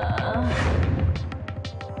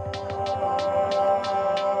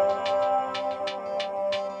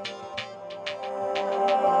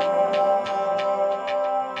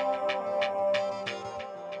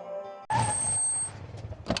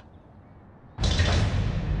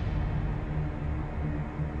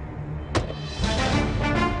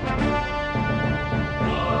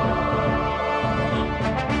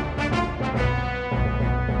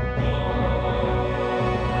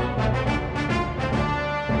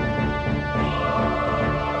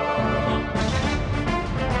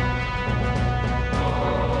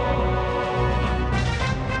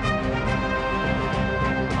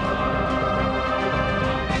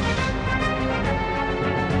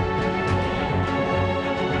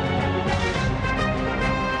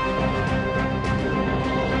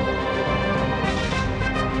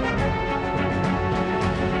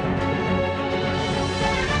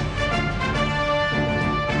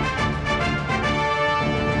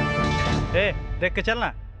 देख के चलना।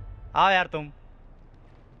 आओ यार तुम।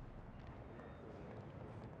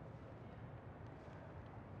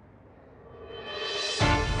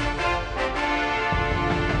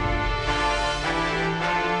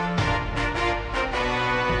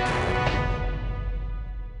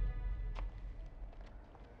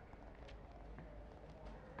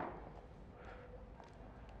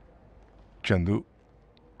 चंदू।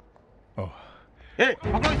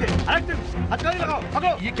 पकड़ो इसे, हथकड़ी लगाओ, पकड़ो।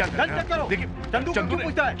 ये क्या गन चेक करो। देखिए चंदू को क्यों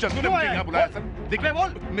पूछता है? चंदू ने मुझे यहाँ बुलाया सर। देखिए बोल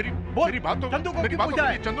मेरी बात तो चंदू को मेरी क्यों बात पूछता तो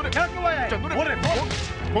है? चंदू ने क्या क्यों आया है? चंदू ने बोल रहे, बोल।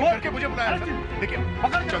 फोन करके मुझे बुलाया सर। देखिए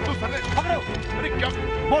पकड़ चंदू सर ने पकड़ो। अरे क्या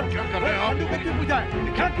बोल क्या कर रहे हैं आप? चंदू को क्यों पूछा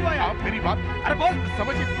है? क्या क्यों आया? आप मेरी बात अरे बोल।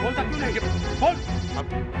 समझिए। बोलता क्यों नहीं? बोल। आप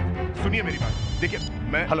सुनिए मेरी बात। देखिए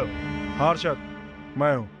मैं हेलो हाँ अर्शद,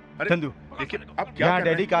 मैं हूँ चंदू। देखिए आप क्या यहाँ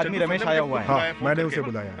डैडी का आदमी रमेश आया हुआ है। हाँ मैंने उसे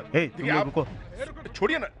बुलाया। तुम लोग रुको।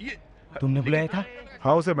 छोड़िए ना ये। तुमने बुलाया था?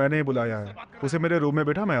 हाँ उसे मैंने ही बुलाया है। उसे मेरे रूम में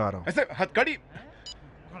बैठा, मैं आ रहा हूँ। ऐसे हथकड़ी।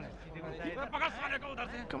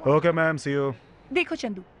 Okay ma'am, C you. देखो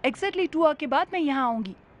चंदू, एग्जैक्टली 2 आवर के बाद मैं यहाँ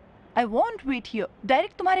आऊंगी। I want wait here,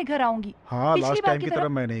 direct तुम्हारे घर आऊंगी। हाँ पिछली लास्ट बार टाइम की तरह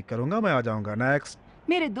मैं नहीं करूंगा, मैं आ जाऊंगा। नेक्स्ट।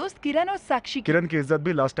 मेरे दोस्त किरण और साक्षी की। किरण की इज्जत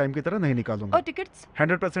भी लास्ट टाइम की तरह नहीं निकालूंगा। और टिकट्स?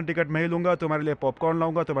 100% टिकट मैं ही लूंगा। तुम्हारे लिए पॉपकॉर्न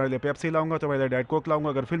लाऊंगा, तुम्हारे लिए पेप्सी लाऊंगा, तुम्हारे लिए डाइट कोक लाऊंगा।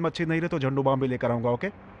 अगर फिल्म अच्छी नहीं रही तो झंडू बाम भी लेकर आऊंगा। Okay?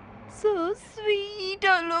 So sweet,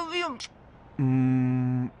 I love you.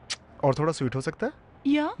 और थोड़ा स्वीट हो सकता है?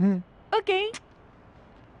 या ओके।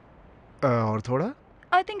 और थोड़ा?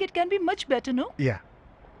 I think it can be much better, no? या।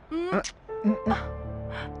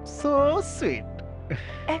 So sweet.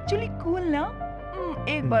 एक्चुअली कूल ना?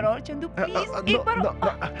 एक बार और चंदू प्लीज, एक बार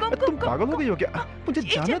और। तुम पागल हो गई हो क्या? मुझे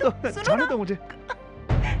जाने दो, जाने दो मुझे।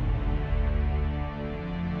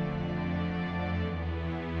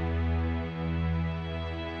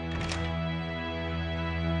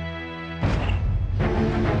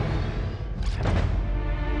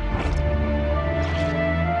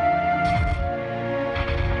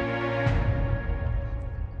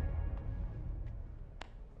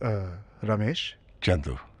 Ramesh.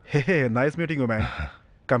 Chandu. Hey, nice meeting you, man.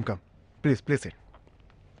 Come. Please sit.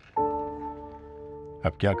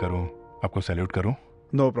 अब क्या करूं? आपको सैल्यूट करूं?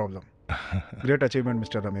 No problem. Great achievement,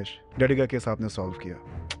 Mr. Ramesh. Daddy का केस आपने सॉल्व किया।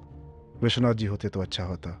 विश्वनाथ जी होते तो अच्छा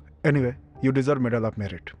होता। Anyway, you deserve medal of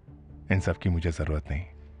merit. इन सब की मुझे जरूरत नहीं।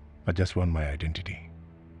 I just want my identity.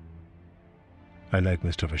 I like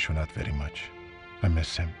Mr. Vishwanath very much. I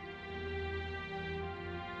miss him.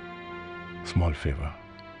 Small favor.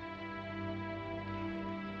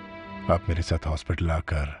 आप मेरे साथ हॉस्पिटल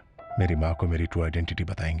आकर मेरी माँ को मेरी ट्रू आइडेंटिटी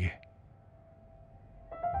बताएंगे?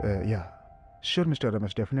 या sure mister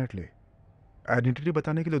Ramesh, definitely. Identity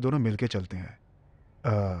बताने के लिए दोनों मिलके चलते हैं।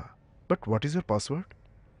 But what is your password?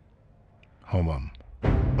 Homan.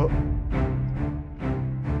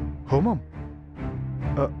 Homan?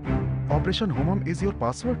 Operation Homan is your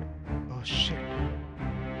password? Oh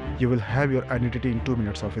shit. You will have your identity in 2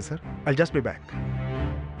 minutes, officer. I just be back.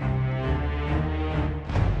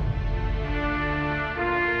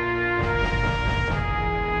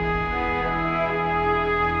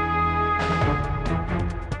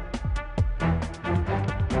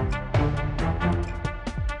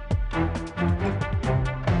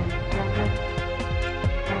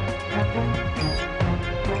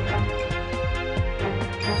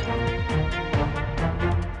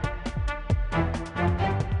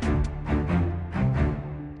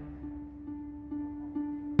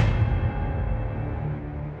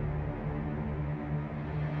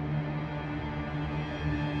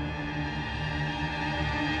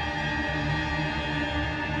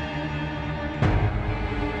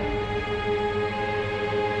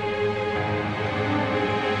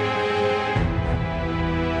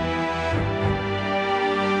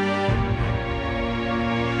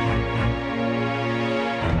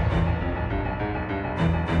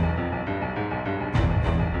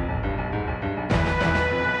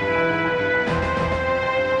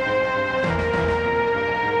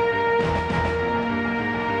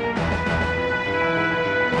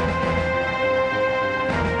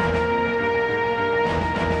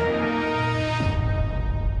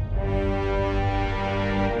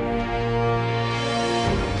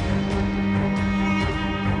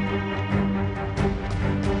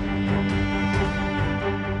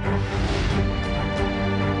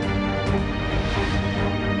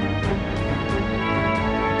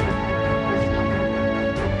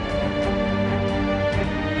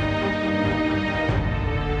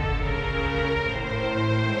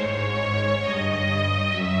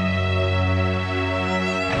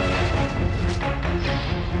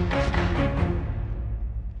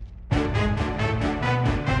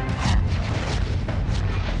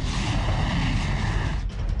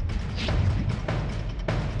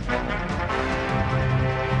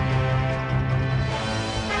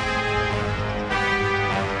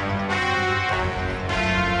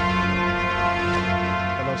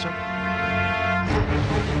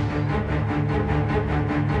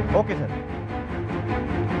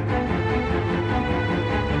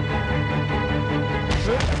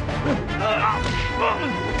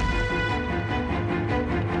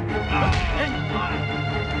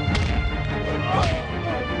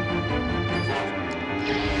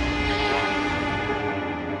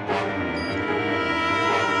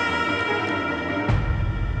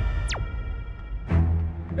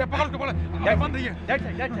 बंद नहीं है।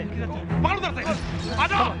 पकड़ उधर से, आ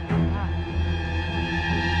जाओ।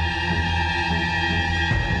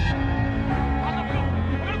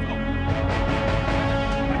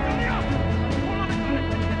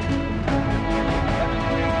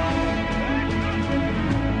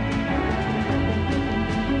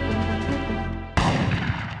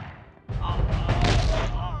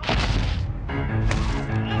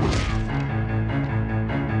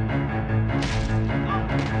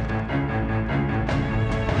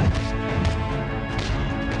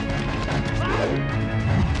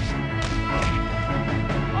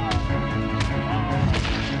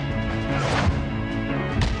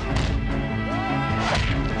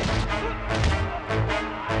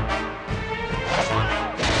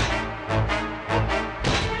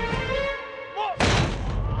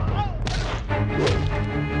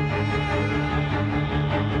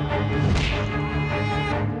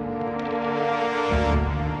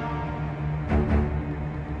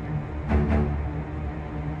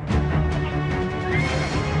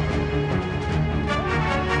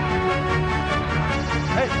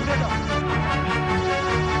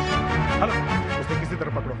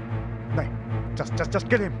 Just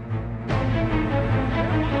kill him.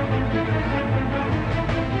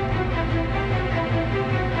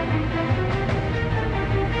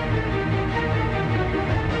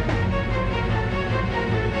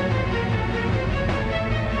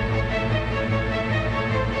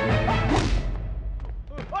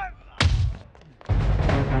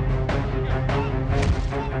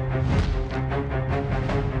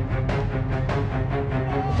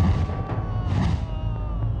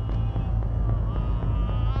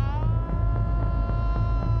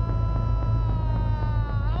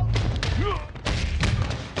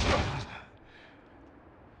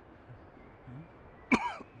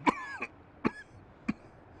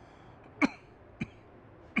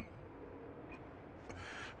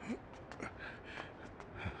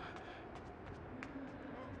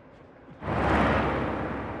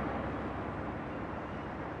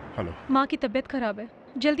 माँ की तबीयत खराब है,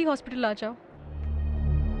 जल्दी हॉस्पिटल आ जाओ।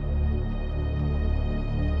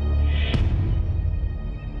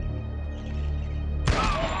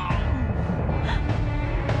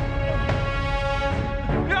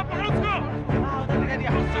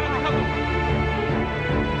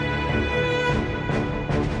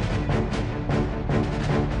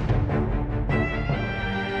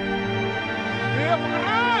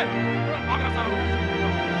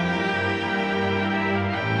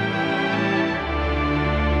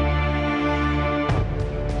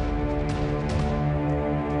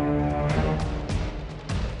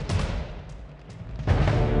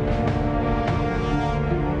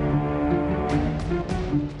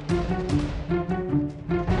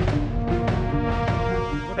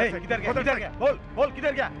 किधर गया? बोल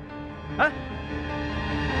किधर गया? हाँ?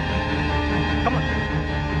 Come on.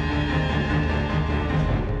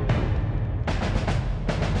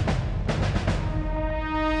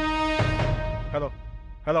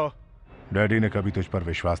 हेलो। डैडी ने कभी तुझ पर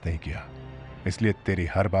विश्वास नहीं किया, इसलिए तेरी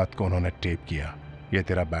हर बात को उन्होंने टेप किया। ये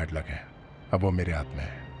तेरा बैड लक है, अब वो मेरे हाथ में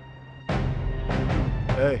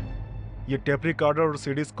है। ये टेप रिकॉर्डर और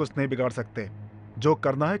सीडीज कुछ नहीं बिगाड़ सकते। जो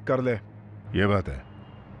करना है कर ले। ये बात है,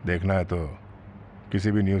 देखना है तो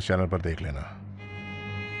किसी भी न्यूज़ चैनल पर देख लेना।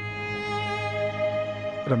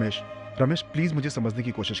 रमेश प्लीज मुझे समझने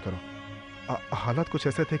की कोशिश करो। हालात कुछ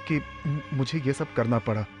ऐसे थे कि मुझे ये सब करना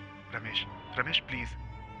पड़ा। रमेश प्लीज,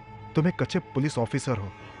 तुम एक अच्छे पुलिस ऑफिसर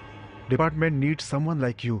हो। Department needs someone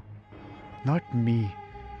like you, not me.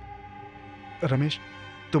 Ramesh,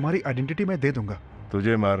 तुम्हारी आइडेंटिटी मैं दे दूंगा।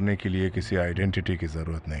 तुझे मारने के लिए किसी आइडेंटिटी की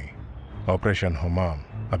जरूरत नहीं। ऑपरेशन होमाम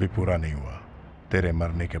अभी पूरा नहीं हुआ, तेरे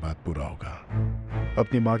मरने के बाद पूरा होगा।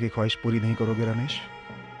 अपनी माँ की ख्वाहिश पूरी नहीं करोगे रमेश?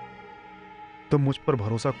 तुम मुझ पर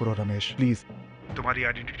भरोसा करो रमेश, प्लीज। तुम्हारी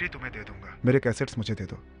आइडेंटिटी तुम्हें दे दूंगा। मेरे कैसेट्स मुझे दे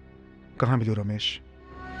दो। कहाँ मिलूं रमेश?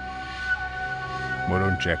 बोलो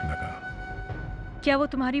चेक न का। क्या वो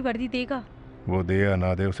तुम्हारी वर्दी देगा? वो दे या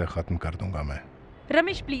ना दे, उसे खत्म कर दूंगा मैं।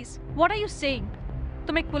 Ramesh please, what are you saying?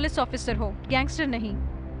 तुम एक पुलिस ऑफिसर हो, गैंगस्टर नहीं।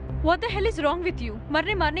 What the hell is wrong with you?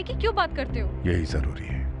 मरने मारने की क्यों बात करते हो? यही जरूरी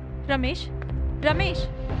है। रमेश रमेश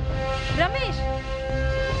रमेश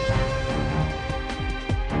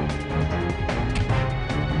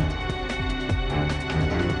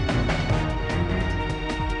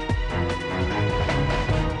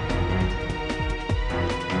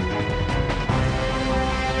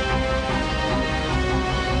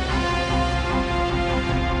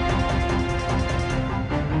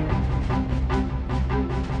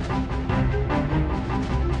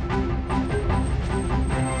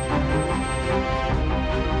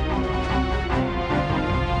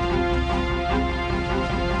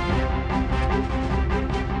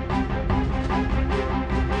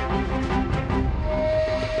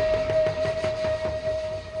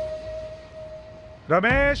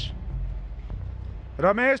रमेश,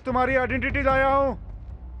 रमेश तुम्हारी आइडेंटिटी लाया हूं।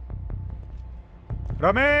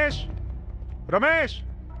 रमेश, रमेश,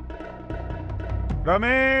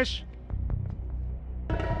 रमेश,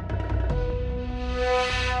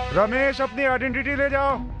 रमेश अपनी आइडेंटिटी ले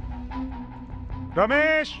जाओ।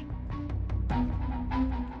 रमेश,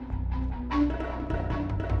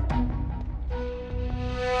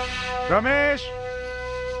 रमेश,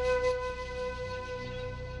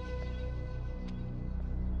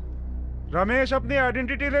 रमेश अपनी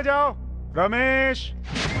आइडेंटिटी ले जाओ। रमेश,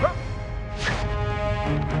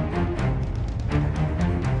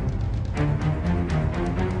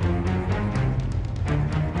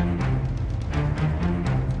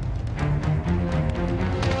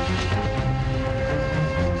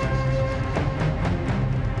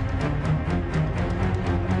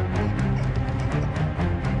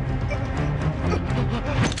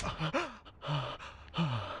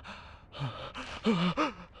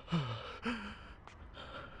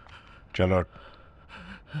 चलो।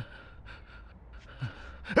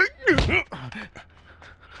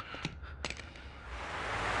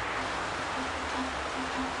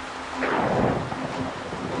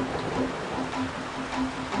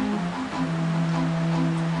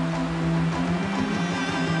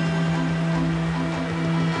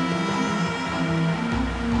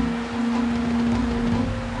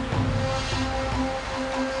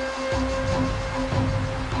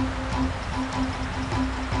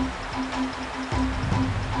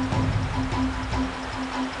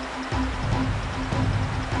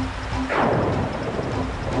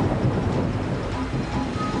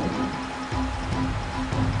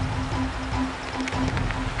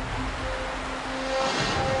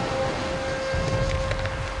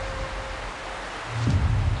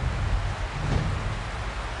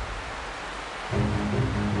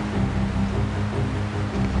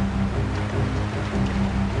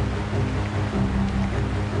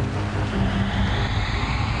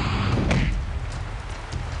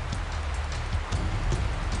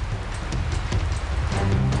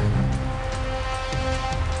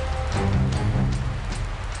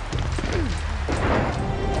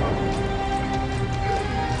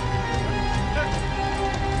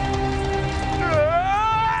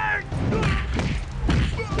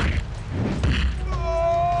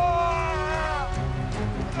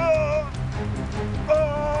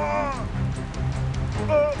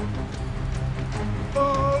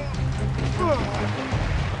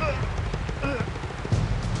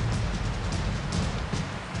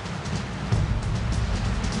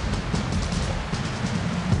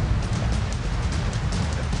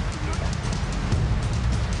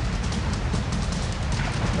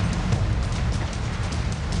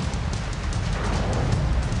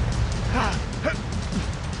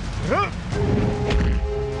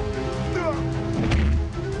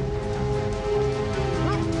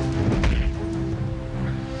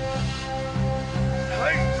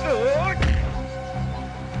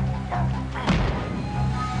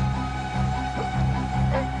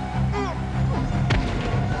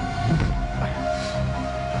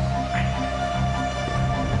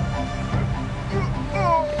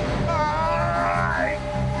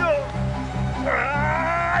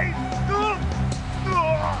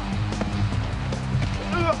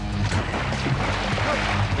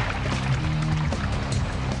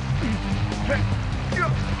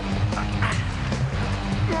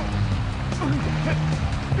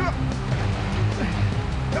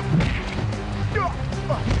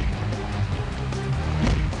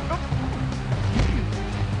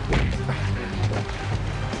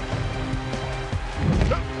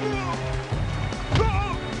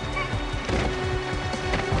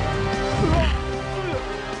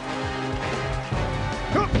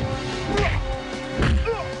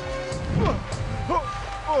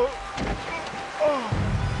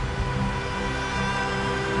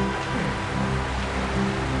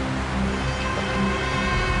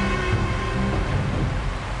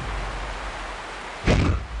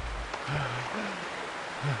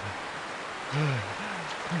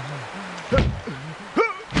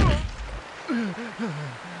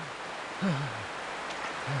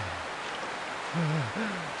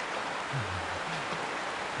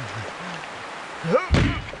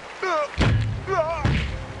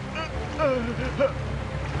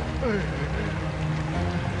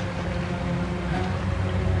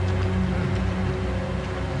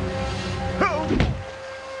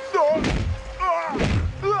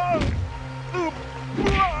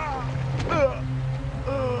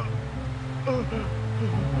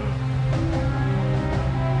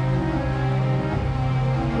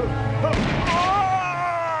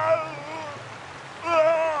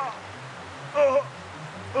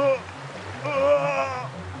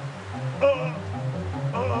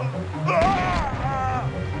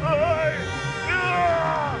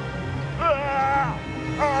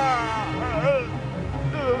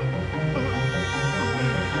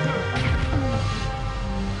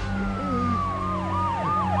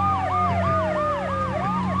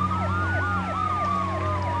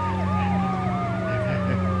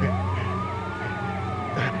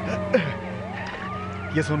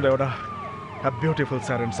 ये सुन रहे हो ना? A beautiful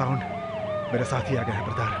siren sound. मेरे साथ ही आ गए हैं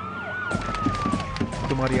ब्रदर।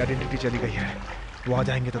 तुम्हारी आइडेंटिटी चली गई है, वो आ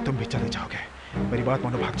जाएंगे तो तुम भी चले जाओगे। मेरी बात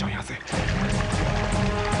मानो, भाग जाओ यहाँ से।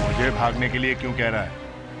 मुझे भागने के लिए क्यों कह रहा है?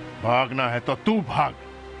 भागना है तो तू भाग।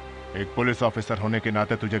 एक पुलिस ऑफिसर होने के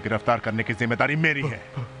नाते तुझे गिरफ्तार करने की जिम्मेदारी मेरी है।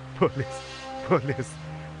 पुलिस?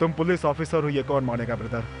 तुम पुलिस ऑफिसर हो ये कौन मानेगा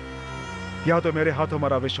ब्रदर? या तो मेरे हाथों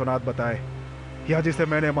मारा विश्वनाथ बताए, या जिसे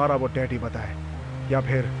मैंने मारा वो डैडी बताए, या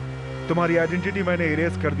फिर तुम्हारी आइडेंटिटी मैंने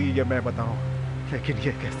इरेज कर दी ये मैं बताऊं। लेकिन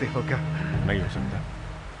ये कैसे होगा? नहीं हो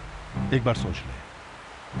सकता। एक बार सोच ले,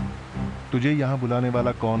 तुझे यहां बुलाने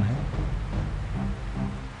वाला कौन है?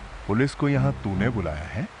 पुलिस को यहां तूने बुलाया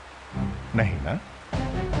है? नहीं ना?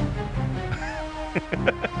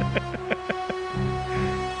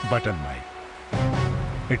 Button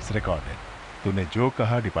mic, it's recorded. तूने जो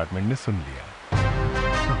कहा डिपार्टमेंट ने सुन लिया।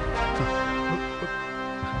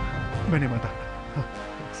 मैंने माता।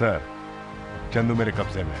 सर, चंदू मेरे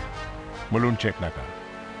कब्जे में है। मुलून चेक ना कर।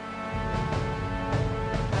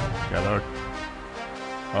 चलो,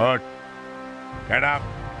 हट, get up.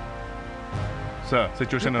 Sir,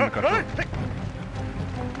 situation under control.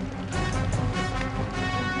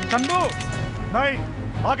 Chandu, नहीं,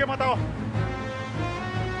 आगे मत आओ।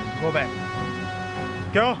 Go back.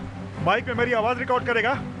 क्यों? माइक में मेरी आवाज रिकॉर्ड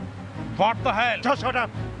करेगा? What the hell? Just shut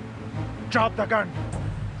up. Drop the gun.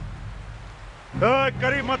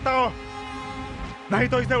 करीब मत आओ, नहीं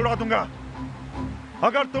तो इसे उड़ा दूंगा।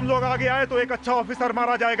 अगर तुम लोग आगे आए तो एक अच्छा ऑफिसर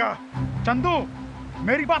मारा जाएगा। चंदू,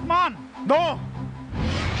 मेरी बात मान। नो,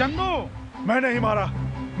 चंदू, मैंने ही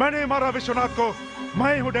मारा विश्वनाथ को।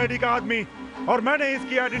 मैं ही हूँ डैडी का आदमी और मैंने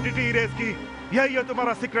इसकी आइडेंटिटी इरेज की। यही है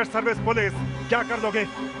तुम्हारा सीक्रेट सर्विस पुलिस। क्या कर लोगे?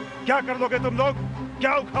 क्या कर लोगे तुम लोग?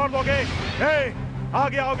 क्या उखाड़ लोगे?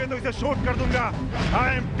 आगे आओगे तो इसे शूट कर दूंगा।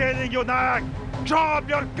 I am telling you Nayak,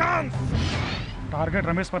 drop your guns. Target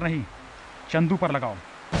Ramesh पर नहीं, चंदू पर लगाओ।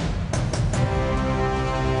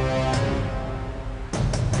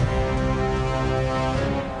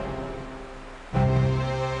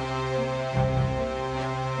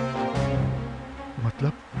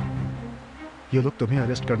 मतलब ये लोग तुम्हें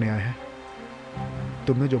अरेस्ट करने आए हैं?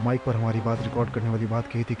 तुमने जो माइक पर हमारी बात रिकॉर्ड करने वाली बात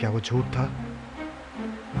कही थी, क्या वो झूठ था?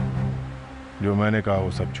 जो मैंने कहा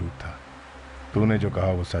वो सब झूठ था। तूने जो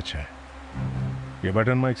कहा वो सच है। ये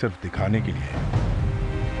बटन माइक सिर्फ दिखाने के लिए है।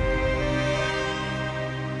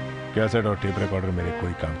 कैसेट और टेप रिकॉर्डर मेरे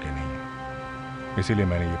कोई काम के नहीं है, इसीलिए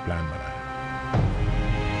मैंने ये प्लान बनाया।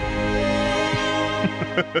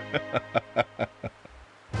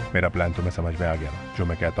 मेरा प्लान तुम्हें समझ में आ गया ना? जो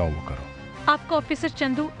मैं कहता हूँ वो करो। आपका ऑफिसर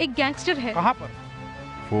चंदू एक गैंगस्टर है। कहाँ पर?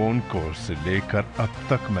 फोन कॉल से लेकर अब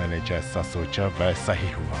तक मैंने जैसा सोचा वैसा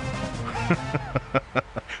ही हुआ।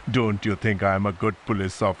 Don't you think I'm a good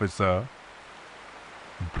police officer,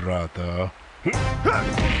 brother?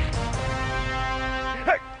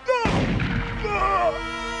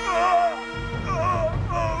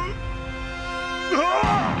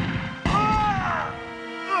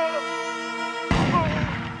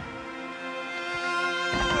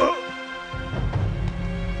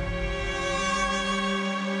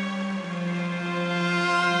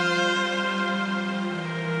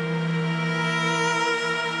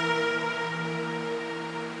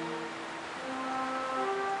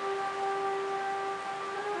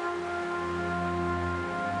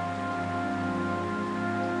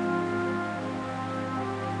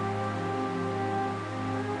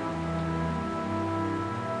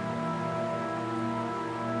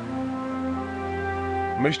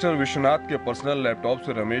 Mister Vishwanath के पर्सनल लैपटॉप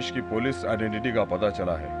से रमेश की पुलिस आइडेंटिटी का पता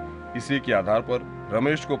चला है। इसी के आधार पर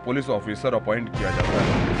रमेश को पुलिस ऑफिसर अपॉइंट किया जाता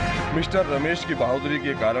है। मिस्टर रमेश की बहादुरी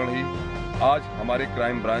के कारण ही आज हमारे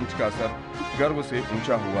क्राइम ब्रांच का सर गर्व से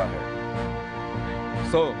ऊंचा हुआ है।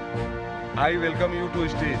 सो I welcome you two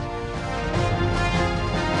stage.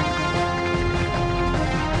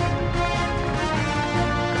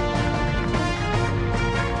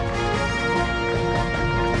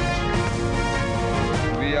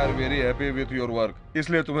 Are very happy with your work,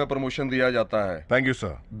 इसलिए तुम्हें प्रमोशन दिया जाता है। Thank you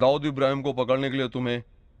sir. Dawood Ibrahim को पकड़ने के लिए तुम्हें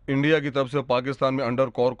इंडिया की तरफ से पाकिस्तान में अंडर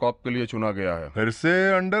कवर कॉप के लिए चुना गया है। फिर से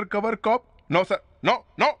under cover corp? No sir, no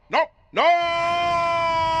no no no.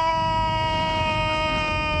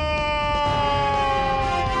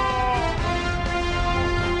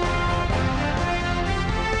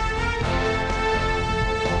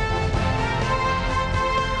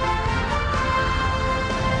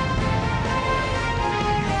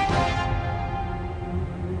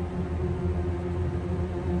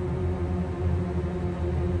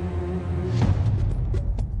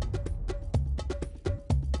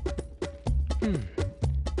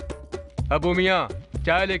 Abu मियाँ,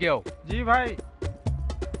 चाय लेके आओ। जी भाई।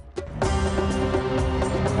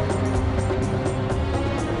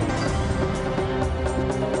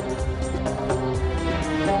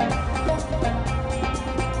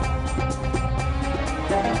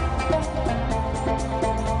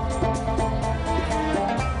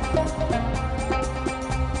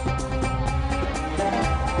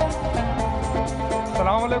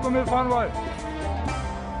 अस्सलाम वालेकुम इरफान भाई।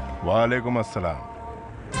 वालेकुम अस्सलाम।